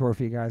was a good tour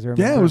for you guys. I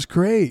remember. Yeah, it was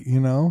great, you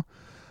know.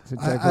 It's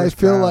a I diverse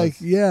feel crowd. like,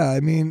 yeah, I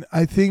mean,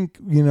 I think,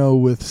 you know,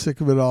 with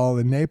Sick of It All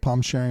and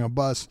Napalm sharing a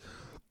bus,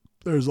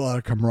 there's a lot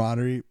of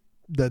camaraderie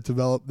that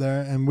developed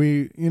there. And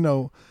we, you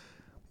know,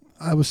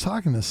 I was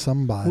talking to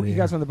somebody. Who, you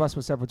guys on the bus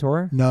with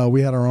Sepultura? No,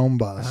 we had our own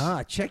bus.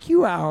 Check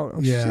you out.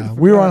 Oh, Yeah, shit, I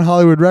we were forgot. on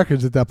Hollywood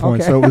Records at that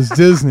point, Okay. so it was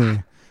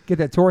Disney. Get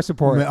that tour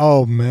support.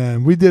 Oh,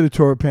 man. We did a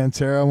tour with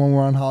Pantera when we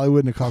were on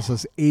Hollywood, and it cost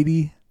us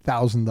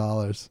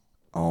 $80,000.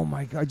 Oh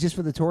my god, just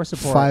for the tour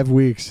support. 5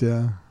 weeks,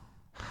 yeah.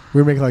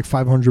 We were making like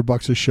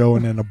 $500 a show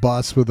and then a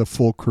bus with a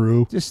full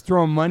crew. Just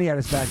throwing money at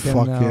us back then.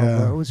 Fuck though, yeah.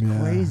 bro. It was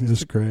crazy. It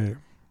was great.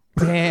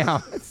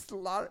 Damn. It's a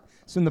lot.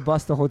 So in the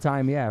bus the whole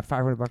time, yeah,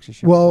 $500 a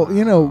show. Well, Wow.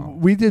 you know,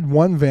 we did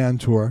one van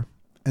tour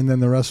and then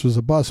the rest was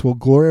a bus. Well,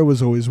 Gloria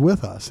was always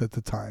with us at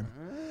the time.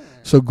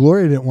 So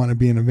Gloria didn't want to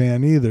be in a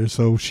van either,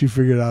 so she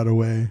figured out a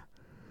way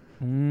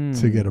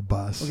to get a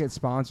bus. We'll get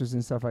sponsors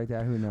and stuff like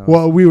that. Who knows?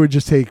 Well, we would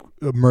just take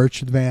a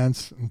merch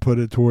advance and put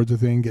it towards the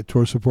thing, get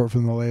tour support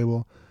from the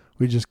label.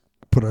 We just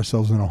put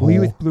ourselves in a hole. Were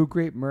you with Blue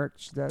Grape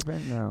merch that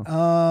band? No.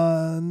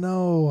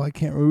 No, I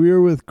can't. We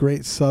were with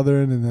Great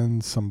Southern and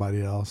then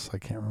somebody else. I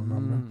can't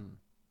remember.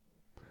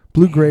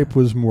 Blue Grape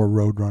was more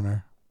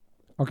Roadrunner.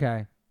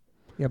 Okay.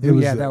 Yeah, It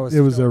was, that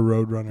was a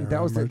Roadrunner.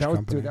 that was merch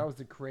company. dude, that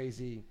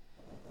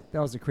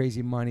was the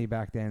crazy money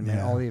back then, man.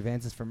 Yeah. All the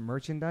advances from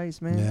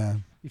merchandise, man. Yeah.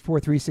 Before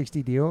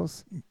 360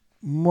 deals.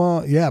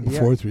 Well, yeah,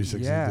 before Yeah, 360.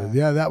 yeah.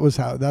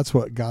 Yeah, that's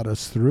what got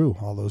us through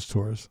all those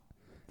tours.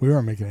 We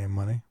weren't making any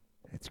money.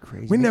 It's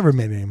crazy. We never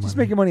made any money. Just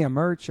making money on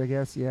merch, I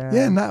guess. Yeah.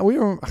 Yeah, we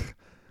were.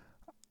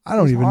 I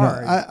don't was even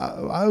hard.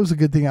 know. I was a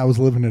good thing I was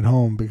living at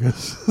home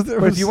because there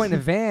But was. if you went in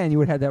a van, you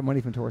would have had that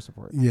money from tour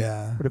support.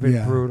 Yeah, Would have been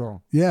yeah.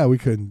 brutal. Yeah, we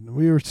couldn't.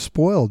 We were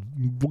spoiled.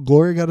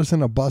 Gloria got us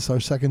in a bus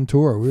our second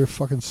tour. We were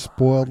fucking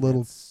spoiled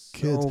little That's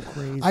kids. So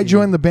crazy. I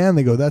joined the band.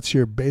 They go, "That's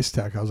your bass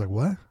tech." I was like,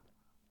 "What?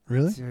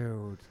 Really?"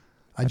 Dude.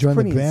 I That's joined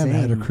the pretty band. I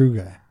had a insane. crew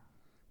guy.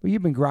 Well,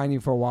 you've been grinding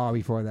for a while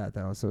before that,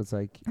 though. So it's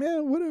like, Yeah,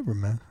 whatever,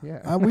 man.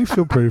 yeah. We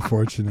feel pretty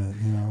fortunate.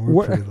 You know, we're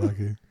What- pretty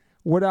lucky.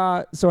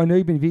 So I know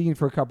you've been vegan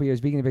for a couple of years,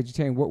 vegan and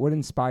vegetarian. What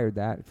inspired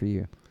that for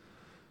you?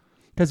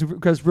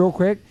 Because real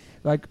quick,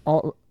 like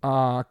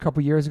a couple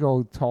of years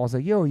ago, Tall's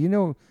like, yo, you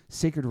know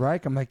Sacred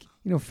Reich? I'm like,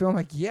 Phil, I'm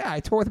like, yeah, I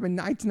toured with him in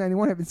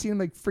 1991. I haven't seen him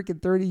like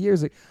freaking 30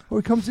 years. Like, oh,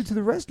 he comes into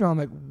the restaurant.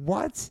 I'm like,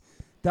 what?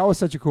 That was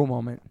such a cool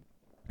moment.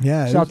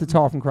 Yeah. Shout out to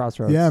Tall from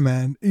Crossroads. Yeah,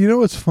 man. You know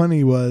what's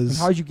funny And was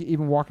how did you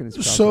even walk in this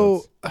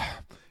Crossroads? so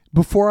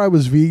before I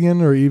was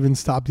vegan or even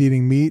stopped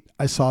eating meat,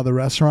 I saw the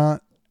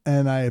restaurant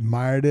and I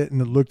admired it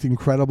and it looked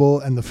incredible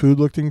and the food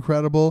looked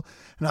incredible.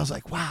 And I was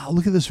like, wow,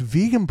 look at this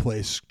vegan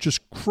place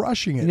just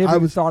crushing it. you never I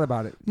even was thought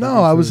about it.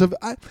 No, I was,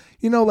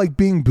 like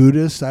being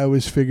Buddhist, I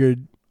always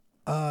figured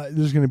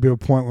there's going to be a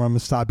point where I'm going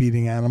to stop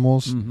eating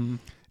animals. Mm-hmm.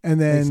 And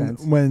Makes then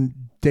sense. when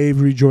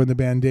Dave rejoined the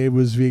band, Dave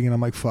was vegan.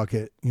 I'm like, fuck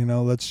it.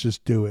 Let's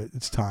just do it.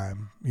 It's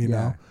time,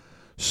 know?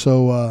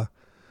 So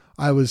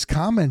I was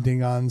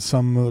commenting on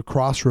some of the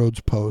Crossroads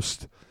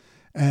post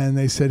and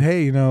they said,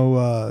 hey,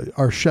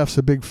 our chef's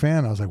a big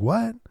fan. I was like,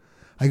 what?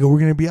 I go, we're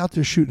going to be out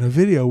there shooting a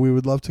video. We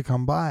would love to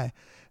come by.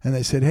 And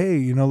they said,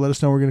 hey, let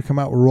us know we're going to come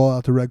out. We'll roll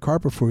out the red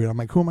carpet for you. And I'm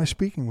like, who am I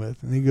speaking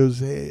with? And he goes,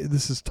 hey,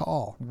 this is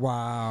Tall.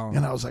 Wow.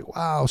 And I was like,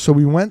 wow. So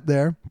we went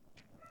there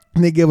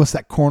and they gave us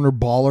that corner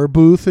baller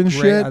booth and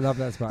Great. shit. I love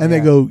that spot. And yeah.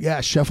 they go,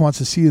 yeah, chef wants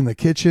to see you in the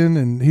kitchen.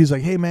 And he's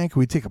like, hey, man, can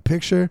we take a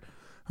picture?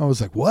 I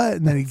was like, what?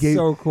 And then he gave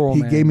so cool,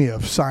 he man. gave me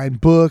a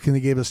signed book and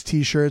he gave us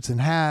T-shirts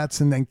and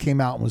hats and then came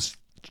out and was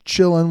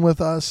chilling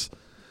with us.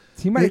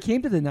 He might have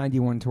came to the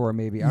 91 tour,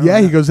 maybe. Yeah,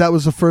 he goes, that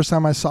was the first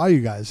time I saw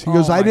you guys. He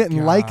goes, Oh I my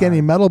didn't like God.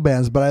 any metal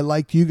bands, but I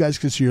liked you guys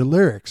because of your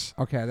lyrics.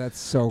 Okay, that's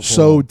so cool.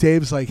 So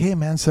Dave's like, hey,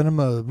 man, send him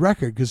a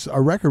record because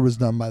our record was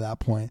done by that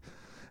point.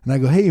 And I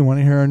go, hey, you want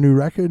to hear our new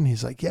record? And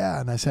he's like, yeah.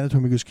 And I sent it to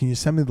him. He goes, can you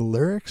send me the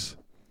lyrics?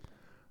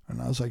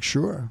 And I was like,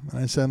 sure. And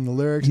I sent him the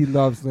lyrics. He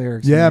loves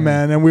lyrics. Yeah,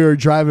 man. And we were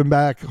driving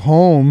back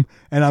home,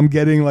 and I'm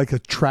getting like a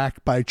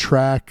track by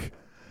track,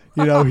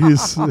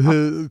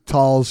 His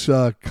Tall's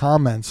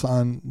comments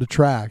on the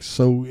tracks.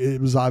 So it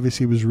was obvious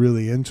he was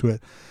really into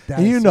it.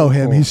 And you know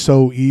him. Cool. He's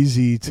so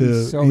easy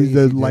to. He's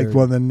like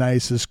one of the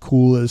nicest,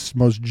 coolest,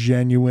 most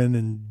genuine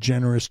and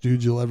generous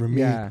dudes you'll ever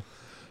meet. Yeah.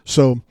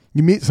 So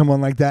you meet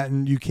someone like that,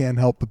 and you can't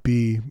help but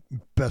be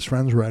best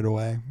friends right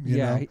away. You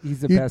know?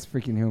 He's the best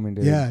freaking human,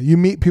 dude. Yeah, you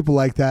meet people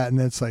like that, and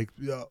it's like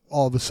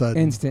all of a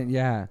sudden, instant.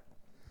 Yeah.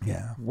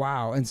 Yeah.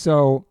 Wow. And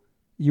so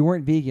you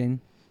weren't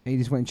vegan, and you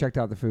just went and checked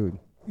out the food.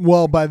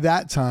 Well, by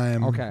that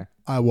time, okay,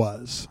 I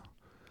was.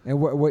 And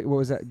what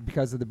was that?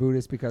 Because of the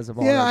Buddhists? Because of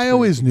all? Yeah, I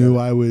always knew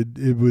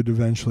it would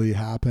eventually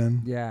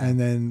happen. Yeah. And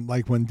then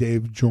like when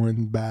Dave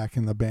joined back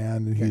in the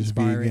band and he's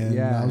vegan,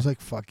 I was like,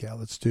 fuck yeah,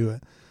 let's do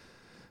it.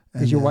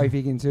 And is your wife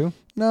vegan too?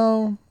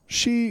 No,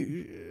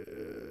 she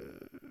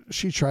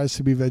tries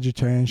to be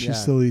vegetarian. She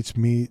still eats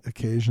meat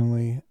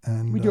occasionally,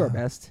 and we do our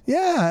best.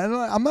 Yeah, and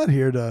I'm not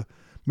here to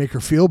make her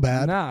feel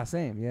bad. Nah,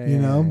 same. Yeah, you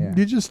know,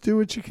 you just do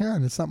what you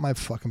can. It's not my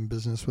fucking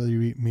business whether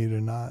you eat meat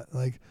or not.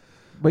 Like,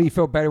 but you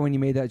felt better when you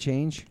made that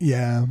change?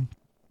 Yeah.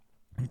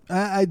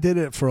 I did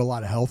it for a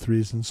lot of health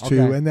reasons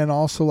too. Okay. And then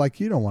also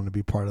like you don't want to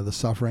be part of the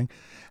suffering.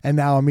 And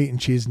now I'm eating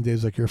cheese and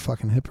Dave's like, you're a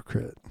fucking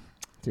hypocrite.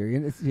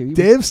 Dude,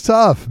 Dave's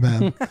tough,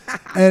 man.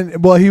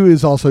 And well, he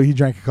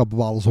drank a couple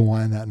bottles of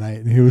wine that night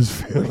and he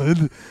was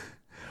feeling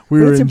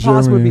it's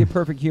impossible to be a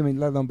perfect human,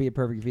 let alone be a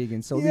perfect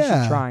vegan. So at least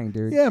you're trying,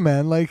 dude. Yeah,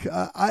 man. Like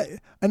I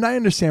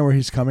understand where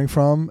he's coming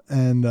from,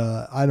 and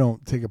I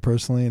don't take it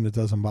personally, and it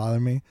doesn't bother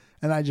me.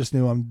 And I just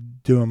knew I'm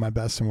doing my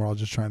best, and we're all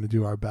just trying to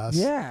do our best.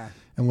 Yeah.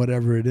 And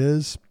whatever it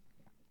is,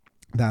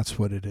 that's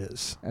what it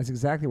is. That's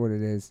exactly what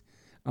it is.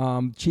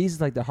 Cheese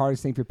is like the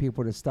hardest thing for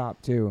people to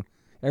stop too.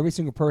 Every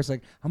single person,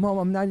 like, I'm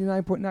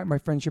 99.9. My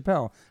friend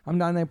Chappelle, I'm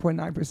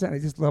 99.9%. I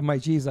just love my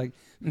cheese. Like,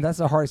 that's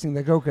the hardest thing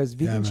to go because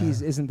vegan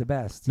cheese isn't the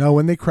best. No,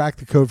 when they crack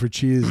the code for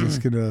cheese, it's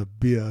gonna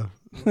be a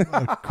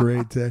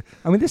great day.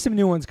 I mean, there's some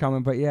new ones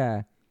coming, but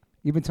yeah,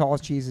 even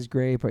Tall's cheese is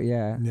great. But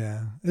yeah,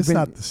 it's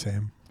not the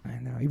same. I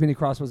know. You been to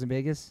Crossroads in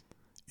Vegas?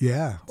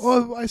 Yeah.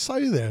 Oh, I saw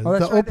you there. Oh,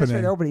 that's the right. opening.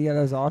 That's right. Opening. Yeah,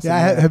 that was awesome.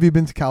 Yeah. Have you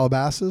been to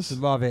Calabasas?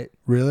 Love it.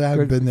 Really? I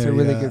haven't been there. It's a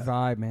really good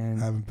vibe,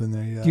 man. I haven't been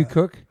there yet. Do you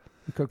cook?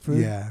 You cook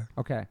food? Yeah.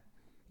 Okay.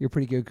 You're a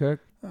pretty good cook?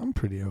 I'm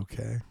pretty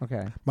okay.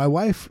 Okay. My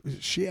wife,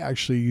 she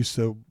actually used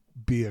to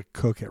be a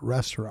cook at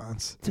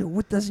restaurants. Dude,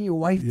 what doesn't your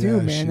wife do,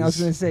 man? I was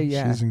going to say,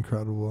 She's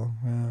incredible.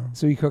 Yeah.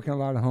 So you're cooking a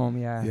lot at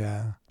home, yeah.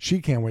 Yeah. She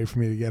can't wait for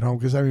me to get home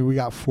because, I mean, we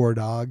got 4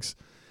 dogs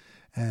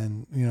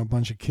and, a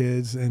bunch of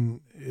kids,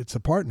 and it's a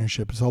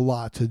partnership. It's a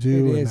lot to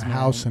do. It is, a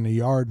house and a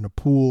yard and a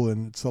pool,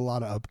 and it's a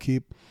lot of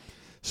upkeep.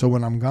 So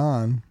when I'm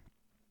gone,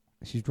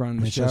 she's running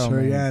the show, just her,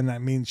 man. Yeah, and I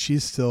mean,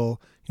 she's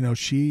still,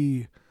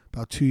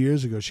 about 2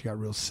 years ago, she got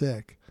real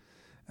sick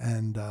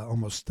and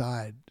almost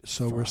died.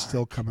 So we're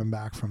still coming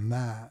back from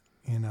that,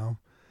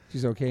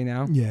 She's okay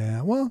now?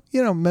 Yeah. Well,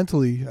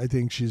 mentally, I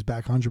think she's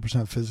back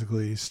 100%.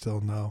 Physically, still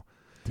no.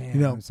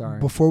 Damn, I'm sorry.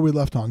 Before we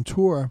left on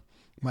tour,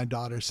 my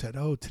daughter said,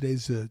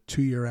 today's the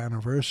 2-year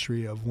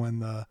anniversary of when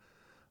the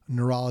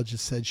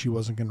neurologist said she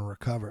wasn't going to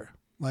recover.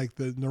 Like,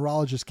 the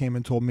neurologist came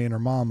and told me and her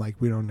mom, like,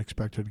 we don't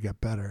expect her to get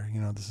better.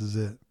 This is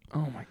it.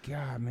 Oh, my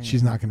God, man.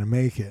 She's not going to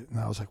make it. And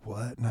I was like,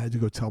 what? And I had to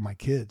go tell my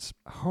kids.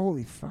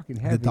 Holy fucking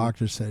heavy. The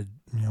doctor said,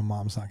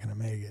 mom's not going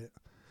to make it.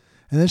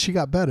 And then she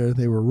got better.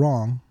 They were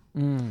wrong.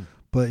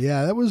 But,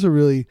 yeah, that was a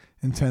really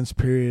intense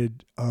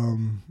period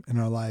in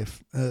our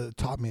life. It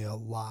taught me a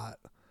lot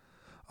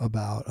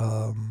about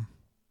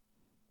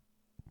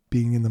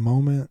being in the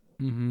moment,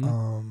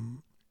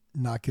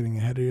 not getting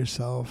ahead of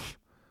yourself.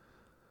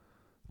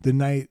 The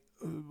night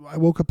I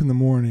woke up in the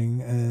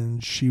morning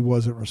and she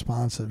wasn't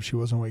responsive. She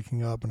wasn't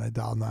waking up, and I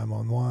dialed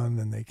 911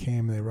 and they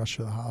came and they rushed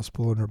her to the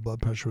hospital, and her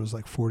blood pressure was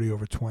like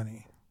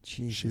 40/20.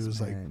 Jesus, she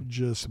was man. like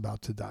just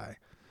about to die.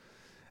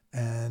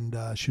 And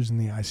she was in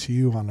the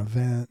ICU on a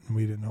vent, and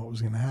we didn't know what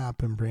was going to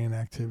happen, brain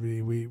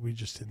activity. We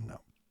just didn't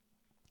know.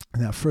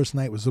 And that first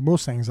night was the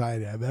most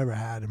anxiety I've ever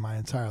had in my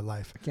entire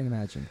life. I can't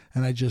imagine.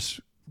 And I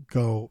just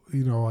go,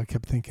 I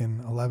kept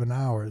thinking 11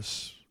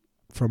 hours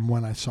from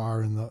when I saw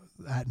her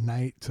at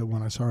night to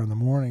when I saw her in the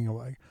morning.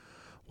 Like,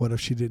 what if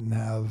she didn't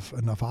have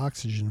enough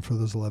oxygen for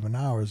those 11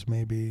 hours?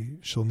 Maybe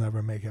she'll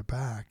never make it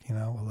back,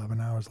 11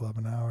 hours.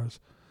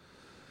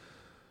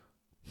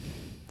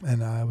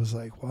 And I was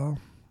like, well,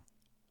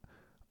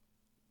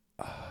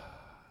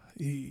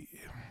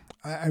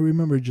 I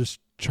remember just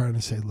trying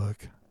to say,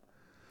 look,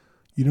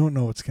 you don't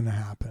know what's going to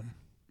happen.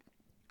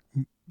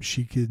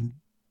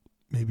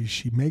 Maybe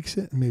she makes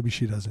it, and maybe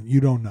she doesn't.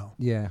 You don't know.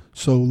 Yeah.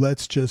 So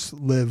let's just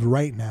live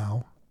right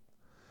now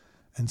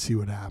and see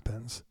what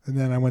happens. And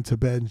then I went to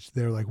bed, and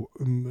they're like,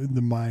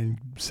 the mind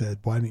said,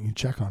 why didn't you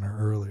check on her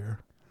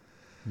earlier?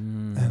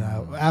 And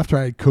after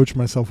I coached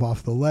myself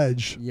off the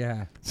ledge,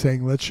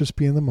 saying, let's just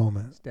be in the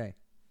moment. Stay.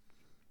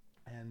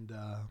 And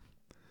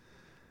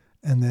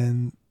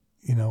then,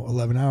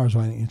 11 hours,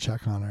 why didn't you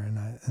check on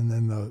her? And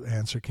then the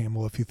answer came,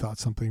 well, if you thought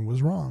something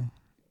was wrong,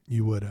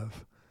 you would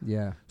have.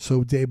 Yeah.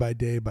 So day by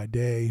day,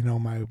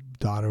 my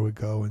daughter would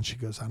go and she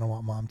goes, I don't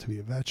want mom to be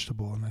a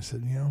vegetable. And I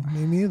said,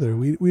 me neither.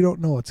 We don't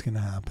know what's going to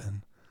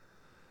happen.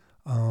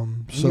 So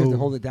you have to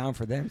hold it down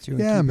for them too. And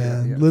yeah, keep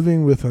man, it,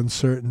 living with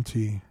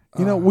uncertainty.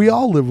 We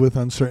all live with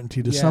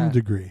uncertainty to some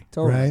degree,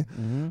 totally. right?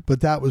 Mm-hmm.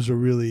 But that was a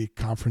really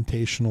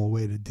confrontational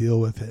way to deal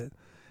with it.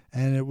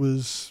 And it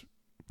was,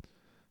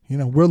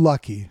 we're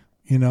lucky.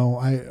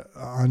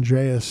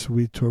 Andreas,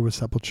 we toured with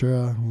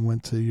Sepultura and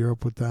went to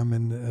Europe with them,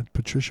 and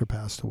Patricia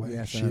passed away.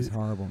 Yes, that's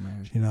horrible,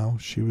 man.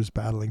 She was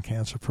battling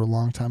cancer for a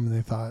long time,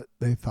 and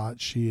they thought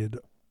she had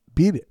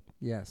beat it.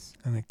 Yes.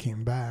 And it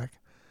came back.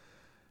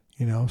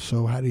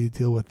 So how do you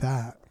deal with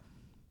that?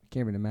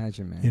 Can't even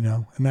imagine,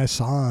 man. And I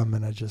saw him,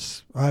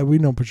 and we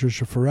know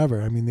Patricia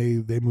forever. I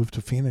mean, they moved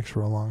to Phoenix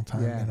for a long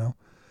time,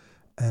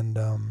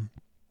 and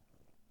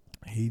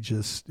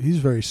he's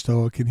very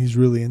stoic, and he's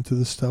really into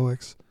the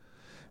Stoics,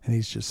 and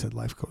he's just said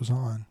life goes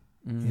on,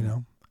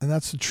 and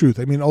that's the truth.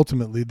 I mean,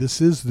 ultimately,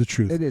 this is the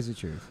truth. It is the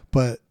truth.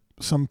 But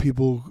some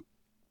people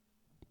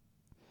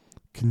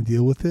can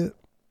deal with it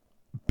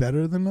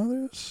better than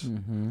others.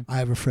 Mm-hmm. I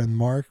have a friend,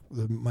 Mark,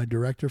 my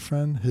director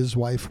friend. His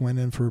wife went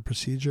in for a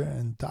procedure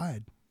and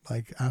died.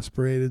 Like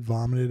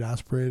vomited,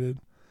 aspirated,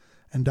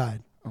 and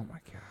died. Oh my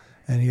God.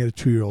 And he had a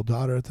 2-year-old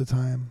daughter at the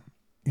time,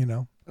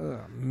 Oh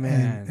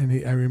man.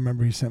 And I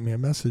remember he sent me a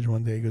message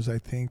one day. He goes, I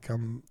think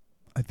I'm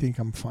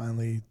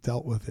finally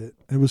dealt with it.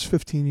 And it was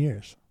 15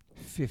 years.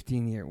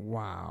 15 years.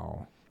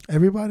 Wow.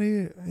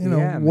 Everybody,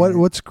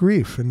 what's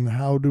grief and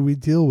how do we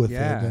deal with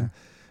it?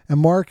 And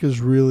Mark is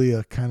really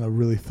a kind of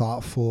really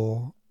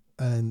thoughtful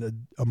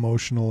and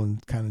emotional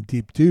and kind of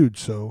deep dude.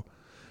 So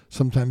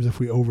sometimes if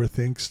we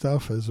overthink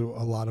stuff, as a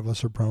lot of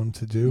us are prone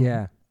to do,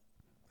 I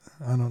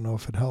don't know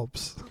if it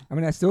helps. I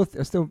mean, I still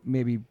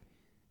maybe,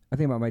 I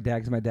think about my dad,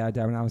 because my dad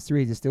died when I was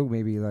 3. He's still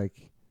maybe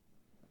like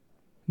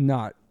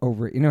not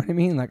over it. You know what I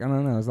mean? Like, I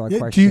don't know. There's a lot of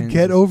questions. Do you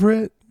get over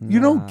it? You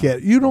don't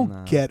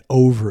get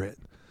over it.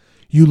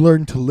 You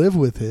learn to live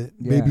with it.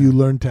 Yeah. Maybe you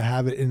learn to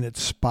have it in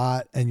its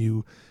spot, and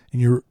you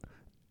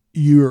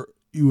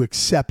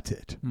accept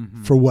it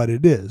for what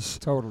it is.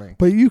 Totally.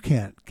 But you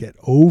can't get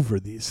over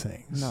these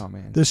things. No,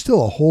 man. There's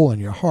still a hole in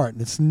your heart,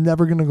 and it's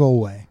never going to go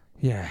away.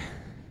 Yeah.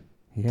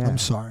 Yeah. I'm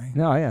sorry.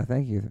 No, yeah,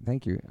 thank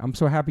you. I'm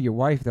so happy your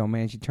wife though,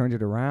 man. She turned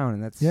it around,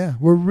 and that's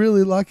we're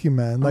really lucky,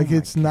 man. Like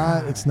it's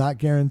not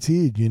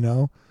guaranteed,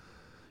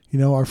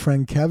 our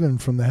friend Kevin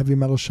from the heavy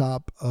metal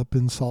shop up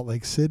in Salt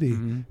Lake City,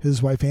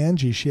 his wife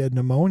Angie, she had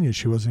pneumonia.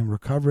 She wasn't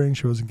recovering.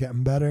 She wasn't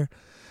getting better.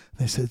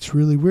 They said, it's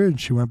really weird.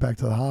 And she went back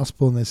to the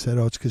hospital, and they said,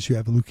 oh, it's because you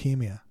have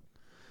leukemia.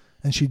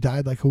 And she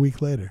died like a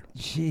week later.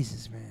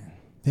 Jesus, man.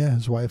 Yeah,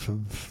 his wife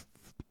of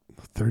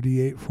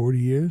 38, 40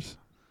 years.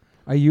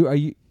 Are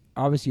you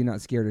obviously you're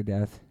not scared of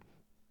death?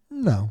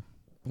 No.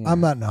 Yeah.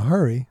 I'm not in a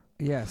hurry.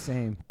 Yeah,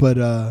 same. But,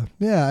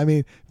 I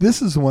mean,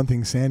 this is the one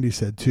thing Sandy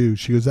said, too.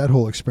 She goes, that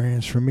whole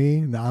experience for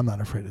me, no, I'm not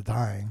afraid of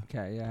dying.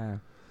 Okay, yeah.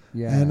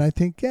 Yeah. And I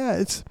think,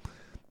 it's,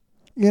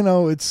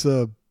 it's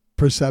a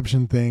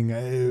perception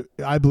thing.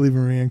 I believe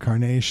in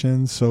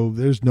reincarnation, so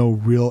there's no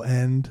real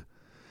end.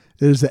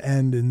 There's an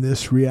end in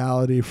this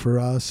reality for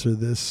us, or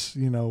this,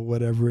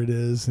 whatever it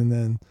is, and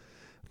then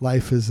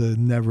life is a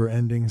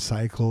never-ending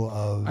cycle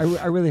of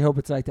I really hope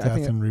it's like that.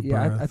 death and rebirth.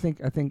 Yeah, I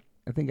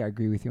think I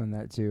agree with you on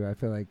that too. I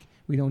feel like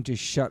we don't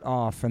just shut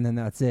off and then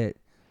that's it.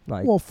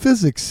 Like, well,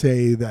 physics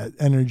say that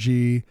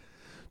energy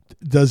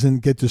doesn't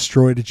get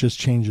destroyed; it just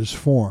changes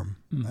form.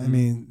 I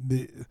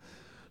mean,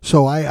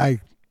 so I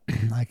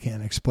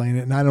can't explain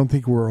it, and I don't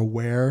think we're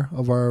aware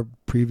of our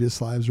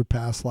previous lives or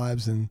past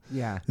lives and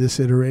this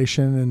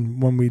iteration.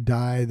 And when we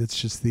die, that's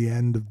just the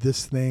end of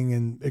this thing,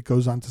 and it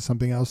goes on to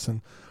something else,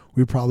 and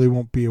we probably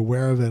won't be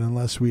aware of it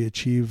unless we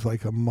achieve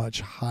like a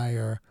much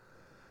higher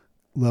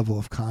level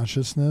of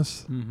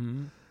consciousness.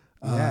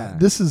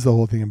 This is the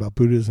whole thing about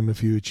Buddhism.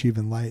 If you achieve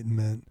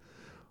enlightenment,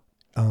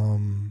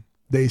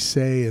 they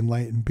say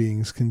enlightened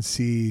beings can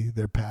see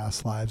their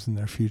past lives and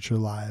their future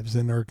lives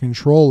and are in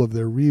control of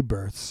their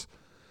rebirths.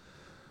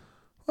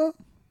 Well,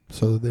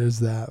 so there's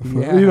that.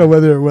 For,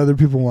 whether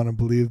people want to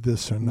believe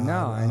this or not.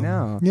 No, I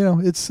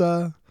know.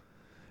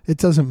 It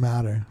doesn't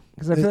matter.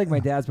 Because I feel like my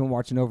dad's been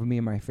watching over me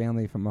and my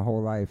family for my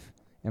whole life,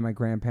 and my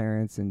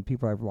grandparents and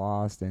people I've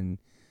lost, and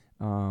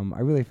I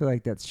really feel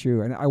like that's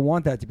true, and I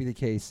want that to be the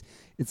case.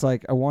 It's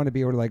like I want to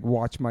be able to like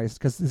watch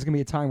because there's gonna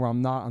be a time where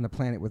I'm not on the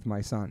planet with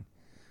my son,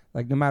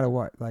 like no matter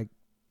what, like,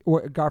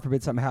 or God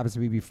forbid something happens to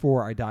me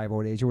before I die of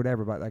old age or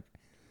whatever, but like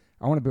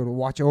I want to be able to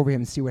watch over him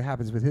and see what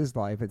happens with his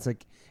life. It's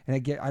like, and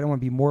I don't want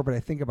to be more, but I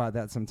think about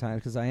that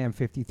sometimes because I am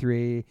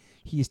 53,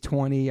 he's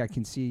 20, I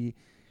can see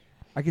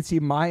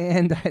my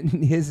end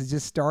and his is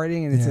just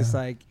starting, and it's just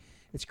like,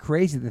 it's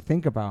crazy to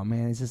think about,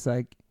 man. It's just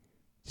like,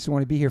 just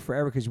want to be here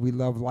forever because we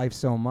love life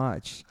so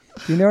much.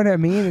 You know what I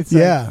mean? It's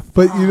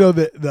but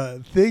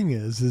the thing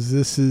is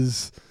this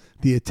is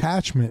the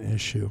attachment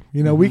issue.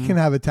 We can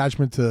have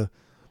attachment to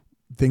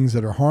things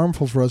that are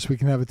harmful for us. We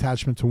can have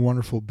attachment to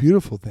wonderful,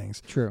 beautiful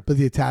things. True. But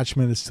the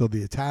attachment is still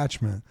the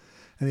attachment.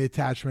 And the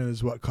attachment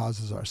is what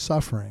causes our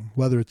suffering,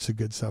 whether it's the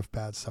good stuff,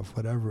 bad stuff,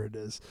 whatever it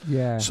is.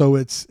 Yeah. So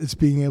it's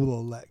being able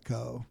to let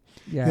go.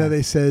 Yeah.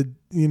 They said,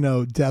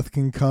 death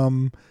can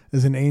come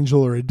as an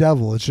angel or a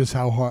devil. It's just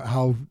how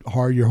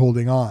hard you're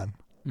holding on.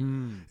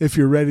 If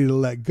you're ready to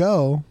let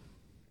go,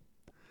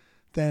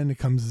 then it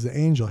comes as an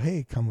angel.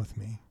 Hey, come with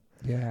me.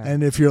 Yeah.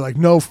 And if you're like,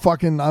 no,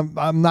 fucking,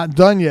 I'm not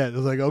done yet. It's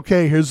like,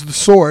 okay, here's the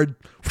sword.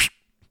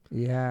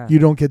 Yeah. You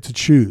don't get to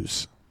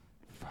choose,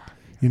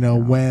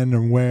 when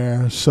and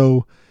where.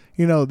 So,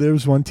 there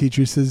was one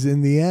teacher who says,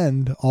 in the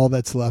end, all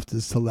that's left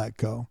is to let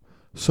go.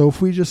 So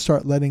if we just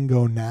start letting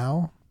go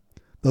now,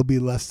 there'll be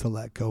less to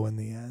let go in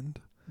the end.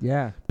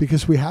 Yeah.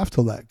 Because we have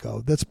to let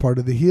go. That's part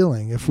of the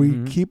healing. If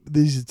we keep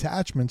these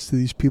attachments to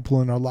these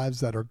people in our lives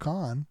that are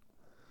gone,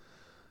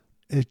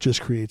 it just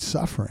creates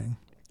suffering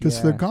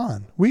because they're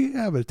gone. We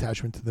have an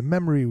attachment to the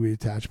memory, we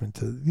attachment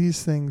to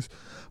these things,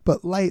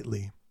 but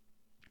lightly.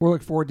 We'll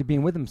look forward to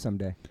being with them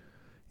someday.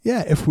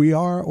 Yeah, if we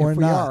are or if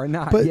we not. Are or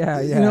not. But, yeah.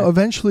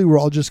 Eventually we're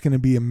all just going to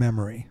be a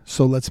memory.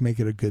 So let's make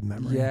it a good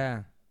memory.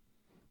 Yeah.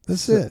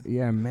 That's it.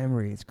 Yeah,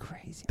 memory is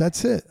crazy.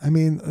 That's it. I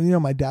mean,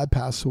 my dad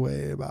passed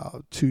away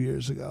about 2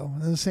 years ago.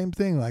 And the same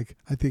thing, like,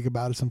 I think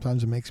about it,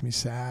 sometimes it makes me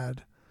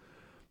sad,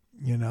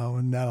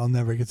 and that I'll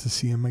never get to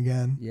see him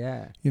again.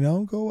 Yeah.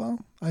 Well,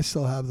 I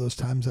still have those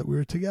times that we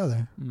were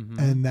together.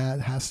 And that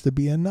has to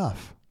be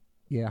enough.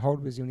 Yeah, how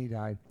old was he when he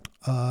died?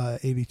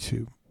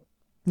 82.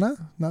 No,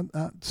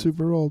 not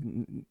super old.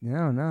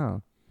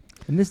 No.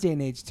 In this day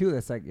and age, too,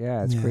 that's like,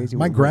 it's crazy.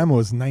 My grandma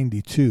was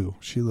 92.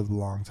 She lived a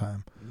long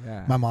time.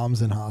 Yeah. My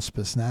mom's in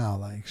hospice now.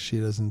 Like, she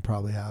doesn't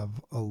probably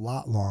have a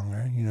lot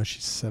longer.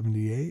 she's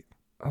 78.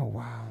 Oh,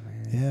 wow,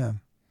 man. Yeah.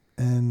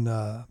 And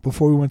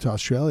before we went to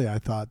Australia, I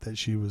thought that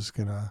she was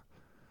going to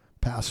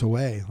pass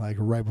away, like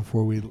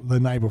the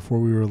night before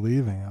we were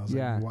leaving. I was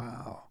like,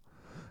 wow.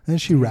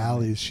 And she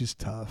rallies. She's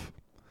tough.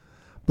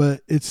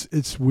 But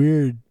it's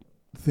weird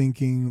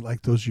thinking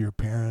like those are your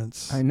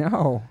parents. I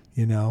know.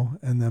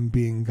 And them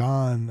being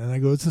gone. And I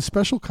go, it's a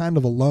special kind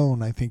of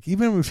alone, I think.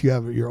 Even if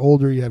you're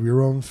older, you have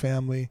your own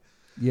family.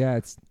 Yeah,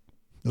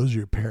 those are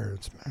your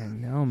parents,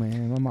 man. I know,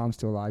 man. My mom's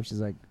still alive. She's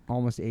like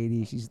almost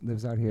 80. She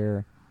lives out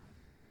here.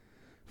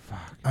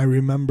 Fuck. I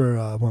remember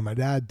when my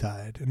dad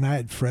died, and I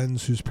had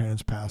friends whose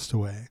parents passed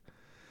away.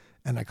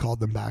 And I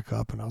called them back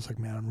up, and I was like,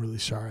 man, I'm really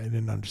sorry. I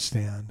didn't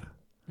understand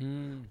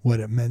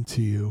what it meant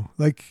to you.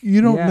 Like,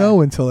 you don't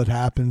know until it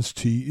happens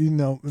to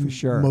you. For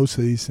sure. Most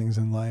of these things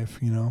in life,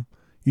 you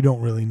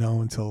don't really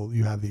know until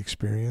you have the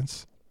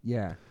experience.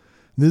 Yeah.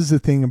 This is the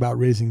thing about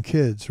raising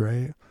kids,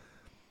 right?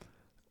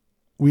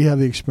 We have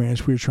the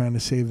experience. We're trying to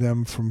save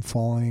them from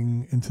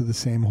falling into the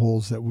same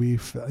holes that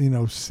we've,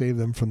 save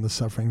them from the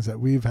sufferings that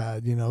we've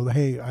had.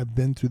 Hey, I've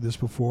been through this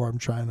before. I'm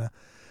trying to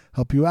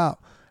help you out.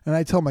 And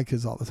I tell my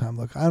kids all the time,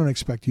 look, I don't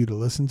expect you to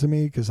listen to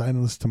me because I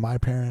didn't listen to my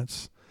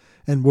parents.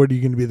 And what are you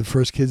going to be, the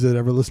first kids that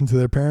ever listen to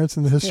their parents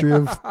in the history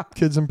of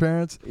kids and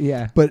parents?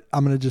 Yeah. But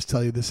I'm going to just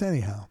tell you this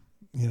anyhow.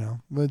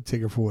 I'm going to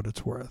take it for what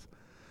it's worth.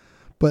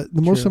 But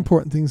the most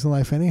important things in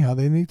life anyhow,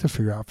 they need to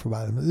figure out for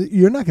them.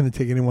 You're not going to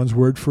take anyone's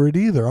word for it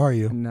either, are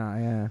you? No,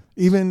 yeah.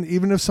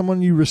 Even if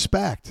someone you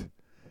respect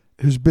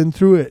who's been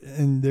through it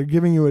and they're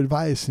giving you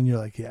advice and you're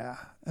like, yeah.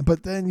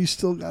 But then you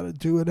still got to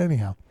do it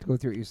anyhow. Go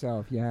through it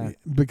yourself, yeah.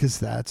 Because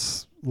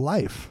that's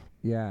life.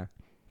 Yeah.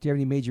 Do you have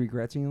any major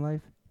regrets in your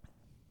life?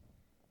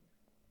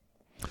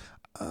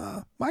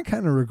 My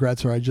kind of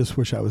regrets are I just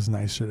wish I was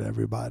nicer to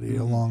everybody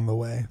along the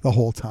way, the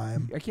whole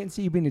time. I can't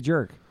see you being a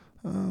jerk.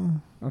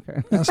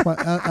 Okay.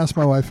 ask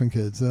my wife and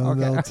kids.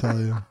 They'll tell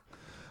you.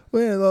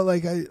 Well,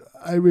 like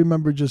I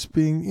remember just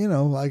being,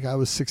 like I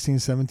was 16,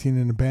 17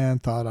 in a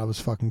band, thought I was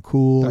fucking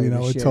cool.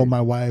 I told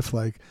my wife,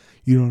 like,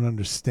 you don't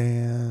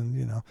understand,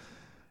 you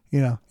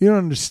don't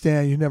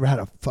understand. You never had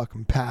a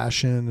fucking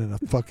passion and a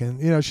fucking,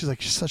 she's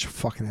like, you're such a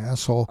fucking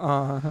asshole.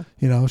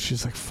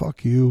 She's like,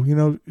 fuck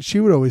you. She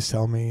would always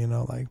tell me,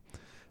 like,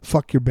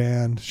 fuck your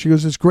band. She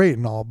goes, it's great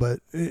and all, but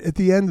at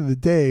the end of the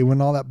day, when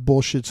all that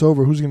bullshit's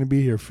over, who's going to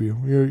be here for you?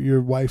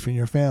 Your wife and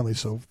your family.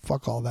 So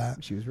fuck all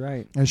that. She was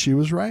right. And she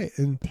was right.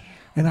 And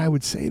I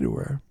would say to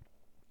her,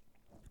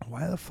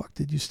 why the fuck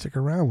did you stick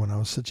around when I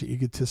was such an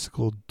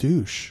egotistical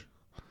douche?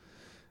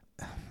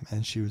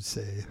 And she would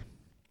say,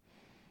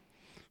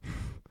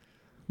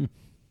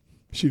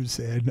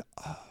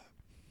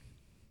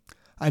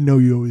 I know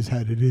you always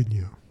had it in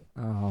you.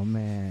 Oh,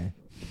 man.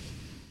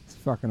 It's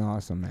fucking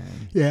awesome,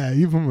 man. Yeah,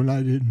 even when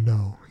I didn't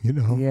know,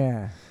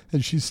 Yeah.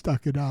 And she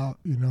stuck it out,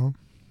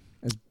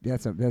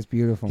 That's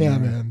beautiful, yeah,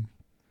 man.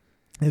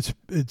 It's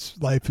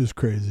life is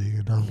crazy,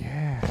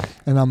 Yeah.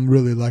 And I'm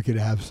really lucky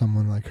to have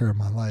someone like her in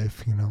my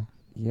life,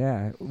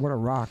 Yeah. What a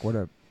rock. What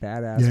a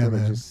badass. Yeah, what a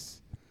man.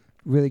 just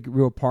really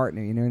real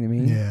partner, you know what I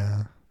mean?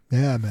 Yeah.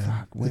 Yeah, man.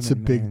 Fuck, It's a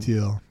women, big man.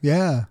 deal.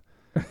 Yeah.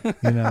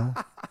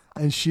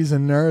 And she's a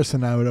nurse,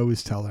 and I would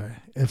always tell her,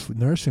 if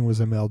nursing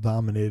was a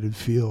male-dominated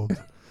field,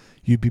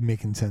 you'd be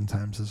making 10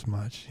 times as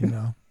much,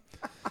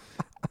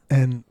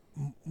 And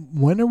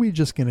when are we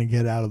just going to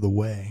get out of the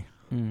way?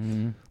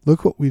 Mm-hmm.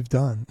 Look what we've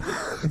done.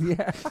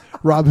 Yeah.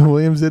 Robin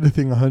Williams did a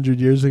thing 100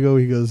 years ago.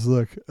 He goes,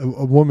 look,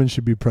 a woman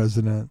should be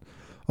president.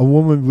 A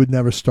woman would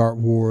never start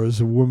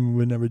wars. A woman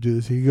would never do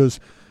this. He goes,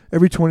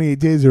 every 28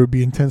 days there would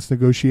be intense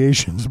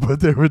negotiations, but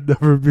there would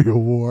never be a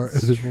war.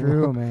 It's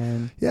true,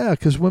 man. Yeah,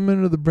 because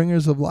women are the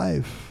bringers of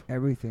life.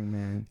 Everything,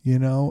 man. You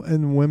know,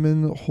 and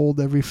women hold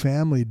every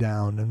family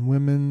down, and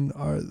women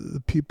are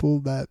the people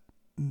that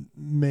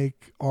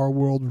make our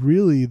world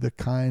really the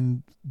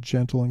kind,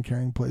 gentle, and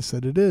caring place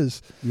that it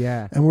is.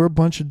 Yeah. And we're a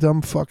bunch of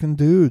dumb fucking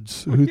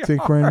dudes who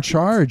think we're in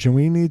charge, and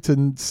we need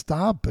to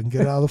stop and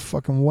get out of the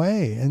fucking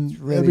way, and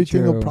really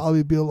everything true. will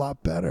probably be a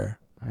lot better.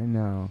 I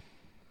know.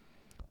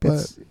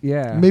 But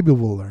yeah. maybe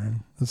we'll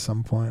learn at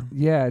some point.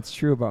 Yeah, it's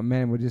true about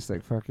men. We're just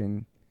like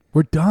fucking...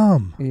 We're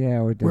dumb.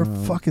 Yeah, we're dumb. We're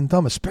fucking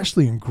dumb,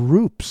 especially in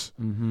groups.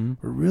 Mm-hmm.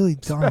 We're really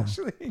dumb.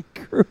 Especially in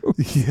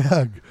groups.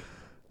 Yeah.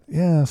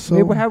 Yeah, so...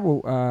 Maybe we'll have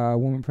a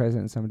woman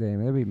president someday.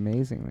 That'd be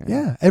amazing, man.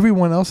 Yeah,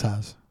 everyone else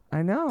has.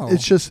 I know.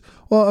 It's just...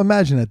 Well,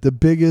 imagine it. The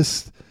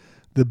biggest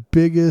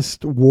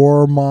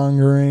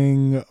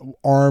warmongering,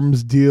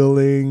 arms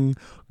dealing,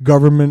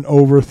 government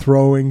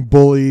overthrowing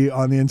bully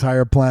on the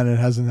entire planet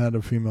hasn't had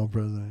a female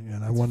president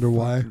yet. I wonder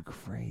why.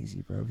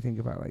 Crazy, bro. If you think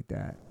about it like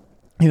that.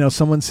 You know,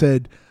 someone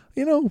said,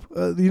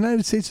 the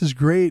United States is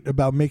great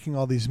about making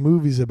all these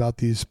movies about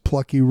these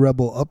plucky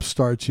rebel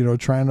upstarts,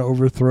 trying to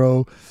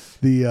overthrow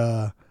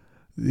the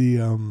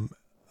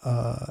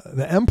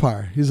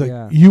empire. He's like,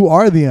 Yeah. You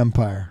are the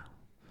empire.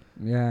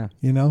 Yeah.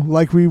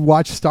 Like we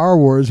watch Star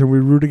Wars and we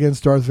root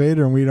against Darth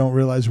Vader and we don't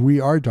realize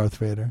we are Darth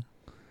Vader.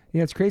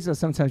 Yeah, it's crazy that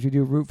sometimes we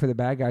do root for the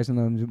bad guys in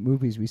those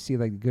movies. We see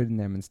like the good in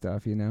them and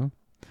stuff, Yeah,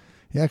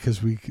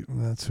 because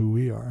that's who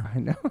we are. I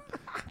know.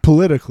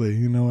 Politically,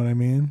 you know what I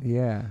mean?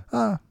 Yeah.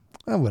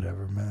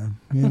 Whatever, man.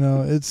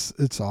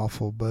 It's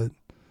awful, but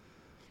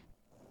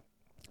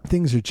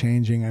things are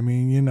changing. I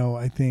mean,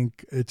 I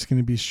think it's going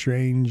to be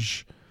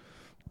strange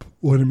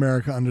when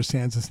America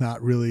understands it's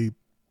not really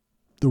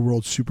the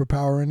world's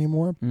superpower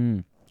anymore,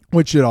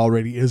 which it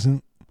already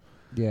isn't.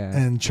 Yeah.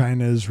 And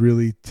China is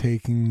really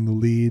taking the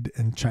lead,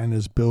 and China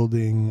is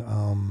building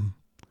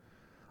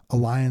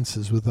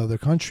alliances with other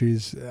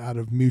countries out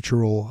of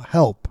mutual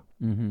help,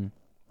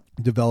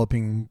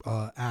 developing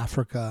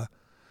Africa,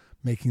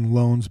 making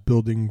loans,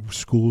 building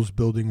schools,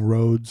 building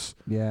roads.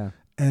 Yeah.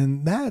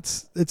 And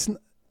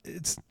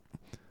it's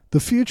the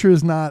future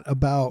is not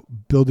about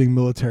building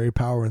military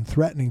power and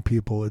threatening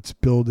people. It's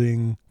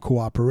building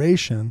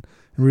cooperation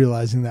and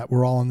realizing that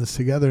we're all in this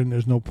together and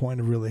there's no point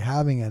of really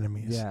having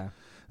enemies. Yeah.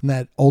 And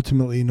that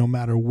ultimately, no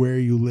matter where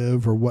you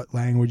live or what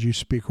language you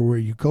speak or where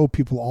you go,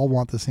 people all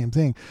want the same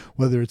thing,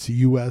 whether it's the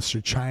U.S.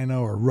 or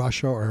China or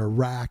Russia or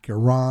Iraq,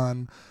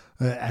 Iran,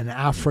 and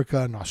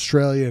Africa and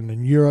Australia and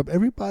in Europe.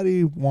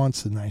 Everybody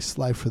wants a nice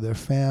life for their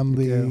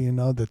family,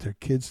 that their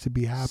kids to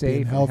be happy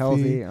safe and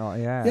healthy. Oh,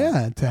 yeah.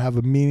 Yeah, to have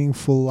a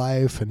meaningful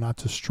life and not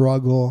to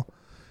struggle.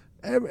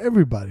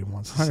 Everybody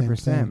wants the 100%,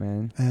 same thing.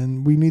 man.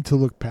 And we need to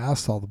look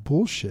past all the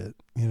bullshit,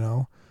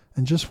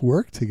 and just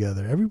work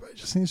together. Everybody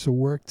just needs to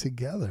work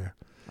together.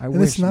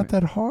 It's not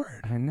that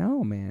hard. I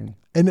know, man.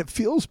 And it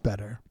feels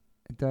better.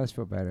 It does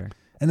feel better.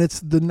 And it's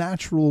the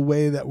natural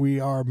way that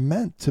we are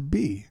meant to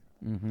be.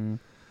 Mm-hmm.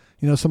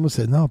 Someone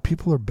said, no,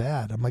 people are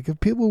bad. I'm like, if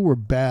people were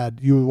bad,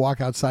 you would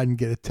walk outside and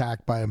get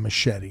attacked by a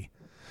machete.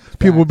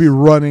 People would be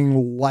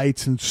running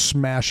lights and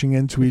smashing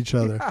into each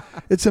other. Yeah.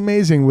 It's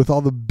amazing with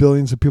all the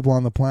billions of people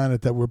on the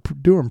planet that we're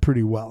doing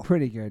pretty well.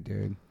 Pretty good,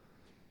 dude.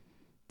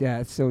 Yeah,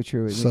 it's so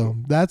true. So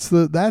that's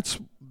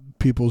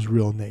people's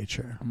real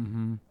nature.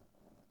 Mm-hmm.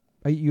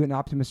 Are you an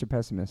optimist or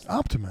pessimist?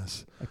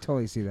 Optimist. I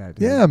totally see that,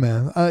 dude. Yeah,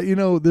 man.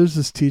 There's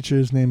this teacher.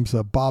 His name's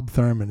Bob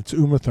Thurman. It's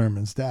Uma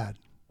Thurman's dad.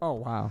 Oh,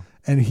 wow.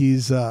 And he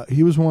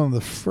was one of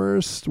the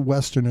first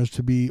Westerners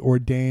to be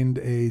ordained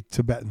a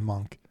Tibetan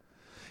monk.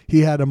 He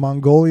had a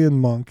Mongolian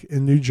monk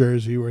in New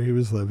Jersey where he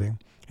was living.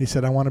 He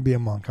said, I want to be a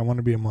monk. I want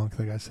to be a monk.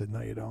 The guy said,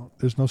 no, you don't.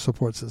 There's no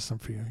support system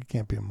for you. You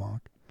can't be a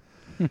monk.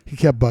 He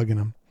kept bugging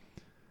him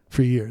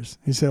for years.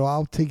 He said, well,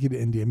 I'll take you to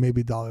India.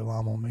 Maybe Dalai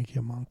Lama will make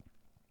you a monk.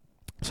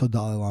 So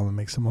Dalai Lama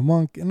makes him a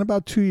monk. And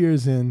about 2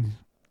 years in,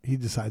 he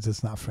decides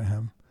it's not for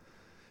him.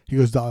 He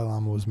goes, Dalai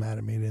Lama was mad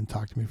at me. He didn't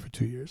talk to me for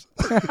 2 years.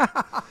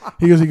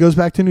 He goes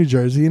back to New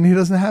Jersey, and he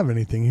doesn't have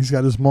anything. He's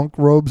got his monk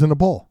robes and a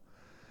bowl.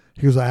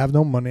 He goes, I have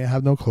no money. I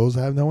have no clothes.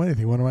 I have no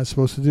anything. What am I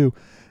supposed to do?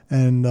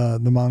 And the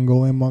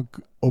Mongolian monk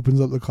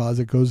opens up the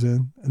closet, goes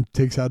in, and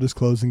takes out his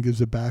clothes and gives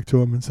it back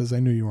to him and says, I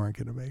knew you weren't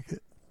going to make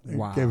it.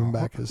 Wow. Gave him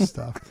back his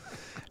stuff.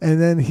 And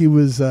then he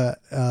was the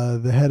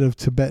head of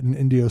Tibetan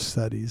Indo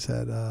Studies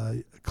at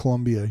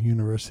Columbia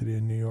University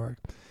in New York.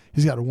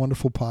 He's got a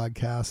wonderful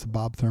podcast, the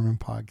Bob Thurman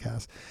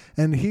podcast.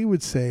 And he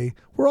would say,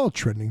 we're all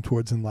trending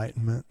towards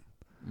enlightenment.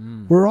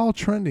 We're all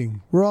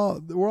trending. We're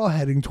all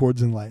heading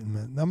towards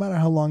enlightenment, no matter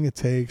how long it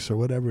takes or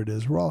whatever it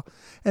is.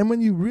 And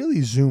when you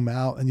really zoom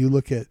out and you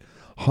look at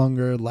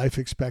hunger, life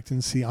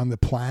expectancy on the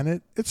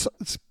planet, it's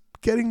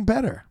getting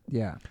better.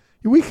 Yeah.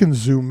 We can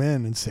zoom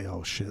in and say,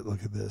 oh shit,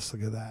 look at this,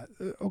 look at that.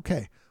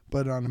 Okay.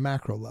 But on a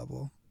macro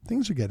level,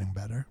 things are getting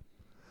better.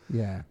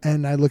 Yeah.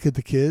 And I look at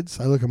the kids.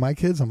 I look at my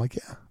kids. I'm like,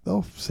 yeah,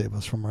 they'll save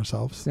us from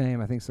ourselves. Same.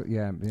 I think so.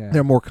 Yeah. Yeah.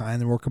 They're more kind.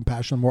 They're more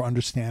compassionate. More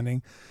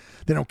understanding.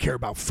 They don't care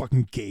about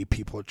fucking gay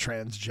people or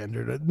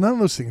transgender. None of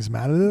those things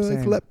matter. They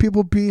like let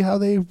people be how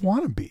they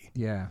want to be.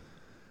 Yeah.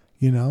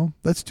 You know,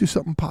 let's do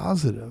something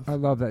positive. I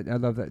love that. I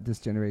love that this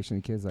generation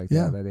of kids like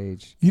that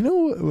age. You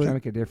know, trying to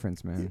make a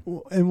difference, man.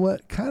 And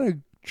what kind of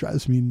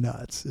drives me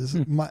nuts is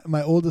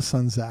my oldest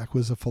son, Zach,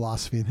 was a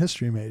philosophy and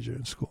history major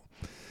in school.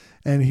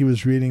 And he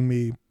was reading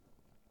me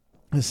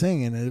a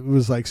thing, and it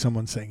was like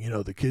someone saying, you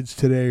know, the kids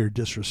today are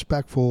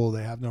disrespectful.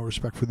 They have no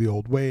respect for the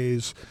old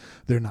ways.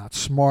 They're not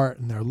smart,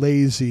 and they're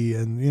lazy,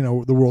 and, you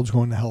know, the world's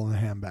going to hell in a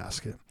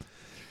handbasket.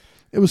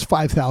 It was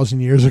 5,000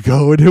 years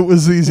ago, and it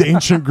was these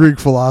ancient Greek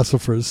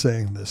philosophers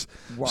saying this.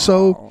 Wow.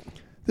 So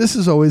this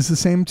is always the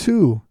same,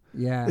 too.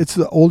 Yeah. It's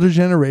the older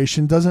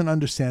generation doesn't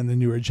understand the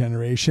newer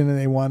generation, and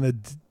they want to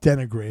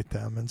denigrate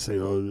them and say,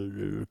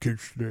 oh,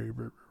 kids today.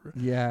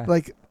 Yeah.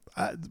 Like,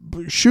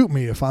 shoot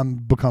me if I'm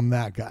become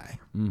that guy.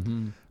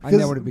 Mm-hmm. I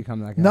never would have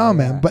become that guy. No,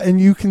 man. And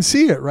you can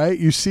see it, right?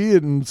 You see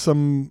it in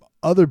some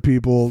other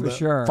people. For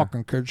sure.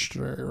 Fucking kids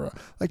today.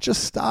 Like,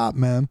 just stop,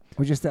 man.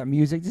 Or just that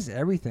music, just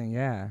everything,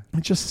 yeah.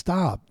 And just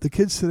stop. The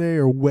kids today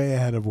are way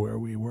ahead of where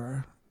we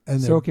were.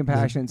 And so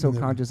compassionate, so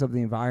conscious of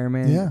the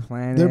environment, the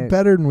planet. They're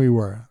better than we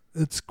were.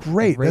 It's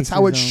great. That's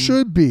how it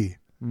should be.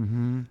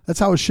 Mm-hmm. That's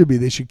how it should be.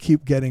 They should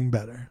keep getting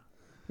better.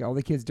 Yeah, all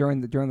the kids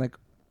during like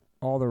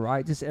all the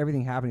riots, just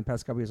everything happening the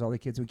past couple years, all the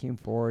kids who came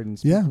forward and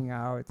speaking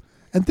out.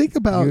 And think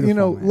about, Beautiful, you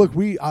know, man. look,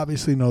 we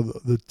obviously know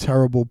the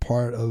terrible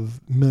part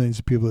of millions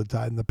of people that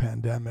died in the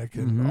pandemic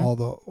and all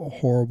the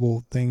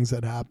horrible things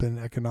that happened,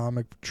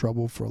 economic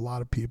trouble for a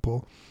lot of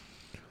people.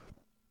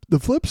 The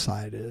flip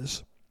side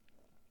is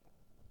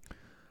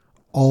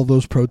all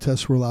those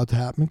protests were allowed to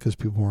happen because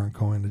people weren't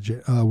going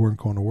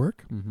to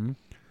work. Mm-hmm.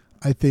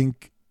 I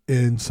think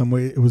in some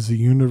way it was the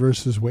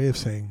universe's way of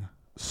saying,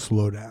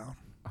 slow down.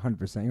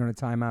 100%. You're on a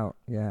timeout.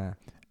 Yeah.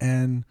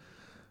 And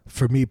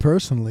for me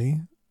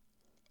personally,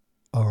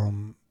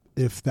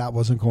 if that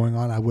wasn't going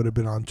on, I would have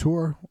been on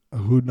tour.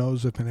 Who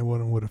knows if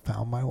anyone would have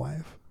found my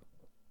wife.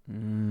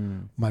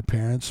 My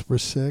parents were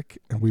sick,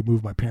 and we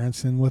moved my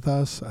parents in with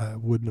us. I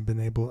wouldn't have been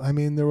able. I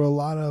mean, there were a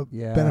lot of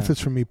benefits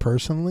for me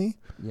personally.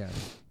 Yeah.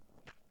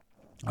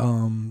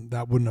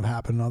 That wouldn't have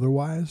happened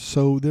otherwise.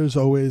 So there's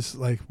always,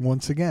 like,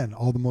 once again,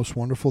 all the most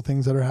wonderful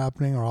things that are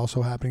happening are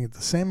also happening at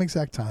the same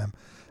exact time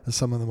as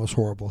some of the most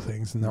horrible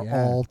things, and they're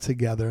all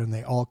together, and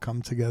they all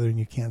come together, and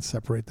you can't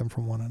separate them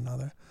from one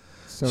another.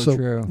 So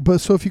true. But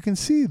so if you can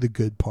see the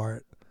good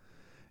part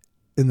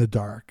in the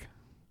dark,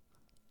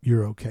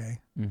 you're okay.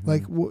 Mm-hmm.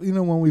 Like, you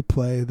know, when we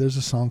play, there's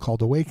a song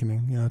called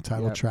Awakening, you know,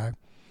 title track.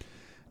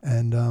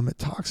 And it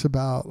talks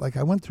about, like,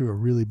 I went through a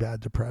really bad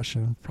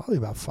depression, probably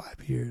about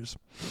 5 years,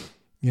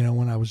 you know,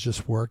 when I was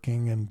just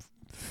working and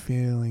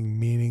feeling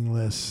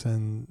meaningless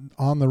and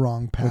on the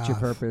wrong path. What's your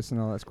purpose and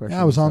all that question?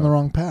 Yeah, I was on the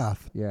wrong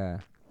path. Yeah.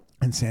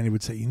 And Sandy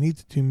would say, you need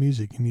to do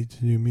music. You need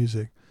to do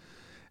music.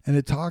 And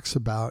it talks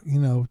about, you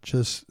know,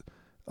 just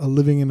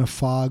living in a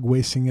fog,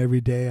 wasting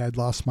every day. I'd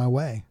lost my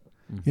way,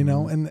 you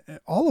know, and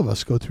all of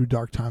us go through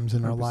dark times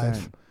in 100%. Our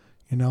life.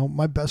 You know,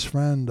 my best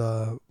friend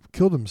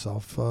killed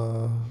himself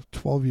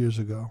 12 years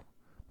ago,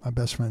 my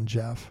best friend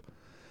Jeff.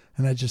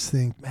 And I just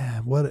think,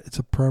 man, it's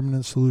a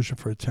permanent solution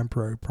for a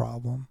temporary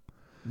problem.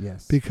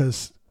 Yes.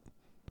 Because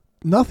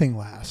nothing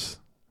lasts.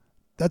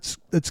 That's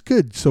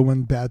good. So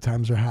when bad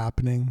times are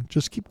happening,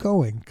 just keep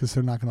going because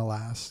they're not going to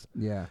last.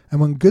 Yeah. And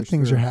when good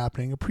things are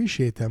happening,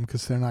 appreciate them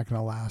because they're not going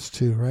to last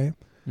too, right?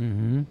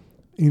 Mm-hmm.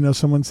 You know,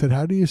 someone said,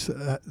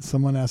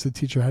 someone asked a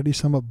teacher, how do you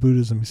sum up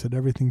Buddhism? He said,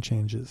 everything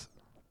changes.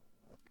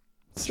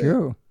 It's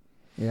true.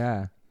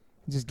 Yeah.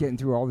 Just getting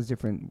through all these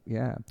different,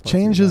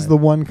 Change is the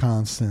one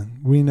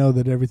constant. We know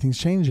that everything's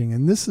changing.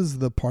 And this is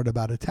the part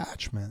about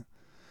attachment.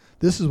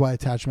 This is why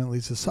attachment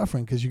leads to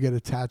suffering, because you get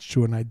attached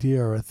to an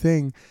idea or a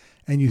thing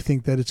and you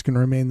think that it's going to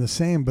remain the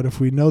same. But if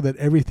we know that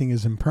everything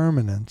is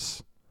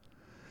impermanence,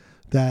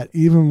 that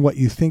even what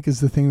you think is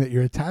the thing that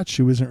you're attached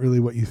to isn't really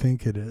what you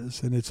think it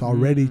is. And it's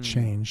already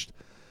changed.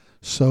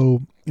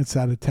 So it's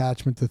that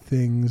attachment to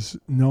things,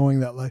 knowing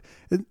that, like,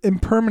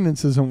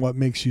 impermanence isn't what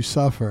makes you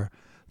suffer.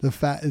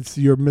 It's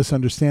your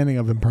misunderstanding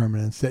of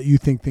impermanence, that you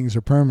think things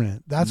are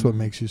permanent. That's what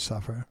makes you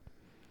suffer.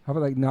 How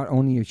about, like, not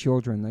only your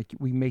children? Like,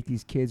 we make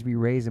these kids, we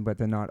raise them, but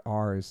they're not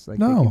ours. Like,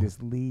 no. They can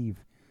just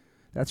leave.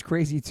 That's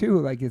crazy too.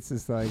 Like, it's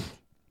just like,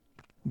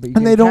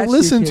 and they don't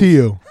listen to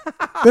you.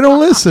 They don't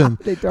listen.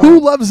 They don't.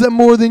 Who loves them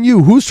more than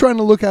you? Who's trying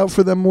to look out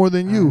for them more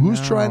than you? Who's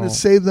trying to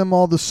save them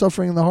all the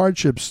suffering and the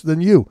hardships than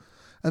you?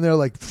 And they're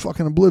like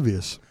fucking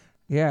oblivious.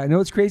 Yeah, I know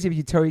it's crazy if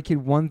you tell your kid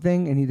one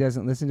thing and he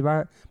doesn't listen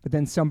about it, but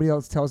then somebody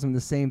else tells him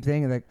the same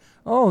thing and like,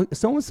 oh,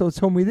 so-and-so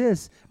told me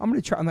this. I'm going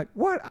to try. I'm like,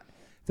 what?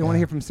 They want to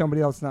hear from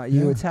somebody else, not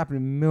you. It's happened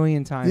a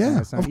million times.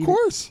 Yeah, of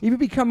course. Even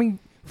becoming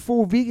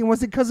full vegan,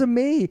 was it because of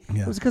me?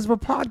 Yeah. It was because of a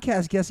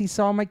podcast guest he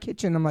saw in my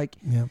kitchen. I'm like,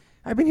 yeah.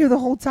 I've been here the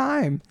whole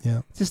time.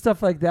 Yeah. Just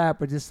stuff like that,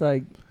 but just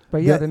like,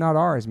 but yeah, they're not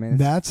ours, man.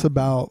 That's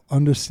about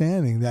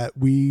understanding that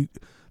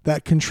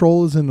that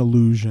control is an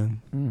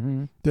illusion.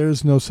 Mm-hmm.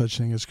 There's no such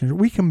thing as control.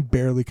 We can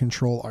barely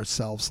control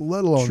ourselves,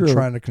 let alone True.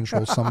 trying to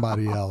control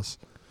somebody else.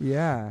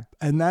 Yeah.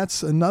 And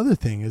that's another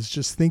thing, is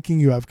just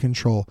thinking you have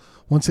control.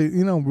 Once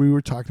we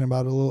were talking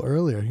about it a little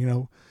earlier,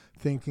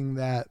 thinking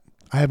that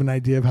I have an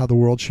idea of how the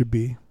world should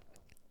be.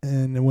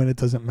 And when it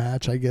doesn't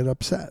match, I get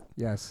upset.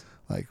 Yes.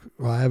 Like,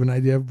 well, I have an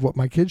idea of what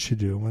my kids should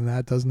do. When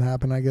that doesn't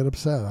happen, I get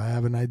upset. I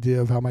have an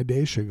idea of how my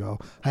day should go.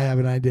 I have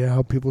an idea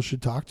how people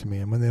should talk to me.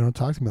 And when they don't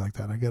talk to me like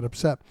that, I get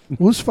upset.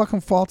 Whose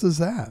fucking fault is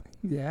that?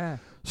 Yeah.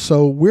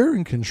 So we're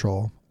in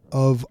control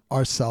of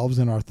ourselves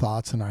and our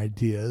thoughts and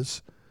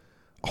ideas,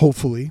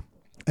 hopefully.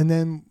 And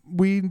then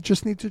we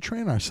just need to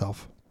train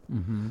ourselves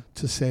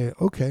to say,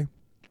 okay,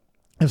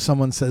 if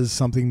someone says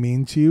something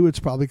mean to you, it's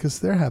probably because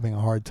they're having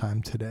a hard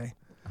time today.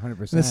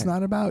 100%. And it's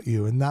not about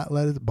you, and not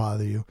let it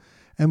bother you.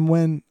 And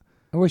when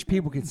I wish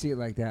people could see it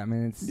like that. I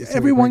mean, it's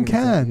everyone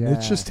can. Yeah.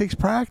 It just takes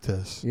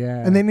practice. Yeah.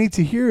 And they need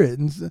to hear it.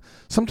 And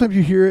sometimes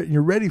you hear it and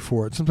you're ready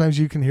for it. Sometimes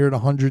you can hear it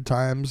 100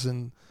 times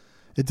and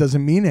it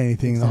doesn't mean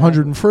anything. Exactly.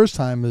 The 101st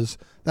time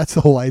that's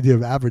the whole idea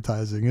of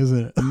advertising,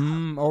 isn't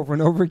it? Over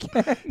and over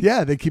again.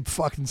 Yeah, they keep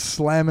fucking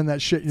slamming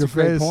that shit in your That's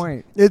a great face.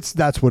 point.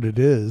 That's what it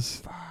is.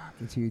 Fuck,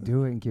 until you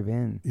do it and give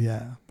in.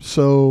 Yeah.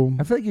 So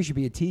I feel like you should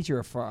be a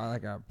teacher or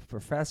like a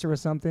professor or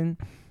something.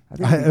 I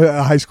think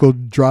a high school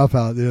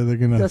dropout, they're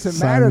gonna. it doesn't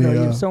sign matter me though. You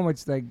up. have so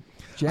much like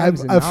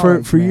gems and for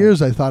knowledge, man.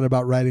 years I thought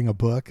about writing a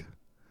book.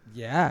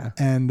 Yeah.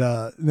 And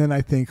then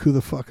I think, who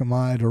the fuck am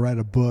I to write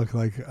a book?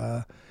 Like,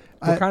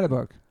 What kind of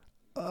book?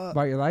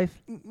 About your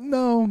life?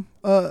 No.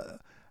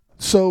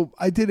 So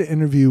I did an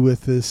interview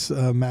with this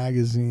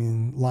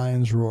magazine,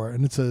 Lion's Roar,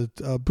 and it's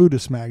a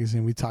Buddhist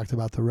magazine. We talked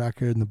about the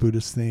record and the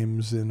Buddhist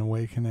themes in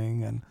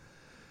Awakening,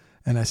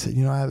 and I said,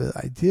 I have an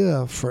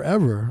idea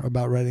forever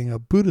about writing a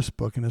Buddhist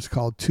book, and it's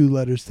called 2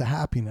 Letters to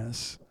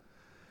Happiness.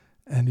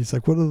 And he's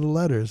like, what are the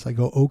letters? I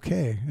go,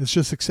 okay. It's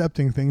just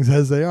accepting things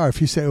as they are.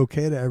 If you say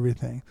okay to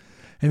everything.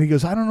 And he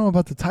goes, I don't know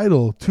about the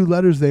title. 2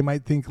 letters, they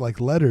might think like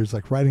letters,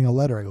 like writing a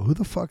letter. I go, who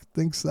the fuck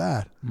thinks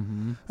that?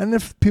 Mm-hmm. And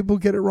if people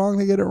get it wrong,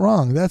 they get it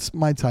wrong. That's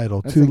my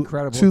title. That's an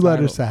incredible two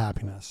letters title. to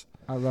happiness.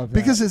 I love that.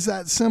 Because it's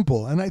that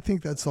simple. And I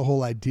think that's the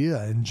whole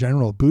idea in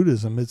general,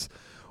 Buddhism. It's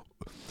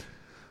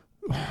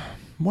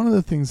one of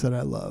the things that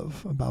I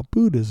love about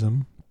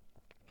Buddhism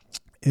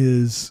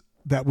is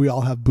that we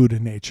all have Buddha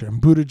nature. And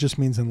Buddha just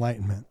means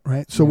enlightenment,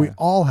 right? So we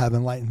all have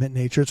enlightenment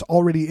nature. It's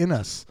already in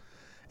us.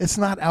 It's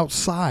not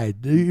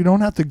outside. You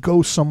don't have to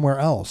go somewhere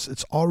else.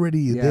 It's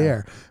already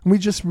there. And we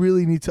just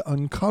really need to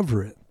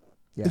uncover it.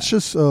 Yeah. It's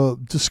just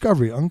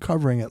discovery,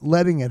 uncovering it,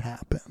 letting it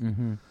happen.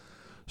 Mm-hmm.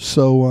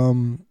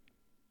 So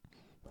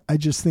I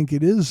just think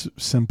it is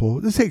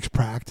simple. It takes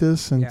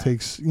practice and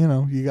takes,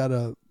 you got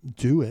to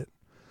do it.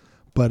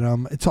 But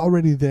it's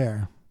already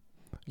there,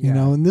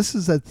 and this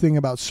is that thing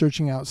about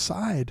searching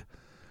outside.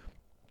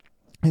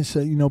 And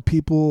so,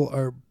 people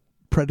are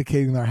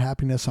predicating their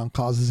happiness on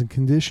causes and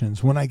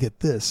conditions. When I get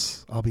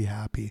this, I'll be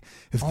happy.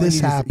 If this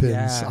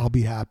happens, I'll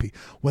be happy.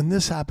 When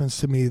this happens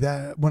to me,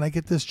 when I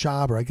get this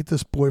job, or I get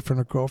this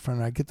boyfriend or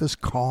girlfriend, or I get this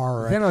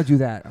car, or then I'll do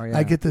that.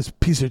 I get this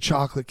piece of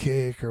chocolate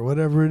cake or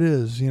whatever it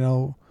is,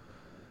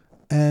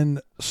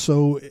 And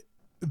so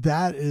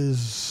that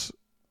is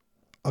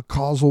a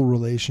causal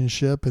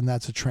relationship, and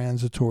that's a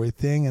transitory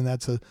thing, and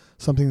that's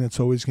something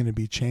that's always going to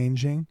be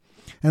changing.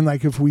 And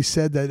like if we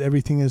said that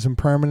everything is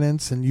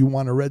impermanence, and you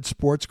want a red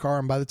sports car,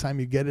 and by the time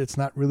you get it, it's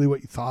not really what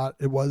you thought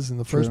it was in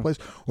the first place,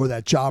 or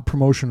that job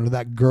promotion, or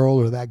that girl,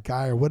 or that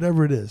guy, or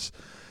whatever it is.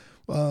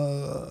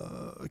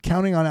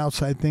 Counting on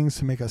outside things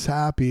to make us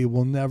happy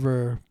will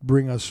never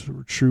bring us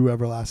true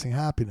everlasting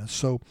happiness.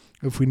 So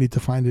if we need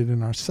to find it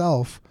in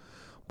ourselves,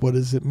 what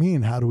does it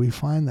mean? How do we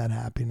find that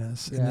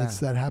happiness? And it's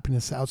that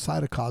happiness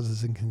outside of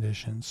causes and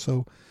conditions.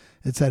 So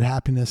it's that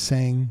happiness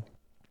saying,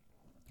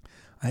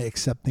 I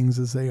accept things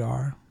as they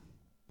are.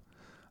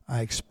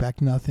 I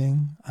expect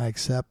nothing. I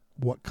accept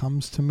what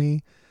comes to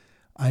me.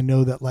 I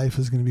know that life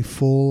is going to be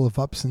full of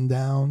ups and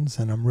downs,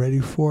 and I'm ready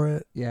for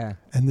it. Yeah.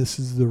 And this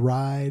is the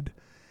ride,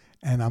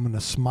 and I'm going to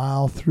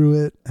smile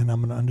through it, and I'm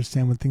going to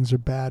understand when things are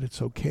bad,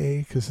 it's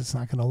okay, because it's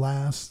not going to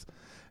last.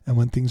 And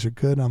when things are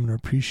good, I'm going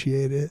to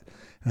appreciate it.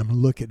 And I'm going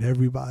to look at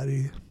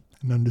everybody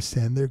and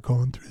understand they're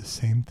going through the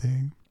same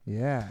thing.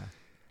 Yeah.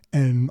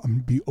 And I'm going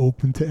to be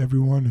open to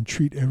everyone and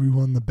treat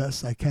everyone the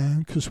best I can.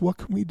 Because what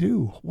can we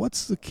do?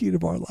 What's the key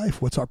to our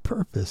life? What's our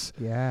purpose?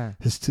 Yeah.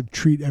 Is to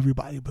treat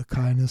everybody with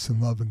kindness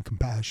and love and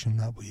compassion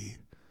that we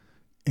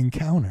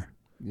encounter.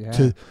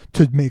 Yeah.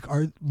 To make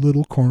our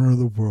little corner of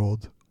the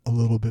world a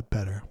little bit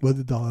better. What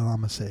did Dalai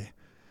Lama say?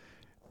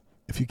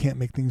 If you can't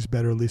make things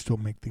better, at least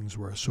don't make things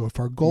worse. So if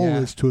our goal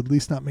is to at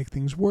least not make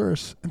things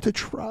worse, and to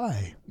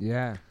try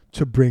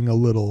to bring a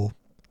little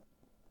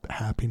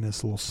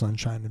happiness, a little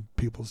sunshine in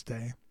people's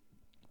day.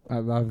 I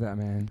love that,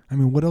 man. I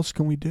mean, what else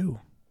can we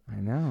do?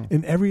 I know.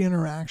 In every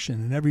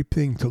interaction, in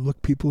everything, to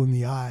look people in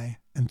the eye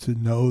and to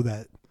know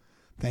that,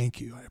 thank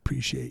you, I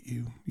appreciate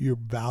you, you're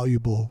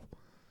valuable.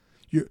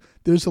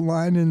 There's a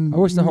line in... I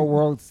wish the whole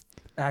world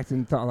act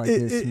and thought like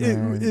this,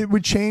 man. It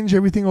would change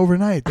everything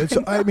overnight.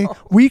 I mean,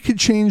 we could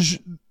change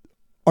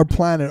our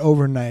planet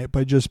overnight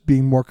by just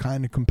being more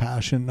kind and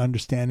compassionate and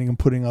understanding and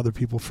putting other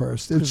people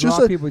first. It's just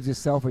a lot of people are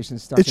just selfish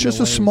and stuck. It's just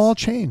a small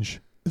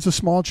change. It's a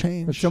small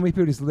change. But so many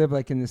people just live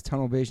like in this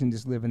tunnel vision,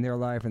 just living their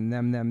life and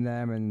them,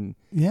 and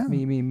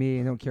me,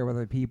 and don't care about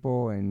other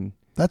people. And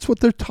that's what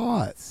they're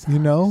taught, you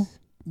know?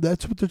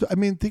 That's what I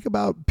mean, think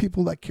about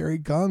people that carry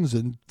guns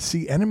and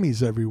see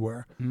enemies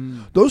everywhere.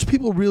 Those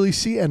people really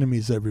see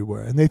enemies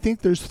everywhere, and they think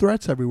there's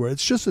threats everywhere.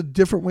 It's just a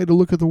different way to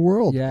look at the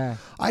world. Yeah.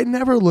 I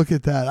never look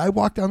at that. I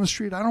walk down the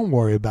street. I don't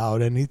worry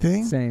about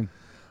anything. Same.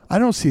 I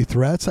don't see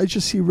threats. I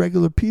just see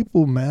regular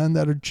people, man,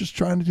 that are just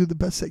trying to do the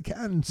best they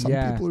can. Some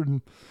people are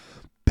in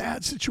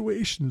bad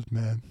situations,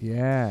 man.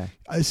 Yeah.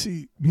 I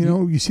see,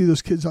 you see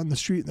those kids on the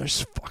street and they're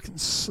fucking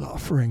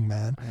suffering,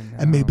 man.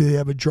 And maybe they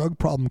have a drug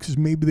problem because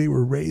maybe they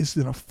were raised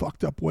in a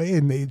fucked up way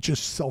and they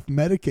just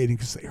self-medicating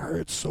because they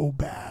hurt so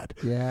bad.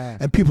 Yeah.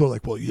 And people are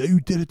like, well, yeah, you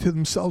did it to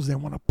themselves. They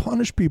want to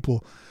punish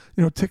people.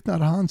 Thich Nhat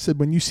Hanh said,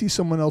 when you see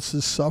someone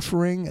else's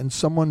suffering and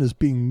someone is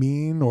being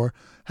mean or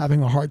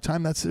having a hard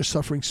time, that's their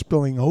suffering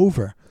spilling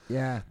over.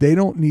 Yeah. They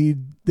don't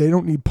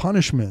need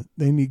punishment.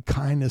 They need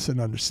kindness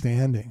and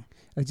understanding.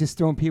 Like just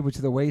throwing people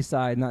to the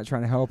wayside, not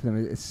trying to help them.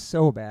 It's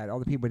so bad. All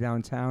the people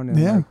downtown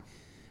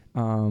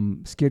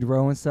and Skid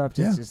Row and stuff.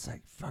 Just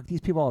like, fuck,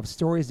 these people all have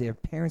stories. They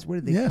have parents. Where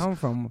did they come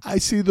from? I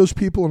see those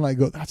people and I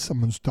go, that's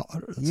someone's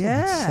daughter. That's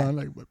someone's son.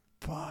 Like, what?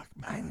 Fuck,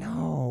 man. I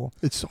know.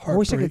 It's heartbreaking. I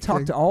wish I could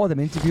talk to all of them,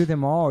 interview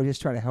them all, or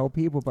just try to help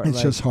people. But it's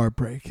just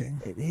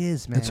heartbreaking. It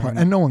is, man. It's hard,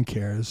 and no one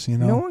cares.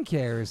 No one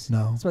cares.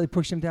 No. That's why they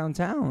push them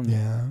downtown.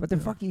 Yeah. But they're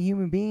fucking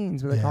human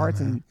beings with hearts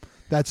and.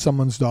 That's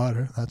someone's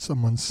daughter. That's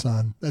someone's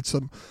son.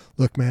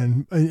 Look,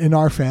 man, in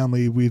our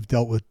family, we've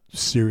dealt with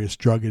serious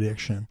drug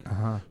addiction.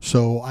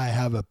 So I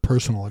have a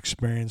personal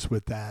experience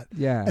with that.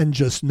 Yeah. And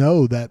just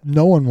know that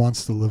no one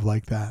wants to live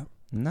like that.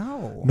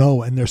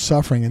 No, and they're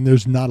suffering, and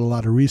there's not a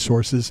lot of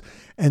resources.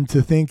 And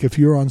to think if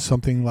you're on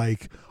something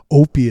like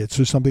opiates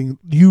or something,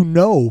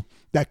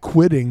 that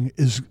quitting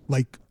is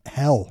like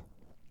hell.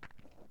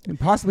 And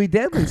possibly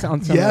deadly on some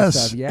of that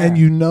stuff. Yeah. And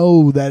you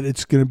know that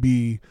it's going to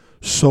be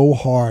so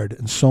hard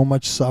and so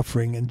much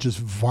suffering and just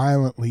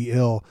violently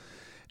ill.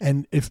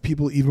 And if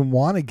people even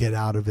want to get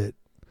out of it,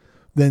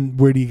 then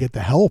where do you get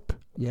the help?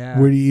 Yeah.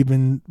 Where do you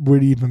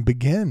even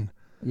begin?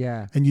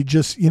 Yeah. And you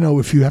just,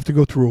 if you have to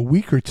go through a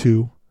week or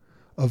two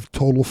of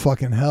total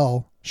fucking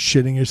hell,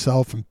 shitting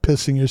yourself and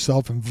pissing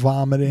yourself and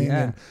vomiting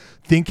and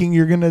thinking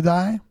you're going to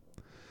die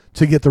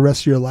to get the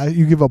rest of your life,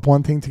 you give up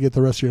one thing to get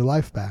the rest of your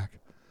life back.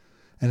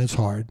 And it's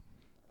hard.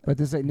 But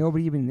there's like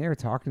nobody even there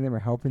talking to them or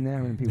helping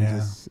them, and people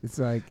it's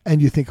like.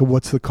 And you think of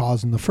what's the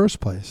cause in the first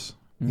place,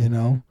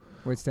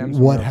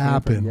 What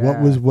happened?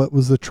 What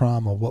was the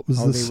trauma? What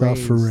was the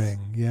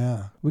suffering?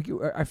 Yeah.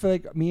 I feel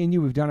like me and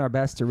you, we've done our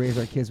best to raise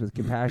our kids with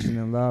compassion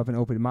and love and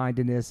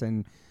open-mindedness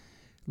and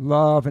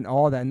love and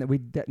all that,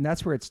 and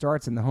that's where it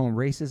starts in the home.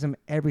 Racism,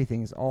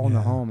 everything is all in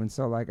the home, and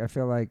so like I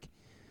feel like.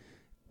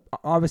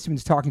 Obviously,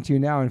 just talking to you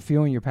now and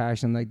feeling your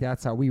passion, like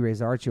that's how we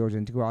raise our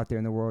children, to go out there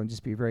in the world and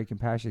just be very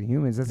compassionate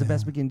humans. That's the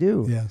best we can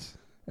do. Yes.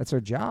 That's our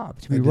job,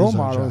 to be role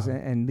models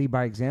and lead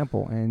by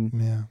example.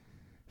 And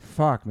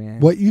fuck, man.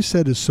 What you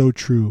said is so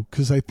true,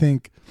 because I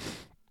think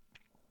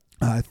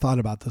I thought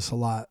about this a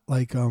lot.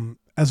 Like,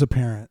 as a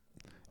parent,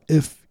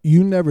 if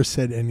you never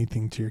said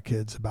anything to your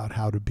kids about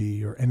how to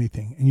be or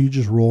anything, and you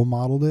just role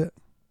modeled it,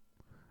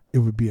 it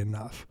would be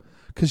enough.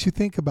 Because you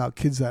think about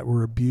kids that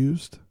were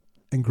abused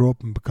and grow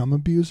up and become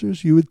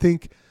abusers, you would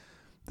think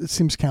it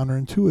seems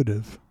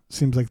counterintuitive. It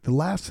seems like the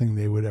last thing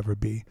they would ever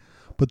be.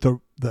 But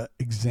the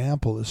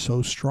example is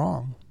so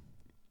strong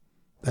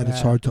that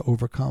it's hard to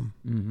overcome.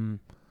 Mm-hmm.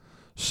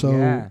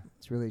 So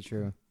it's really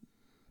true.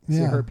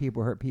 Hurt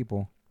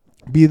people.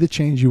 Be the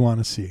change you want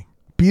to see.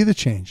 Be the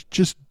change.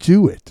 Just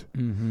do it.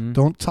 Mm-hmm.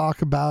 Don't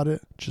talk about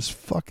it. Just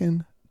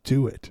fucking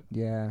do it.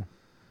 Yeah.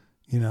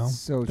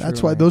 So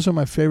that's why those are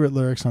my favorite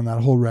lyrics on that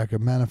whole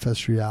record,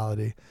 Manifest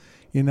Reality.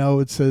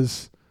 It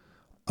says,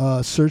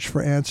 search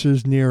for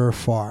answers near or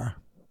far.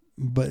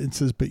 But it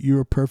says, but you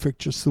are perfect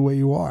just the way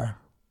you are.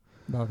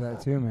 Love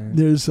that too, man.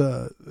 There's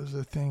a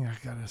thing, I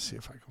got to see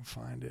if I can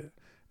find it.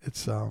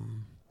 It's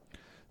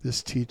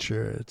this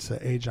teacher, it's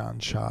Ajahn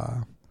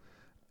Chah.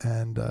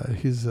 And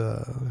he's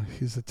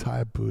a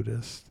Thai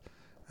Buddhist.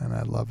 And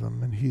I love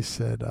him. And he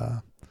said,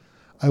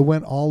 I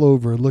went all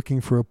over looking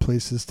for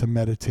places to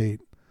meditate.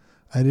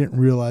 I didn't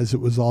realize it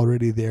was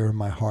already there in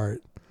my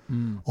heart.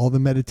 All the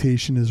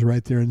meditation is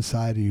right there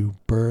inside of you.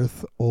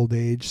 Birth, old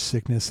age,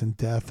 sickness, and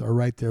death are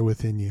right there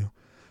within you.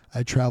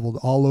 I traveled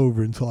all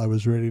over until I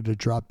was ready to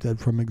drop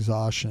dead from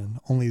exhaustion.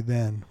 Only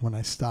then, when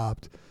I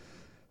stopped,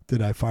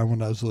 did I find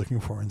what I was looking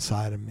for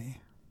inside of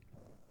me.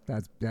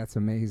 That's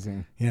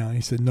amazing.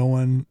 He said, no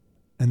one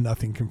and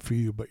nothing can free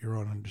you but your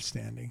own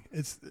understanding.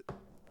 It's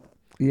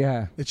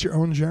your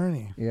own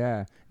journey.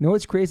 Yeah.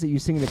 What's crazy that you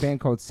sing in a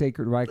band called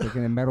Sacred Reich, like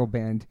in a metal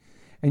band.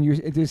 And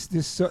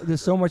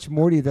there's so much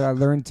more to you that I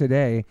learned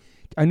today.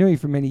 I know you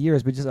for many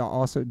years, but just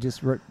also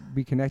just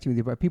reconnecting with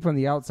you. But people on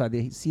the outside,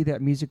 they see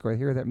that music or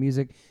hear that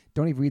music,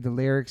 don't even read the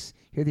lyrics,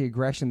 hear the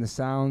aggression, the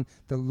sound,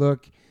 the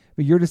look.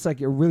 But you're just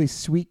like a really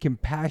sweet,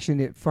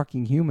 compassionate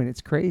fucking human.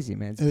 It's crazy,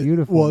 man. It's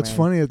beautiful. Well, it's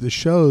funny at the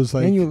shows,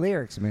 like, and your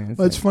lyrics, man.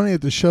 It's funny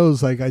at the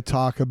shows, like, I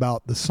talk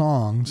about the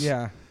songs.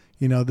 Yeah.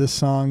 You know, this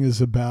song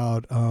is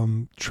about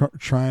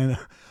trying.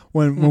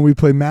 When we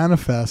play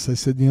Manifest, I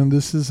said, you know,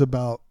 this is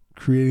about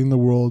creating the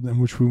world in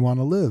which we want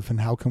to live,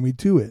 and how can we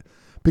do it?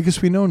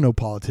 Because we know no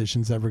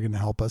politician's ever going to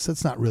help us.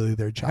 That's not really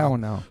their job. Hell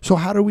no. So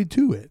how do we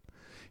do it?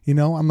 You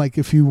know, I'm like,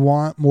 if you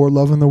want more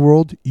love in the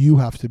world, you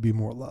have to be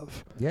more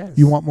love. Yes.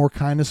 You want more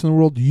kindness in the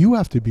world, you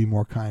have to be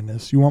more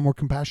kindness. You want more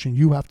compassion,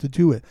 you have to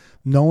do it.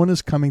 No one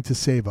is coming to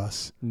save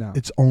us. No.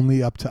 It's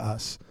only up to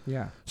us.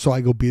 Yeah. So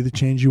I go, be the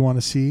change you want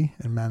to see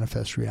and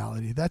manifest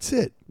reality. That's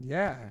it.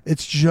 Yeah.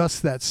 It's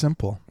just that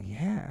simple.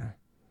 Yeah.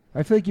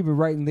 I feel like you've been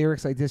writing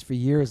lyrics like this for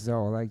years,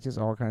 though, like just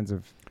all kinds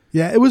of...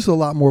 Yeah, it was a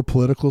lot more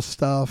political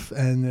stuff,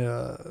 and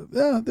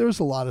there was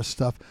a lot of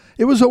stuff.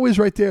 It was always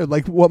right there,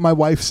 like what my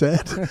wife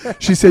said.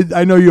 She said,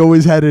 I know you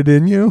always had it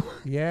in you.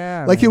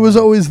 Yeah. Like, man. it was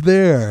always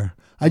there.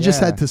 I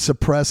just Yeah. had to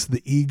suppress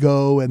the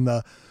ego and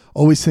the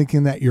always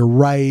thinking that you're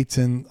right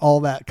and all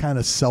that kind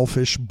of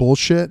selfish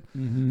bullshit.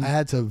 Mm-hmm. I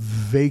had to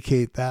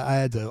vacate that. I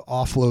had to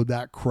offload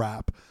that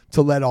crap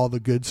to let all the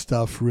good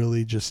stuff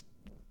really just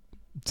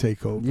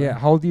take over. Yeah.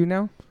 How old are you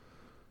now?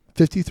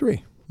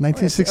 53.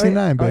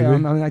 1969, baby. Oh, yeah,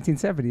 I'm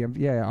 1970.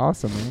 Yeah,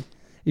 awesome, man.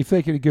 You feel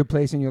like you're in a good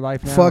place in your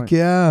life now? Fuck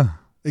yeah.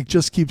 It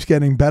just keeps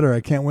getting better.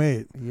 I can't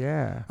wait.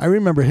 Yeah. I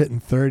remember hitting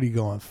 30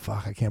 going,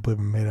 fuck, I can't believe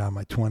I made it out of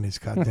my 20s.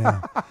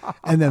 Goddamn.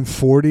 And then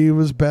 40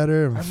 was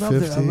better. And I 50.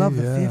 love, I love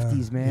the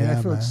 50s, man. Yeah,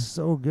 I feel man. it's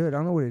so good. I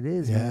don't know what it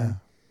is, Yeah.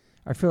 man.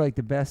 I feel like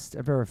the best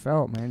I've ever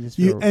felt, man. Just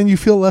feel, And you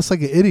feel less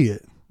like an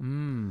idiot.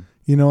 You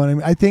know what I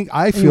mean? I think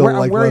I feel I'm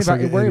like worried less about,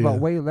 like an worry idiot. about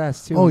way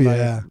less, too. Oh, Like,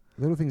 yeah.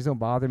 little things don't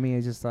bother me.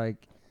 It's just like...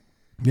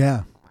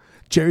 Yeah.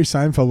 Jerry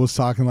Seinfeld was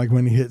talking like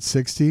when he hit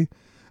 60.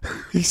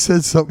 He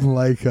said something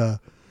like,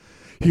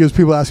 he goes,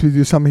 people ask me to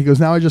do something. He goes,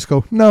 now I just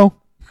go, no.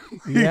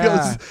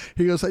 Yeah.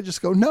 He goes, I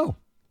just go, no.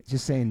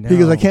 Just saying no. He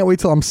goes, I can't wait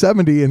till I'm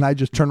 70 and I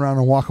just turn around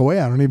and walk away.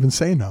 I don't even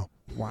say no.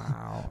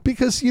 Wow.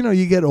 Because, you know,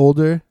 you get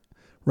older,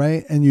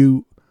 right? And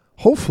you,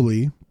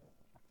 hopefully,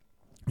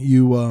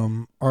 you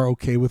are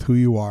okay with who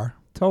you are.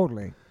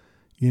 Totally.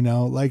 You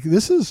know, like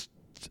this is,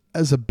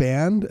 as a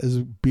band, as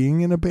being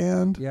in a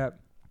band. Yep.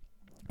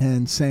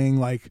 And saying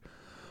like,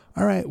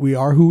 all right, we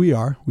are who we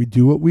are. We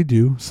do what we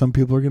do. Some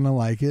people are going to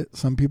like it.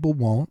 Some people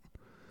won't.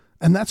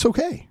 And that's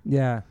okay.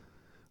 Yeah.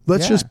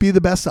 Let's just be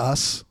the best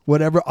us,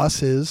 whatever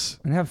us is.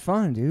 And have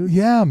fun, dude.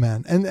 Yeah,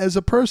 man. And as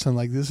a person,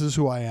 like, this is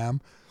who I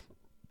am.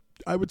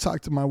 I would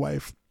talk to my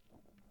wife,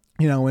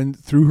 you know, and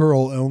through her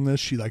whole illness,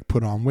 she like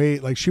put on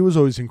weight. Like, she was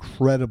always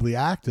incredibly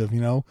active,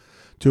 you know,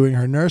 doing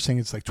her nursing.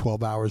 It's like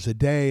 12 hours a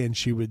day. And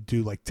she would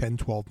do like 10,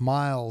 12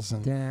 miles.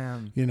 And,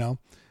 Damn. you know,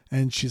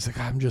 and she's like,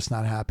 I'm just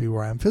not happy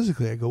where I am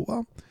physically. I go,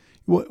 well,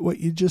 what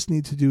you just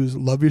need to do is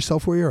love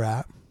yourself where you're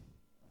at.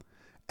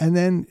 And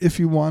then if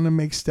you want to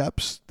make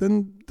steps,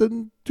 then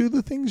do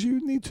the things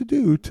you need to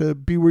do to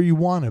be where you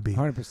want to be.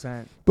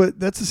 100%. But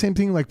that's the same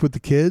thing like with the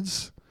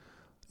kids.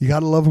 You got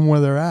to love them where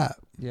they're at.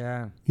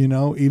 Yeah. You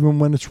know, even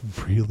when it's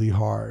really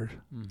hard,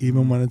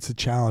 even when it's a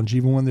challenge,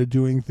 even when they're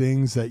doing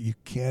things that you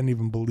can't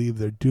even believe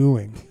they're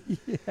doing.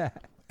 Yeah.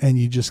 And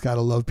you just got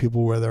to love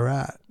people where they're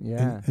at.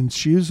 Yeah. And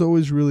she's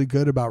always really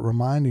good about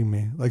reminding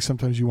me. Like,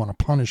 sometimes you want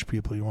to punish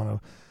people. You want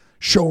to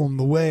show them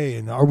the way.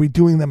 And are we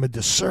doing them a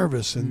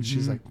disservice? And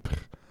she's like,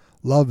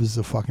 love is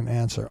the fucking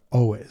answer.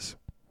 Always.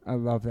 I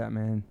love that,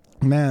 man.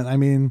 Man, I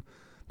mean,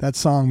 that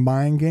song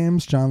Mind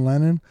Games, John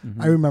Lennon.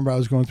 I remember I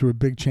was going through a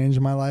big change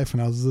in my life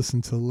and I was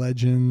listening to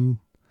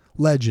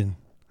Legend.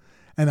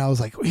 And I was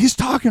like, he's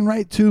talking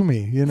right to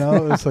me. You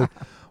know, it's like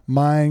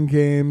Mind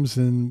Games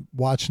and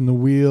watching the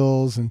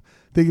wheels and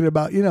thinking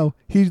about, you know,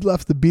 he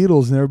left the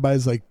Beatles and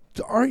everybody's like,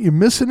 aren't you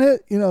missing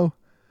it? You know,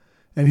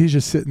 and he's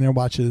just sitting there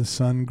watching his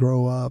son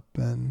grow up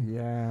and,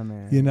 yeah,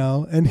 man, you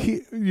know, and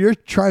you're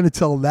trying to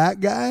tell that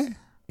guy.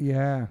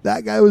 Yeah.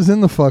 That guy was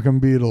in the fucking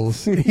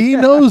Beatles. He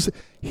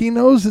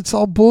knows it's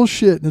all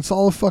bullshit and it's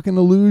all a fucking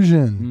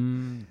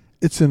illusion.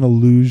 It's an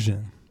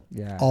illusion.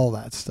 Yeah. All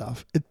that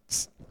stuff. It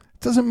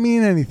doesn't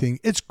mean anything.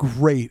 It's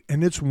great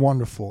and it's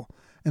wonderful.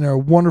 And they're a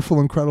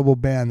wonderful, incredible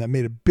band that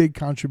made a big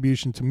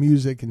contribution to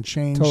music and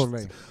change.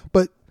 Totally.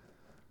 But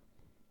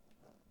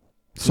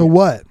so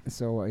what?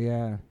 So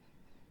yeah.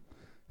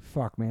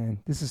 Fuck, man.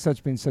 This has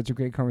been such a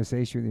great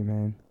conversation with you,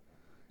 man.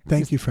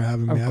 Thank you for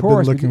having me. Of I've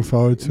course, been looking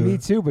forward to me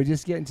it. too, but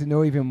just getting to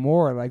know even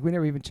more. Like, we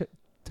never even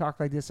talked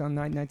like this on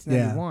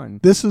 1991. Yeah.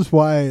 This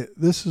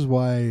is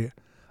why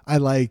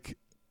I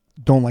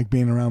don't like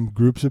being around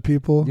groups of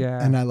people.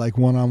 Yeah. And I like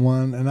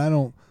one-on-one, and I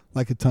don't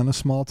like a ton of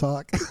small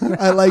talk.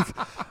 I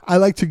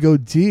like to go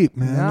deep,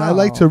 man. No. I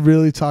like to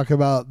really talk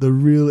about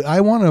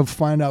I want to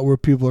find out where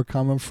people are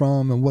coming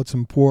from and what's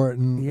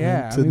important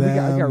Yeah. to them.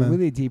 I got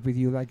really deep with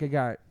you. Like,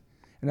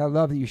 and I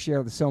love that you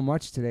shared so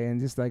much today. And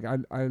just like,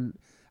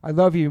 I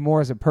love you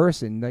more as a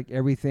person. Like,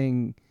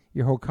 everything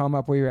your whole come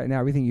up where you're at now,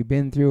 everything you've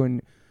been through,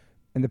 and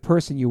the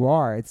person you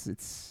are.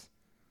 It's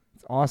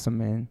awesome,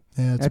 man.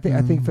 Yeah,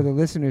 I think for the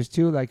listeners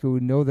too, like who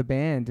know the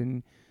band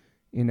and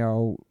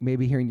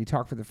maybe hearing you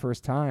talk for the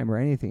first time or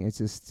anything,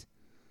 it's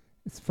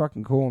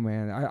fucking cool,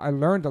 man. I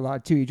learned a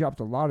lot too. You dropped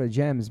a lot of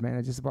gems,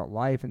 man. Just about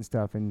life and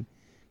stuff, and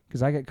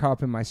because I get caught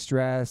up in my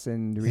stress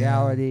and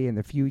reality and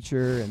the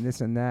future and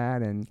this and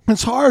that, and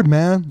it's hard,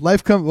 man.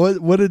 Life comes.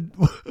 What did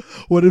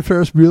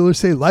Ferris Bueller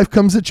say? Life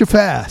comes at you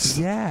fast.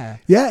 Yeah,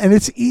 and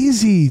it's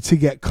easy to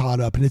get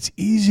caught up, and it's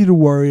easy to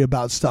worry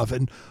about stuff.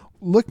 And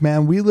look,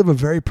 man, we live a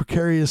very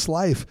precarious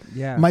life.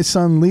 Yeah, my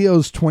son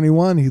Leo's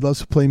 21. He loves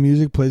to play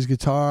music, plays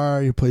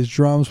guitar, he plays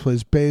drums,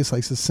 plays bass,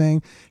 likes to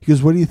sing. He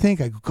goes, "What do you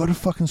think?" I go to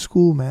fucking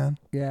school, man.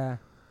 Yeah.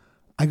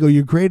 I go,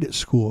 "You're great at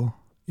school.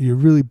 You're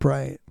really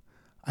bright."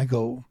 I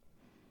go,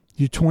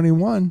 "You're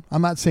 21.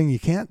 I'm not saying you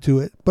can't do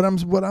it, but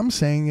what I'm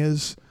saying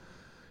is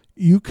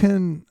you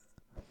can."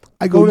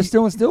 I go to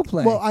still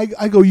play. Well,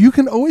 I go, you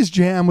can always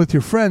jam with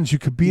your friends. You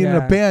could be in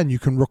a band. You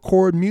can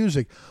record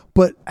music,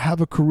 but have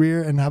a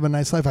career and have a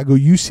nice life. I go,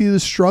 you see the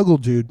struggle,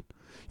 dude.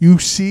 You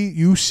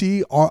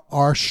see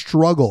our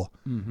struggle,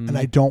 and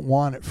I don't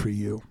want it for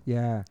you.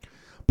 Yeah.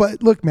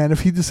 But look, man,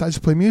 if he decides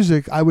to play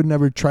music, I would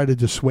never try to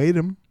dissuade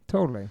him.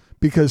 Totally.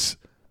 Because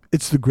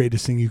it's the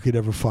greatest thing you could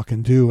ever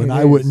fucking do, and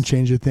I wouldn't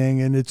change a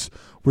thing. And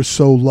we're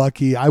so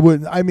lucky.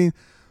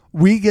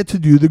 We get to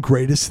do the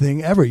greatest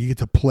thing ever. You get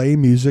to play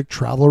music,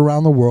 travel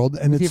around the world,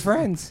 and with your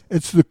friends.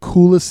 It's the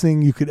coolest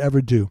thing you could ever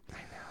do. I know.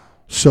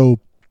 So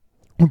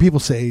when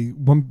people say,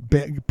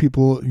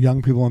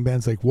 young people in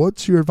bands, like,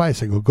 "What's your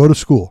advice?" I go to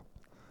school.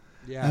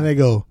 Yeah. And they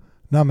go,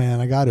 "No,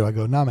 man, I got to." I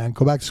go, "No, man,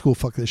 go back to school.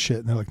 Fuck this shit."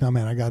 And they're like, "No,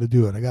 man, I got to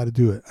do it. I got to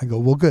do it." I go,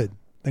 "Well, good.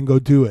 Then go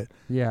do it."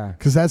 Yeah.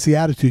 Because that's the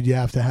attitude you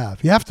have to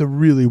have. You have to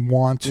really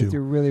want to. You have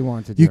to really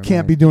want to do You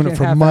can't be doing it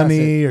for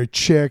money or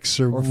chicks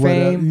or whatever.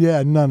 Fame.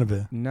 Yeah, none of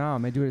it. No,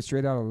 man, do it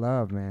straight out of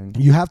love, man.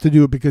 You have to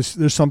do it because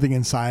there's something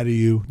inside of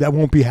you that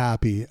won't be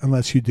happy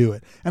unless you do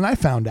it. And I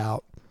found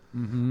out.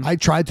 Mm-hmm. I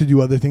tried to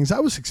do other things. I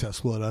was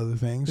successful at other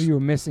things. So you were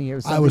missing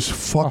it. I was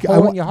fucking. A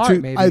hole in your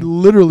heart, maybe. I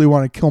literally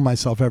want to kill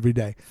myself every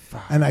day.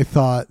 Fuck. And I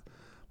thought,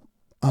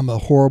 I'm a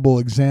horrible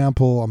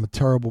example. I'm a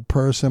terrible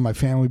person. My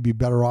family would be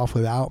better off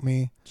without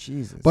me.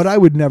 Jesus. But I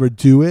would never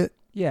do it.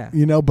 Yeah.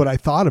 But I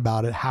thought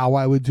about it, how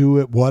I would do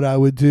it, what I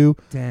would do.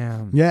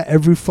 Damn. Yeah,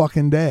 every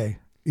fucking day.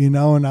 And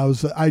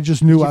I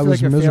just knew I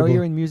was like a miserable.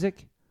 Failure in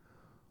music?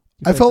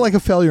 I felt like a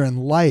failure in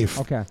life.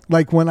 Okay.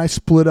 Like when I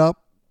split up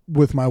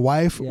with my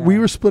wife, we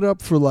were split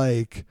up for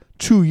like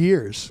 2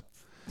 years.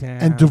 Damn.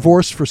 And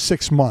divorced for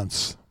 6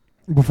 months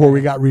before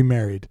we got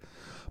remarried.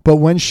 But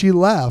when she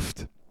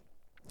left,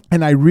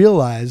 and I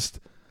realized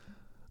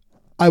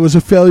I was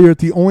a failure at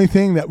the only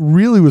thing that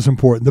really was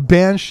important. The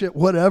band shit,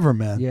 whatever,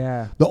 man.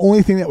 Yeah. The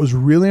only thing that was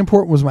really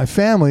important was my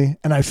family,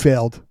 and I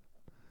failed.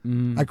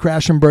 I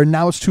crashed and burned.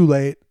 Now it's too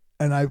late,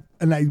 and I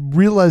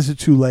realized it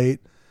too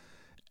late,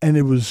 and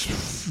it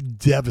was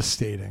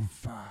devastating.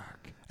 Fuck.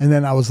 And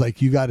then I was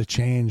like, you got to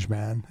change,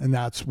 man. And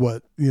that's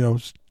what,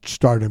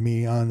 started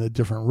me on a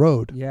different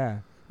road. Yeah.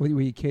 Were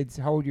your kids,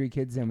 how old were your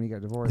kids then when you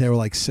got divorced? They were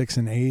like 6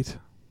 and 8.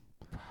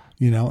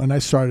 And I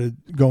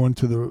started going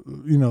to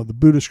the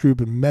Buddhist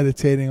group and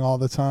meditating all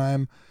the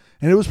time.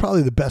 And it was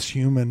probably the best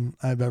human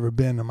I've ever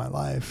been in my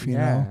life, you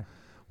know,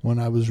 when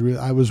I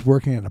was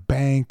working at a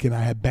bank and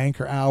I had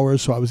banker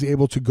hours. So I was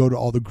able to go to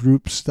all the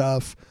group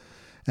stuff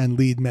and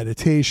lead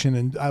meditation.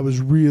 And I was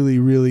really,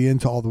 really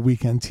into all the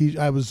weekend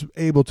I was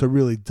able to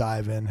really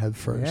dive in head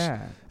first.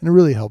 Yeah. And it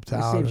really helped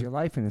out. It saved your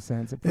life in a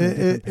sense.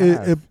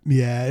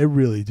 It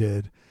really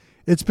did.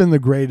 It's been the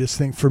greatest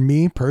thing for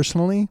me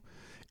personally.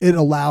 It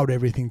allowed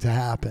everything to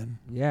happen.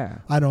 Yeah.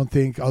 I don't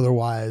think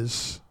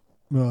otherwise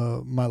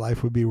my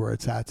life would be where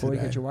it's at today. Well,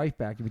 you get your wife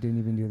back if you didn't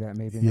even do that,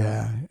 maybe.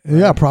 Yeah. Not.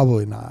 Yeah,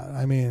 probably not.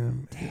 I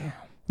mean, damn.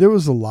 There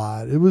was a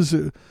lot. It was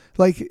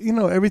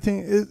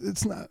everything.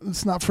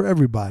 It's not for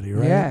everybody,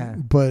 right? Yeah.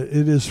 But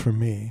it is for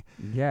me.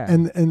 Yeah.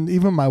 And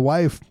even my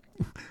wife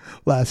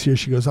last year,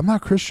 she goes, "I'm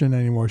not Christian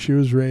anymore." She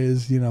was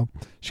raised,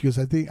 she goes,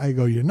 I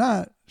go, "You're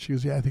not?" She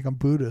goes, "Yeah, I think I'm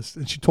Buddhist."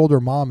 And she told her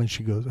mom, and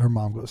her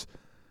mom goes,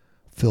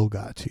 "Phil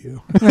got to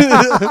you."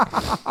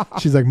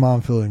 She's like,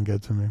 "Mom, Phil didn't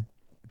get to me."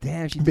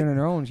 Damn, she's been on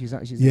her own. She's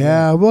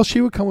yeah. Well,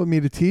 she would come with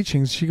me to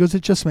teachings. She goes,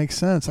 "It just makes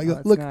sense." I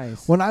go, "Look,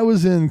 nice. When I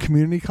was in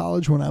community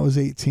college when I was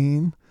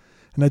 18,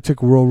 and I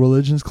took world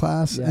religions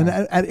class, and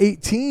at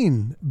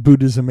 18,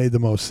 Buddhism made the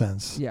most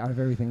sense. Yeah, out of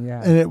everything.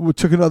 Yeah. And it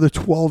took another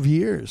 12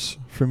 years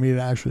for me to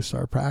actually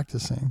start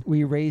practicing. Were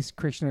you raised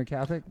Christian or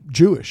Catholic?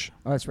 Jewish.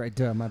 Oh, that's right.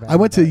 Duh, my bad. I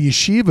went to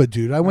yeshiva,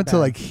 dude. I went to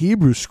like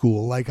Hebrew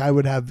school. Like I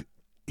would have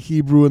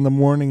Hebrew in the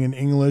morning and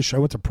English. I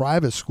went to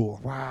private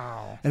school.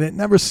 Wow. And it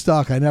never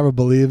stuck. I never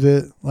believed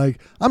it.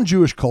 Like I'm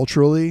Jewish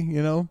culturally,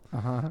 and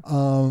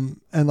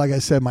like I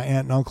said, my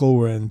aunt and uncle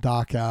were in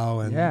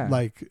Dachau and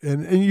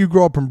and you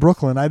grow up in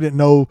Brooklyn. I didn't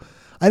know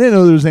there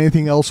was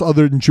anything else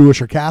other than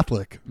Jewish or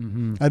Catholic.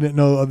 Mm-hmm. I didn't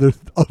know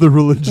other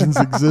religions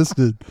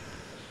existed.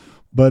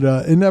 But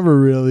it never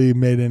really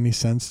made any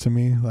sense to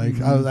me.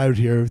 Like I would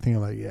hear everything.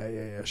 I'm like,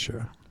 yeah,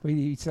 sure.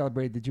 You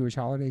celebrated the Jewish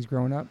holidays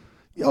growing up?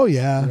 Oh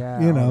yeah,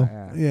 Yeah, you know,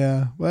 yeah.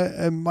 yeah. But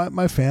and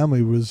my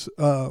family was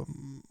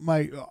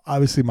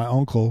obviously my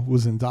uncle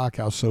was in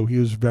Dachau, so he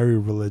was very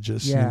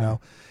religious, Yeah. you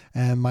know.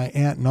 And my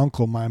aunt and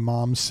uncle, my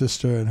mom's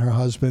sister and her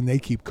husband, they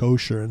keep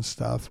kosher and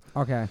stuff.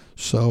 Okay.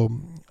 So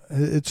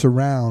it's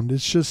around.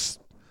 It's just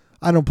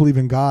I don't believe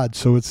in God,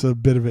 so it's a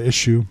bit of an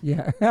issue.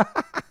 Yeah.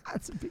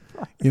 That's a big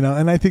problem. You know,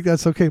 and I think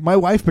that's okay. My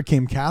wife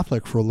became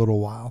Catholic for a little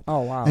while.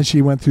 Oh, wow. And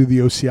she went through the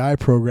OCI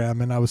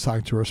program, and I was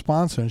talking to her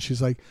sponsor, and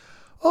she's like,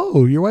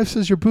 "Oh, your wife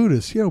says you're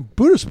Buddhist. You know,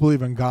 Buddhists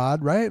believe in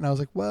God, right?" And I was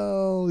like,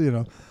 "Well, you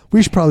know,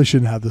 probably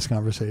shouldn't have this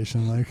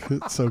conversation. Like,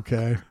 it's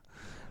okay."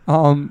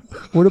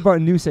 What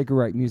about new Sacred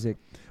Reich music?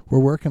 We're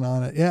working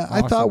on it. Yeah, I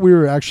Awesome. thought we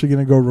were actually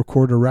going to go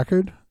record a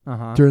record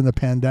Uh-huh. during the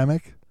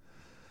pandemic,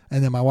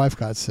 and then my wife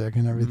got sick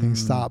and everything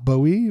stopped. But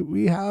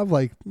we have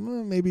like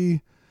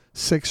maybe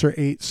 6 or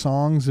 8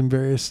 songs in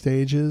various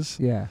stages.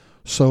 Yeah.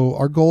 So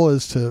our goal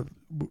is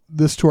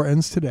this tour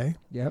ends today.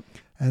 Yep.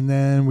 And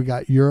then we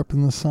got Europe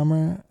in the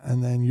summer,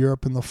 and then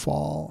Europe in the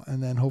fall,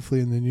 and then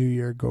hopefully in the new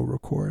year go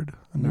record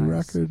a new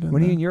Nice. record.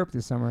 When are you in Europe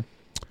this summer?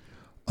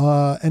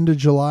 End of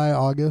July,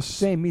 August.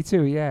 Same, me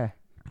too, yeah.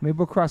 Maybe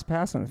we'll cross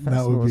paths on a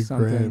festival That would be or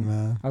something. great,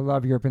 man. I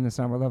love Europe in the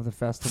summer. I love the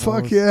festivals.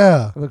 Fuck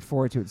yeah. I look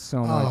forward to it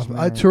so much,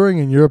 man. Touring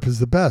in Europe is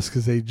the best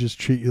because they just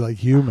treat you like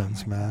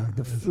humans, man.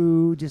 The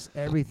food, just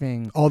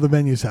everything. All the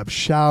venues have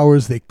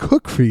showers. They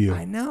cook for you.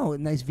 I know.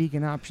 Nice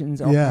vegan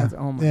options. All Yeah, kinds.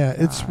 Oh my yeah.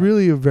 God. It's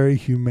really a very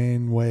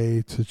humane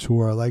way to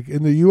tour. Like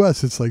in the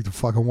U.S., it's like the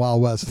fucking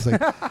Wild West. It's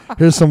like,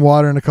 here's some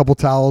water and a couple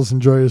towels.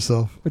 Enjoy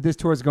yourself. But this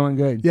tour's going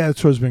good. Yeah, the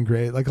tour's been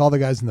great. Like all the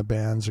guys in the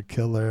bands are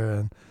killer,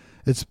 and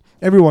it's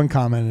everyone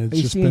commented. It's Are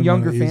you just seeing been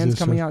younger one of the fans easiest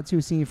coming tours. out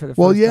too, seeing you for the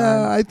Well, first yeah,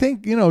 time? I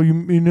think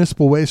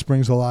Municipal Waste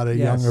brings a lot of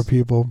Yes. younger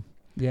people.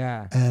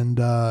 Yeah. And,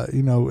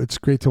 it's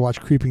great to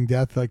watch Creeping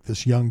Death, like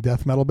this young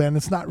death metal band.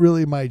 It's not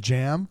really my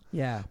jam,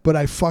 Yeah. but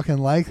I fucking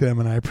like them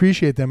and I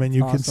appreciate them. And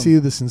you can Awesome. see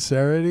the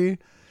sincerity.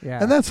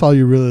 Yeah. And that's all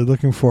you're really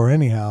looking for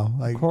anyhow.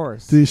 Like, of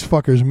course. do these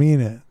fuckers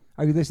mean it?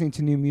 Are you listening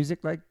to new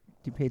music? Like,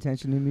 do you pay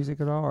attention to new music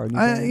at all? Or new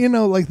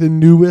bands? Like the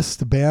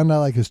newest band I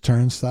like is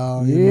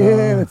Turnstile.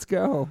 Yeah, let's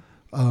go.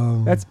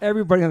 That's That's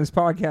everybody on this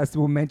podcast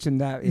will mention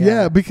that.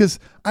 yeah, because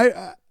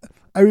I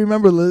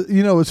remember,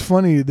 it's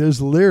funny.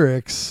 There's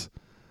lyrics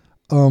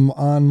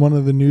on one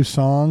of the new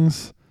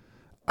songs.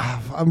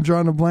 I'm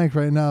drawing a blank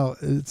right now.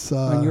 It's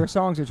on your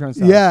songs or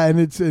Turnstile? yeah, and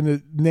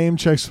it name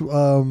checks.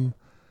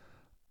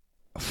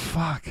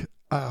 Fuck.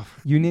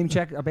 You name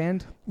check a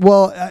band?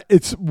 Well,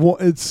 it's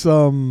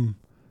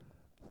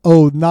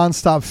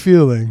Nonstop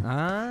Feeling.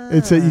 Ah.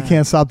 It's that you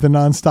can't stop the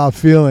nonstop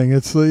feeling.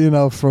 It's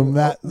from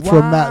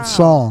that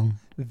song.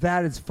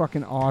 That is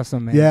fucking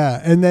awesome, man. Yeah,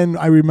 and then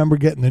I remember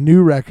getting the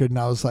new record, and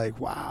I was like,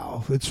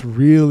 "Wow, it's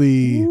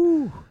really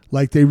Woo.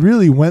 like they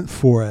really went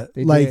for it.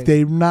 They Like did.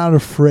 they're not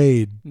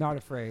afraid Not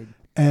afraid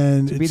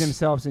and to be it's-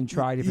 themselves and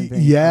try different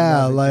things. Yeah,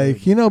 I love it,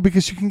 like dude.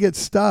 because you can get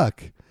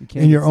stuck You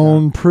can't in your get stuck.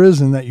 own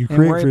prison that you and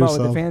create worry for about what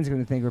yourself. the fans are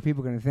going to think or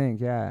people are going to think.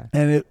 Yeah,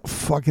 And it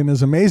fucking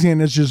is amazing,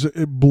 and it's just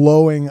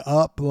blowing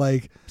up.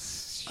 Like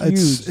it's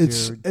huge,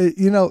 it's dude.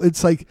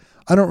 it's like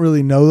I don't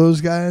really know those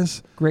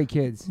guys. Great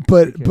kids.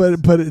 But Great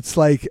kids. but it's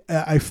like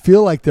I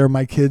feel like they're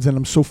my kids, and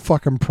I'm so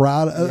fucking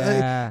proud.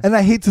 Yeah. And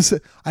I hate to say,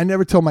 I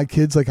never tell my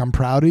kids like I'm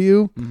proud of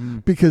you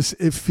Mhm. because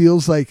it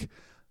feels like.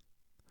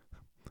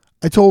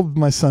 I told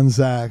my son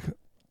Zach,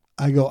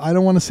 I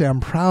don't want to say I'm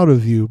proud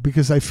of you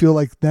because I feel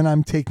like then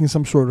I'm taking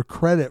some sort of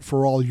credit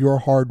for all your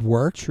hard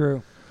work.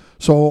 True.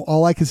 So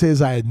all I can say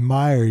is I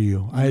admire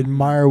you. I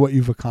admire what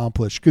you've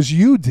accomplished because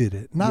you did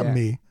it, not Yeah.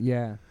 me.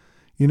 Yeah.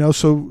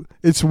 So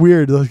it's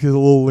weird, like a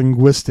little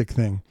linguistic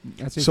thing.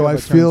 That's what So you I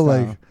about feel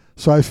Turnstile.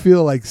 I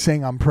feel like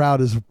saying I'm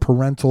proud is a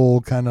parental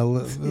kind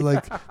of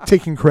like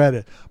taking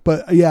credit.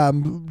 But yeah,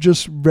 I'm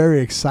just very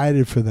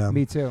excited for them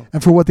Me too.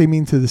 and for what they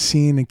mean to the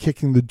scene and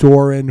kicking the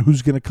door in,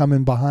 who's going to come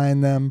in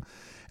behind them.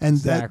 And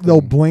that Exactly.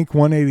 they'll Blink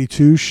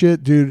 182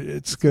 shit, dude.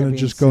 It's gonna going to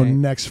be just go insane.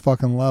 next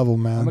fucking level,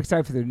 I'm man.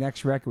 excited for their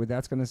next record. What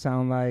that's going to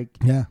sound like.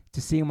 Yeah. To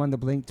see them on the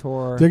Blink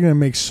tour. They're going to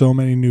make so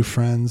many new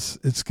friends.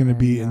 It's going to I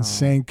be know.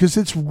 insane because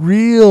it's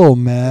real,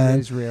 man. It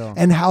is real.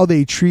 And how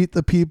they treat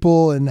the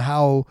people and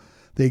how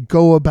they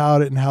go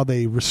about it and how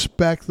they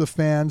respect the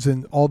fans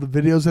and all the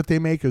videos that they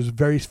make is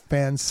very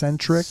fan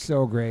centric.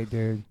 So great,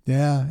 dude.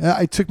 Yeah,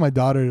 I took my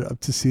daughter up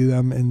to see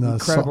them in the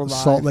Incredible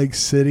Salt live. Lake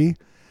City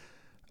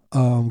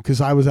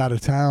because I was out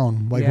of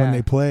town when Yeah.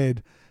 they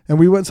played. And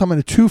we went some in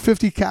a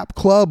 250 cap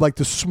club, like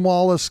the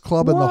smallest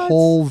club in the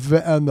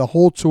What?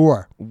 whole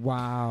tour.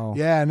 Wow.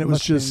 Yeah, and it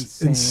was Must've been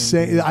just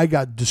insane. dude. I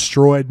got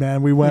destroyed,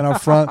 man. We went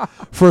up front.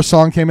 First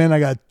song came in, I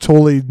got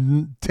totally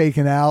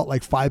taken out,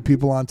 like 5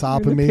 people on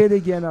top You're of in me. the pit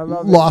again. I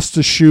love Lost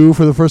a shoe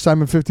for the first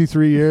time in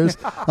 53 years.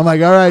 I'm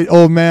like, all right,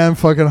 old man,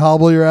 fucking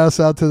hobble your ass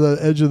out to the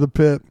edge of the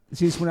pit. it.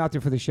 So you just went out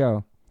there for the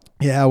show.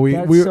 Yeah, we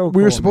That's we so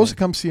were cool, supposed man. to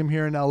come see him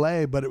here in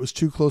L.A., but it was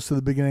too close to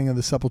the beginning of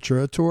the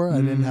Sepultura tour. I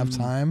didn't have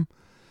time.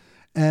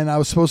 And I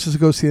was supposed to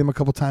go see them a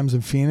couple times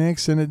in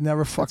Phoenix, and it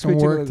never fucking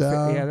worked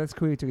out. Yeah, that's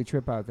cool. You took a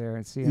trip out there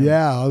and see them.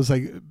 Yeah, I was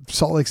like,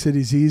 Salt Lake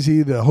City's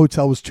easy. The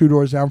hotel was 2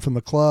 doors down from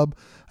the club.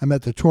 I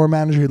met the tour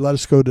manager. He let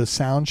us go to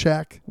sound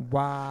check.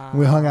 Wow.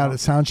 We hung out at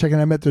sound check, and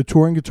I met their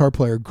touring guitar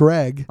player,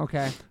 Greg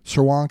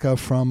Cerwanka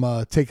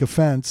from Take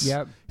Offense.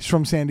 Yep. He's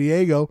from San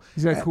Diego.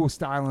 He's got a cool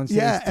style on stage.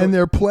 Yeah, and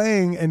they're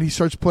playing, and he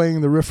starts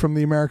playing the riff from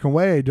The American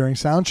Way during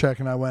sound check,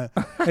 and I went,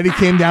 and he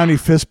came down, he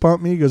fist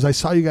bumped me. He goes, I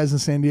saw you guys in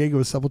San Diego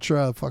with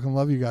Sepultura. I fucking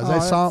love you guys. I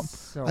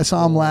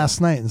saw him last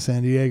night in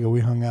San Diego.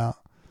 We hung out.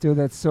 Dude,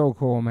 that's so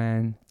cool,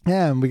 man.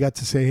 Yeah, and we got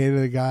to say hey to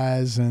the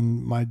guys,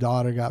 and my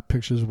daughter got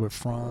pictures with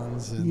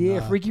Franz.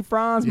 And, Freaky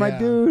Franz, my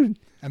dude.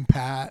 And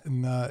Pat,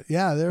 and they're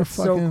it's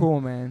fucking so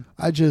cool, man.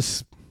 I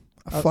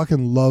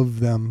fucking love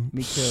them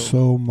me too.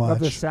 So much. Love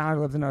their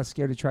sound. Love they're not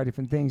scared to try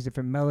different things,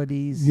 different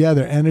melodies. Yeah,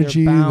 their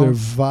energy, their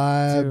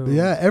vibe. Dude.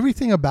 Yeah,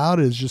 everything about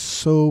it is just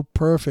so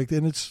perfect,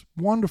 and it's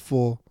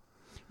wonderful.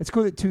 It's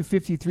cool that 2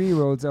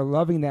 53-year-olds are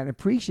loving that and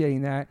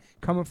appreciating that,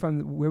 coming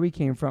from where we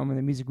came from and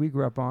the music we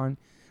grew up on.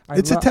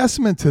 It's a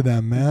testament to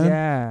them, man.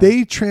 Yeah.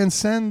 They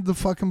transcend the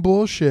fucking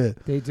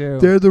bullshit. They do.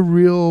 They're the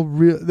real.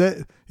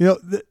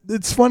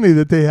 It's funny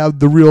that they have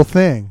the real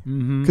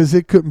thing, because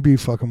it couldn't be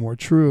fucking more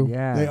true.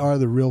 Yeah. They are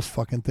the real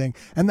fucking thing,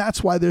 and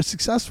that's why they're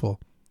successful.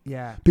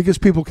 Yeah. Because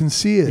people can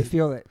see it. They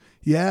feel it.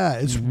 Yeah,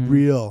 it's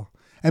real,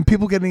 and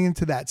people getting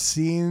into that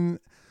scene.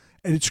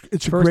 And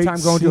it's a First great time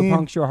going scene. to a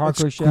punk show,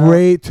 hardcore it's show.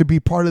 Great to be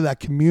part of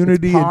that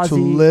community and to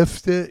posy.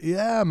 lift it.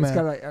 Yeah, man. It's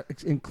got like an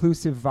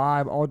inclusive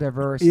vibe, all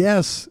diverse.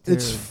 Yes, Dude.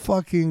 it's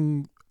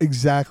fucking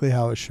exactly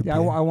how it should be. I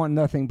want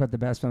nothing but the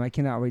best for them. I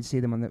cannot wait to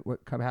see them on what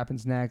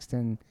happens next.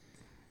 And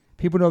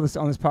people know this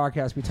on this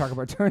podcast. We talk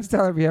about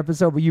Turnstile every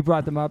episode, but you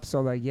brought them up,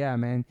 so like, yeah,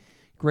 man,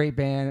 great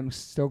band. I'm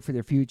stoked for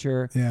their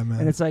future. Yeah,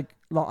 man. And it's like,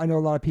 I know a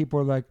lot of people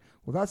are like,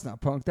 well, that's not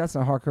punk. That's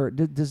not hardcore.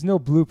 There's no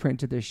blueprint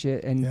to this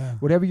shit. And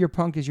whatever your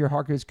punk is, your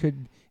hardcore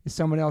is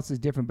someone else is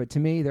different. But to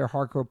me, they're a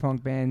hardcore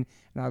punk band,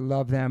 and I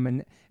love them.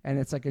 And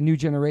it's like a new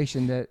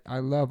generation that I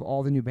love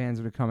all the new bands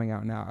that are coming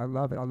out now. I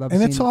love it. I love it.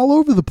 And it's all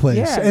over the place.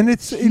 Yeah, and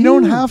it's you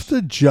don't have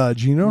to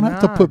judge. You don't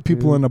have to put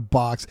people in a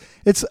box.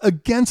 It's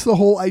against the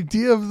whole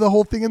idea of the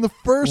whole thing in the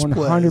first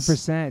place.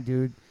 100%,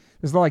 dude.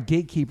 There's a lot of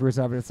gatekeepers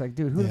of it. It's like,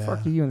 dude, who the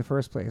fuck are you in the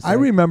first place? I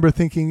remember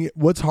thinking,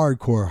 what's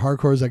hardcore?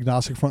 Hardcore is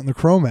Agnostic Front and the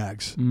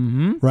Cro-Mags,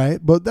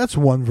 right? But that's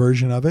one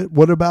version of it.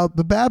 What about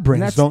the Bad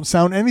Brains? Don't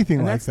sound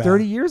anything like that. That's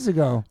 30 years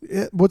ago.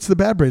 What's the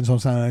Bad Brains? Don't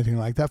sound anything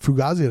like that.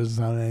 Fugazi doesn't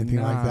sound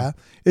anything like that.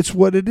 It's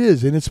what it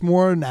is, and it's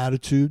more an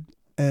attitude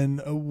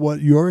and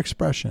what your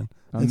expression.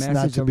 It's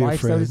not to be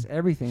afraid. There's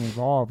everything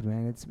involved,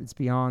 man. It's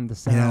beyond the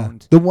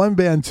sound. The one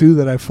band too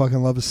that I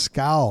fucking love is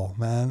Scowl,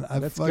 man.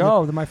 Let's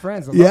go. They're my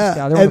friends. I love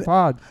Scowl. They're on the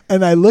pod.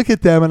 And I look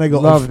at them and I go,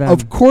 love them.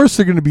 Of course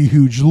they're going to be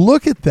huge.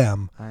 Look at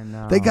them. I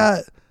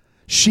know.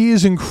 She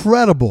is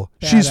incredible.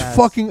 Badass. She's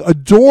fucking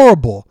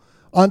adorable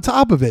on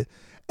top of it.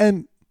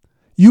 And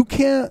you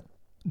can't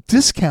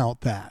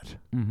discount that.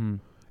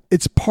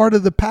 It's part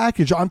of the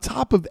package on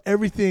top of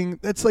everything.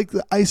 That's like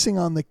the icing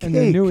on the cake. And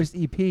the newest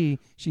EP,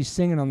 she's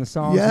singing on the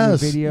songs in the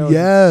video.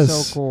 Yes.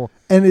 It's so cool.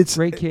 And it's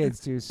great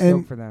kids too.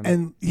 Stoked for them.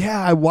 And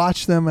I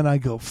watch them and I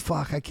go,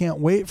 fuck, I can't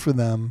wait for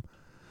them,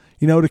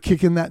 to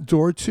kick in that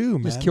door too,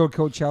 man. Just killed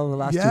Coachella the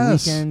last 2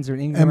 weekends. Or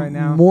in England and right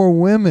now. More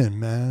women,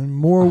 man.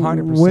 More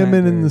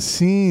women in the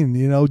scene.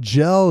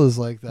 Gel is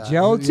like that.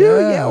 Gel too.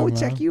 Yeah, we'll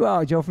check you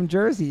out. Joe from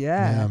Jersey.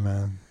 Yeah. Yeah,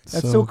 man.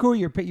 That's so cool.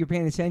 You're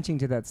paying attention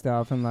to that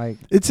stuff and like.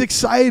 It's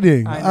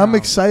exciting. I'm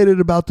excited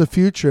about the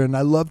future, and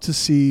I love to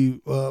see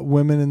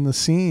women in the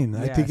scene.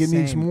 I think it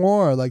needs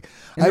more. Like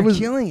and I was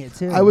killing it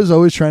too. I was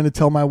always trying to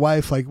tell my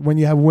wife, like, when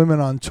you have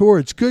women on tour,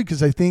 it's good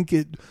because I think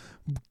it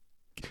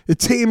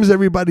tames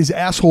everybody's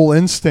asshole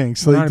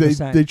instincts. Like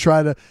they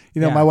try to,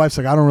 my wife's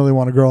like, I don't really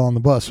want a girl on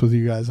the bus with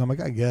you guys. I'm like,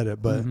 I get it,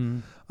 but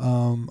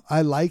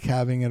I like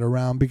having it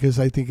around because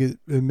I think it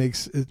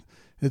makes it.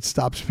 It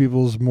stops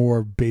people's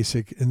more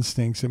basic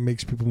instincts. It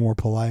makes people more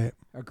polite.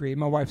 Agreed.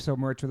 My wife so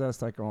merged with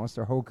us like almost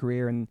her whole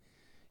career, and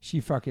she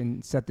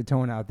fucking set the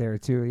tone out there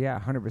too. Yeah,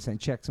 100%.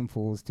 Check some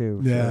fools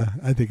too. Yeah, sure.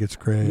 I think it's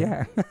great.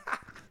 Yeah.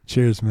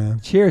 Cheers, man.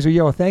 Cheers. Well,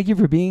 yo, thank you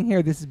for being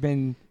here. This has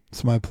been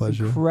It's my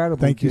pleasure.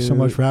 Incredible. Thank you so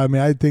much for having me.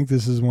 I think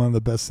this is one of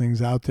the best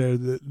things out there.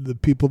 The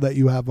people that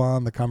you have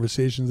on, the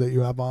conversations that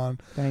you have on.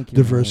 Thank you.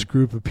 Diverse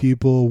group of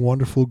people,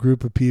 wonderful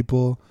group of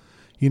people.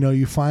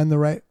 You find the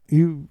right.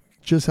 You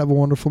just have a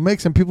wonderful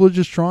mix, and people are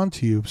just drawn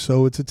to you.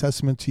 So it's a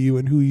testament to you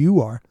and who you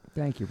are.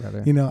 Thank you,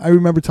 brother. I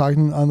remember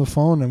talking on the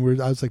phone,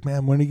 and I was like,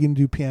 "Man, when are you going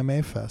to do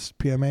PMA Fest?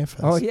 PMA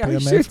Fest? Oh yeah, PMA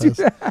you should do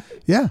that.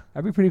 Yeah,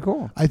 that'd be pretty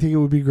cool. I think it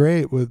would be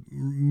great with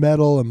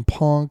metal and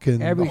punk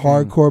and everything.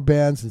 Hardcore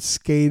bands and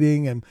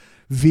skating and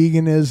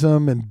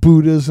veganism and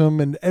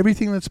Buddhism and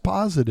everything that's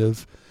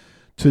positive.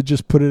 To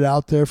just put it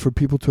out there for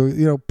people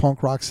to,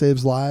 punk rock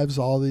saves lives.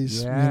 All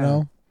these,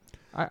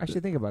 I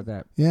should think about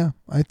that. Yeah,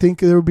 I think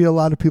there would be a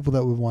lot of people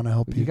that would want to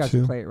help you guys too.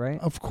 would play it, right?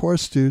 Of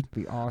course, dude.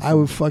 Be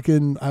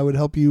awesome. I would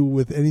help you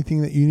with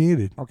anything that you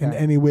needed in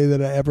any way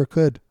that I ever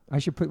could.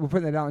 We're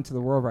putting that out into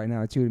the world right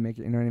now too to make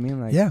it. You know what I mean?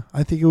 Like, yeah,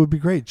 I think it would be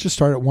great. Just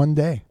start it one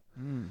day,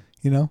 and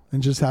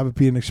just have it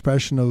be an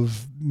expression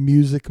of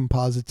music and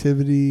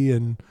positivity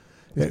and.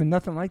 There's been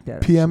nothing like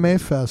that. PMA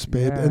Fest,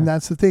 babe. Yeah. And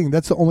that's the thing.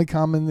 That's the only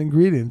common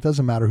ingredient. It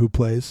doesn't matter who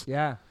plays.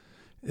 Yeah.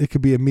 It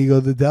could be Amigo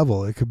the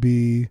Devil. It could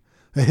be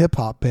a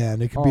hip-hop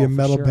band. It could be a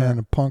metal band,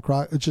 a punk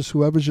rock. It's just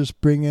whoever's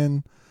just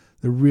bringing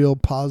the real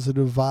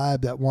positive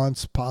vibe that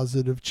wants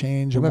positive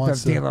change. We'll and have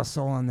wants De La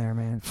Soul on there,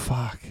 man.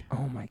 Fuck.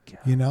 Oh, my God.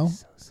 You know?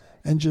 So sick.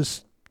 And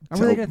just... I'm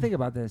really going to think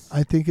about this.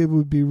 I think it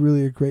would be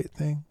really a great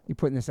thing. You're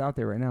putting this out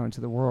there right now into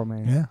the world,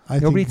 man. Yeah.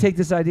 Nobody take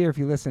this idea if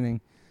you're listening.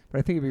 But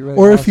I think it'd be really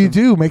Or awesome. if you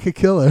do, make a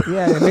killer.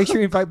 Yeah, and make sure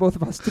you invite both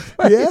of us to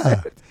play.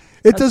 Yeah.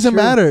 It doesn't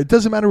matter. It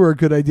doesn't matter where a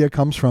good idea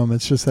comes from.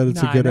 It's just that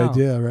it's a good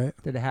idea, right?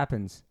 That it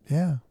happens.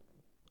 Yeah.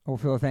 Oh,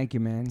 Phil, thank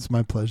you, man. It's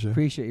my pleasure.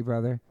 Appreciate you,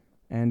 brother.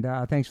 And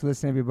thanks for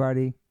listening,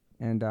 everybody.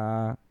 And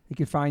you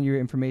can find your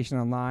information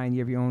online. You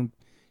have your own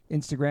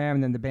Instagram,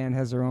 and then the band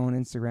has their own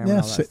Instagram. Yeah,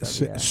 and all that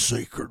stuff.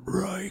 Sacred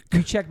Reich. Do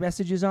you check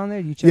messages on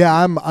there? Do you check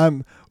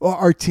well,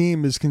 our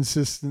team is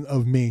consistent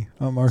of me.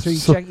 I'm our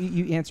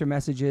you answer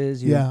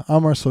messages.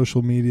 I'm our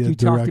social media director.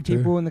 Do you director. talk to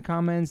people in the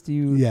comments? Do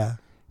you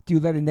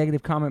let a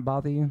negative comment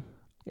bother you?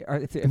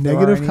 If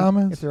Negative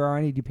comments? If there are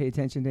any, do you pay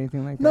attention to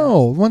anything like that?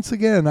 No. Once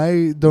again,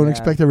 I don't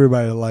expect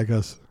everybody to like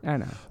us. I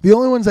know. The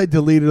only ones I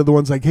deleted are the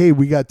ones like, hey,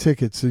 we got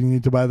tickets, so you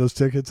need to buy those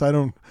tickets. I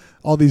don't.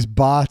 All these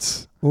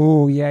bots.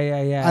 Oh,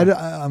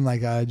 yeah. I'm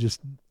like, I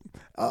just.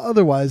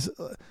 Otherwise,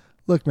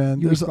 look,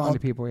 man. You respond to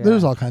people,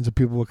 There's all kinds of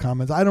people with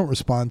comments. I don't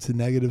respond to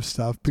negative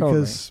stuff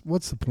because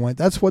what's the point?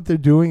 That's what they're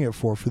doing it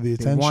for the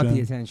attention. They want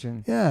the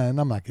attention. Yeah,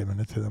 and I'm not giving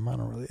it to them. I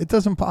don't really. It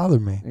doesn't bother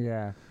me.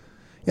 Yeah.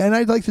 Yeah, and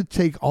I'd like to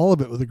take all of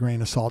it with a grain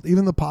of salt,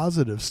 even the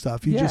positive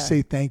stuff. You just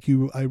say thank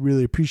you, I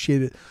really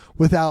appreciate it,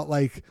 without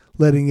like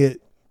letting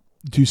it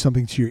do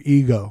something to your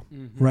ego,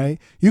 right?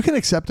 You can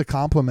accept a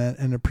compliment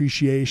and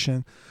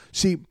appreciation.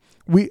 See,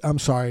 I'm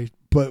sorry,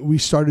 but we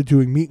started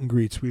doing meet and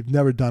greets. We've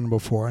never done them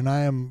before, and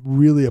I am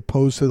really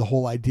opposed to the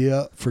whole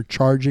idea for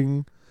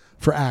charging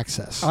for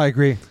access. I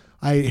agree.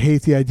 I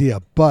hate the idea,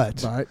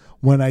 but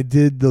when I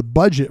did the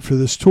budget for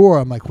this tour,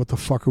 I'm like, what the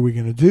fuck are we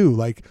going to do?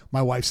 Like,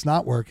 my wife's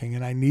not working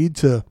and I need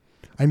to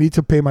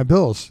pay my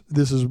bills.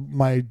 This is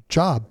my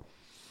job.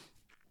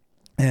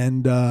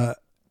 And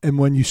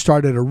when you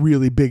start at a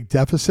really big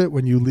deficit,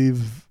 when you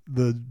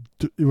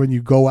when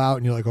you go out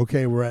and you're like,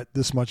 okay, we're at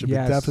this much of a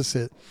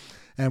deficit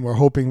and we're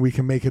hoping we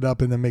can make it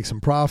up and then make some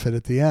profit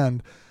at the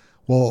end.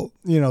 Well,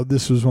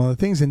 this was one of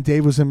the things. And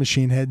Dave was in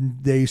Machine Head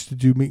and they used to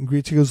do meet and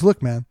greets. He goes,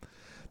 look, man,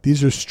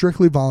 these are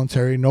strictly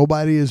voluntary.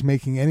 Nobody is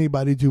making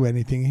anybody do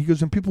anything. He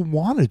goes, and people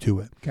want to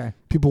do it. Okay.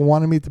 People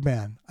want to meet the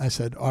band. I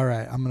said, all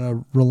right, I'm going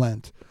to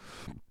relent.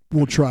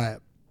 We'll try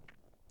it.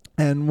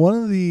 And one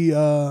of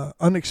the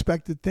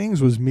unexpected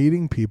things was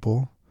meeting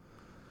people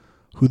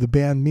who the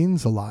band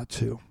means a lot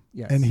to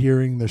and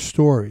hearing their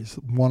stories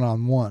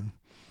one-on-one.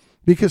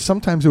 Because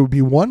sometimes it would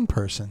be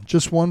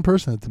just one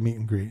person at the meet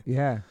and greet.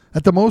 Yeah.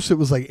 At the most, it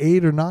was like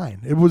 8 or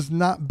 9. It was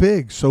not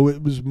big, so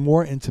it was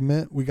more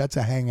intimate. We got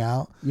to hang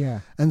out.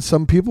 Yeah. And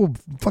some people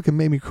fucking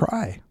made me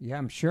cry. Yeah,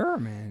 I'm sure,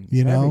 man.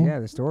 You know?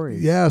 Yeah, the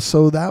stories. Yeah,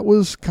 so that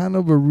was kind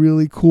of a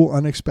really cool,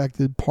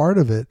 unexpected part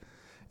of it.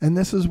 And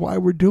this is why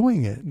we're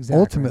doing it,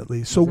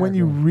 ultimately. So when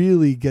you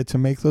really get to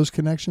make those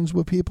connections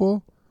with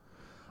people,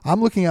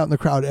 I'm looking out in the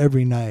crowd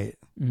every night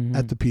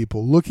at the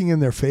people, looking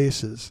in their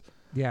faces.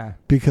 Yeah.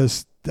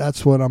 Because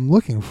that's what I'm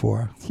looking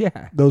for.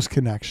 Yeah. Those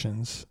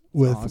connections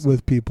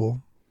with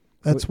people.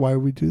 That's why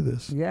we do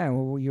this. Yeah.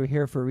 Well, you're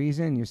here for a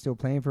reason. You're still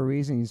playing for a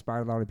reason. You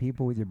inspired a lot of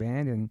people with your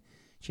band and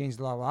changed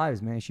a lot of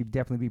lives, man. You should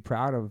definitely be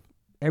proud of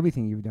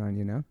everything you've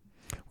done,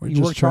 We're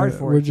just trying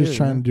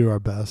to do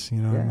our best,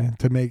 what I mean?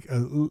 To make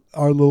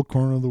our little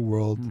corner of the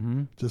world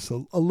just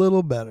a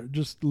little better.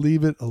 Just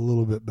leave it a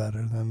little bit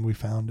better than we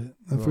found it.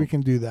 If we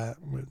can do that,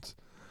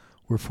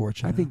 we're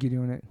fortunate. I think you're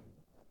doing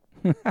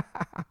it.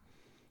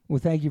 Well,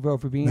 thank you, bro,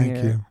 for being here.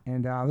 Thank you.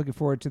 And looking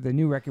forward to the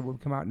new record will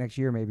come out next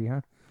year, maybe, huh?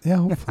 Yeah,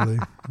 hopefully.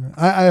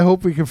 I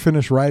hope we can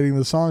finish writing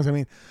the songs. I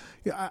mean,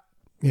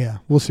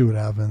 we'll see what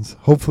happens.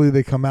 Hopefully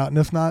they come out, and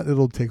if not,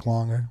 it'll take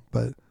longer.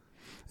 But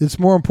it's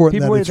more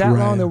important people that it's that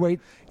long. They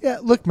wait. Yeah,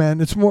 look, man,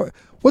 it's more.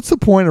 What's the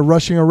point of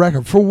rushing a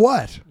record for?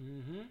 What?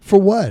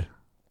 For what?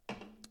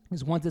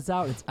 Because once it's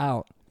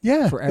out.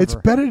 Yeah, forever. It's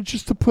better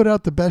just to put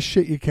out the best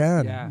shit you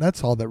can. Yeah.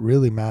 That's all that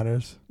really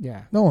matters.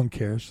 Yeah, no one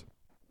cares.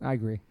 I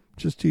agree.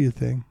 Just do your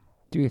thing.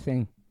 Do your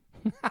thing.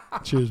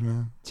 Cheers,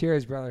 man.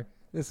 Cheers, brother.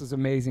 This was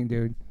amazing,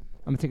 dude.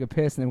 I'm going to take a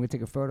piss and then we're going to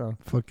take a photo.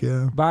 Fuck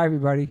yeah. Bye,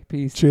 everybody.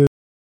 Peace. Cheers.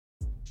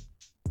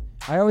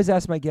 I always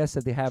ask my guests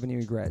if they have any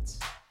regrets.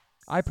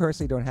 I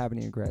personally don't have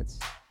any regrets.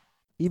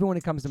 Even when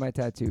it comes to my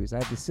tattoos. I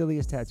have the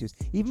silliest tattoos.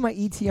 Even my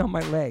ET on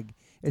my leg.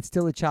 It's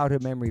still a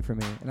childhood memory for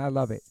me, and I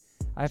love it.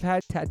 I've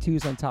had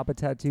tattoos on top of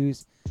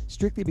tattoos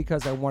strictly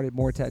because I wanted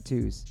more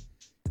tattoos.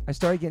 I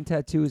started getting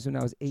tattoos when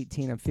I was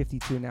 18. I'm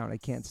 52 now, and I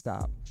can't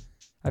stop.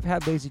 I've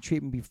had laser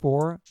treatment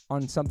before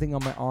on something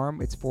on my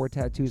arm. It's 4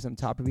 tattoos on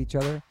top of each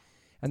other.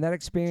 And that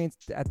experience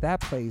at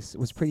that place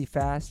was pretty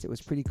fast. It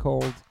was pretty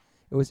cold.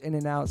 It was in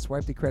and out,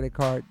 swiped the credit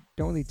card,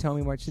 don't really tell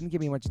me much, didn't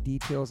give me much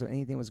details or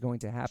anything was going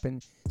to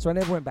happen. So I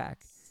never went back.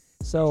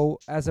 So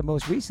as of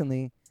most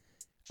recently,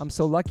 I'm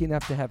so lucky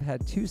enough to have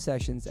had 2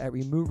 sessions at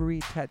Removery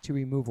Tattoo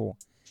Removal.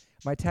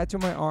 My tattoo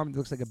on my arm that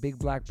looks like a big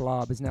black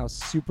blob is now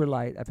super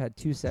light. I've had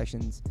 2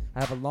 sessions. I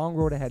have a long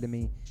road ahead of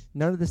me.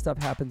 None of this stuff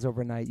happens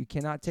overnight. You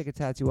cannot take a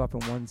tattoo up in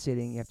one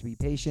sitting. You have to be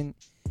patient,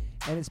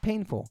 and it's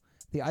painful.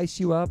 They ice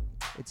you up.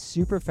 It's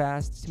super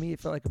fast. To me, it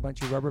felt like a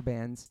bunch of rubber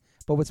bands.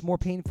 But what's more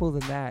painful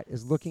than that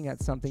is looking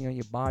at something on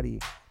your body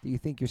that you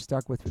think you're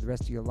stuck with for the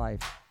rest of your life.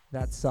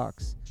 That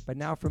sucks. But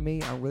now for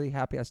me, I'm really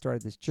happy I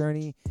started this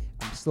journey.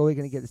 I'm slowly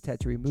going to get this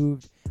tattoo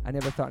removed. I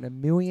never thought in a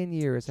million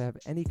years I have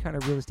any kind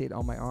of real estate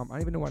on my arm. I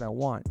don't even know what I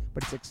want,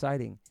 but it's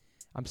exciting.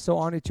 I'm so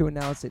honored to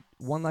announce that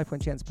One Life, One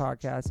Chance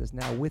podcast is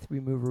now with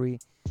Removery.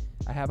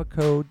 I have a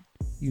code.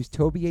 Use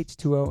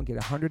TobyH20 and get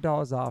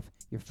 $100 off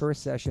your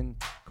first session.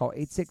 Call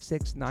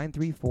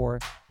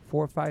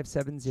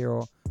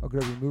 866-934-4570 or go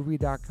to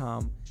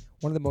removery.com.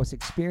 One of the most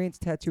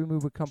experienced tattoo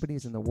removal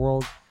companies in the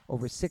world.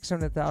 Over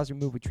 600,000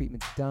 removal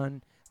treatments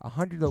done.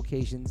 100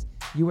 locations.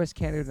 U.S.,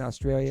 Canada, and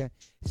Australia.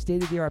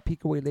 State-of-the-art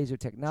peak-away laser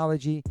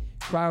technology.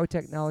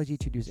 Cryo-technology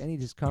to reduce any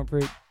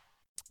discomfort.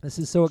 This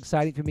is so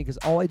exciting for me because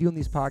all I do in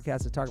these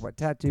podcasts is talk about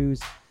tattoos.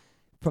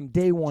 From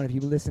day one, if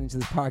you've been listening to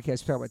this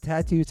podcast, talk about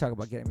tattoos, talk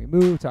about getting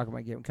removed, talk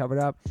about getting covered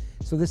up.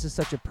 So this is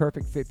such a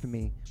perfect fit for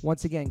me.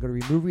 Once again, go to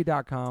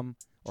removery.com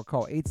or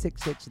call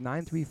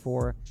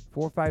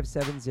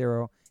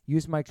 866-934-4570.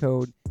 Use my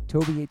code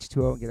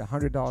TobyH20 and get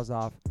 $100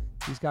 off.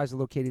 These guys are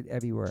located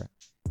everywhere.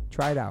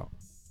 Try it out.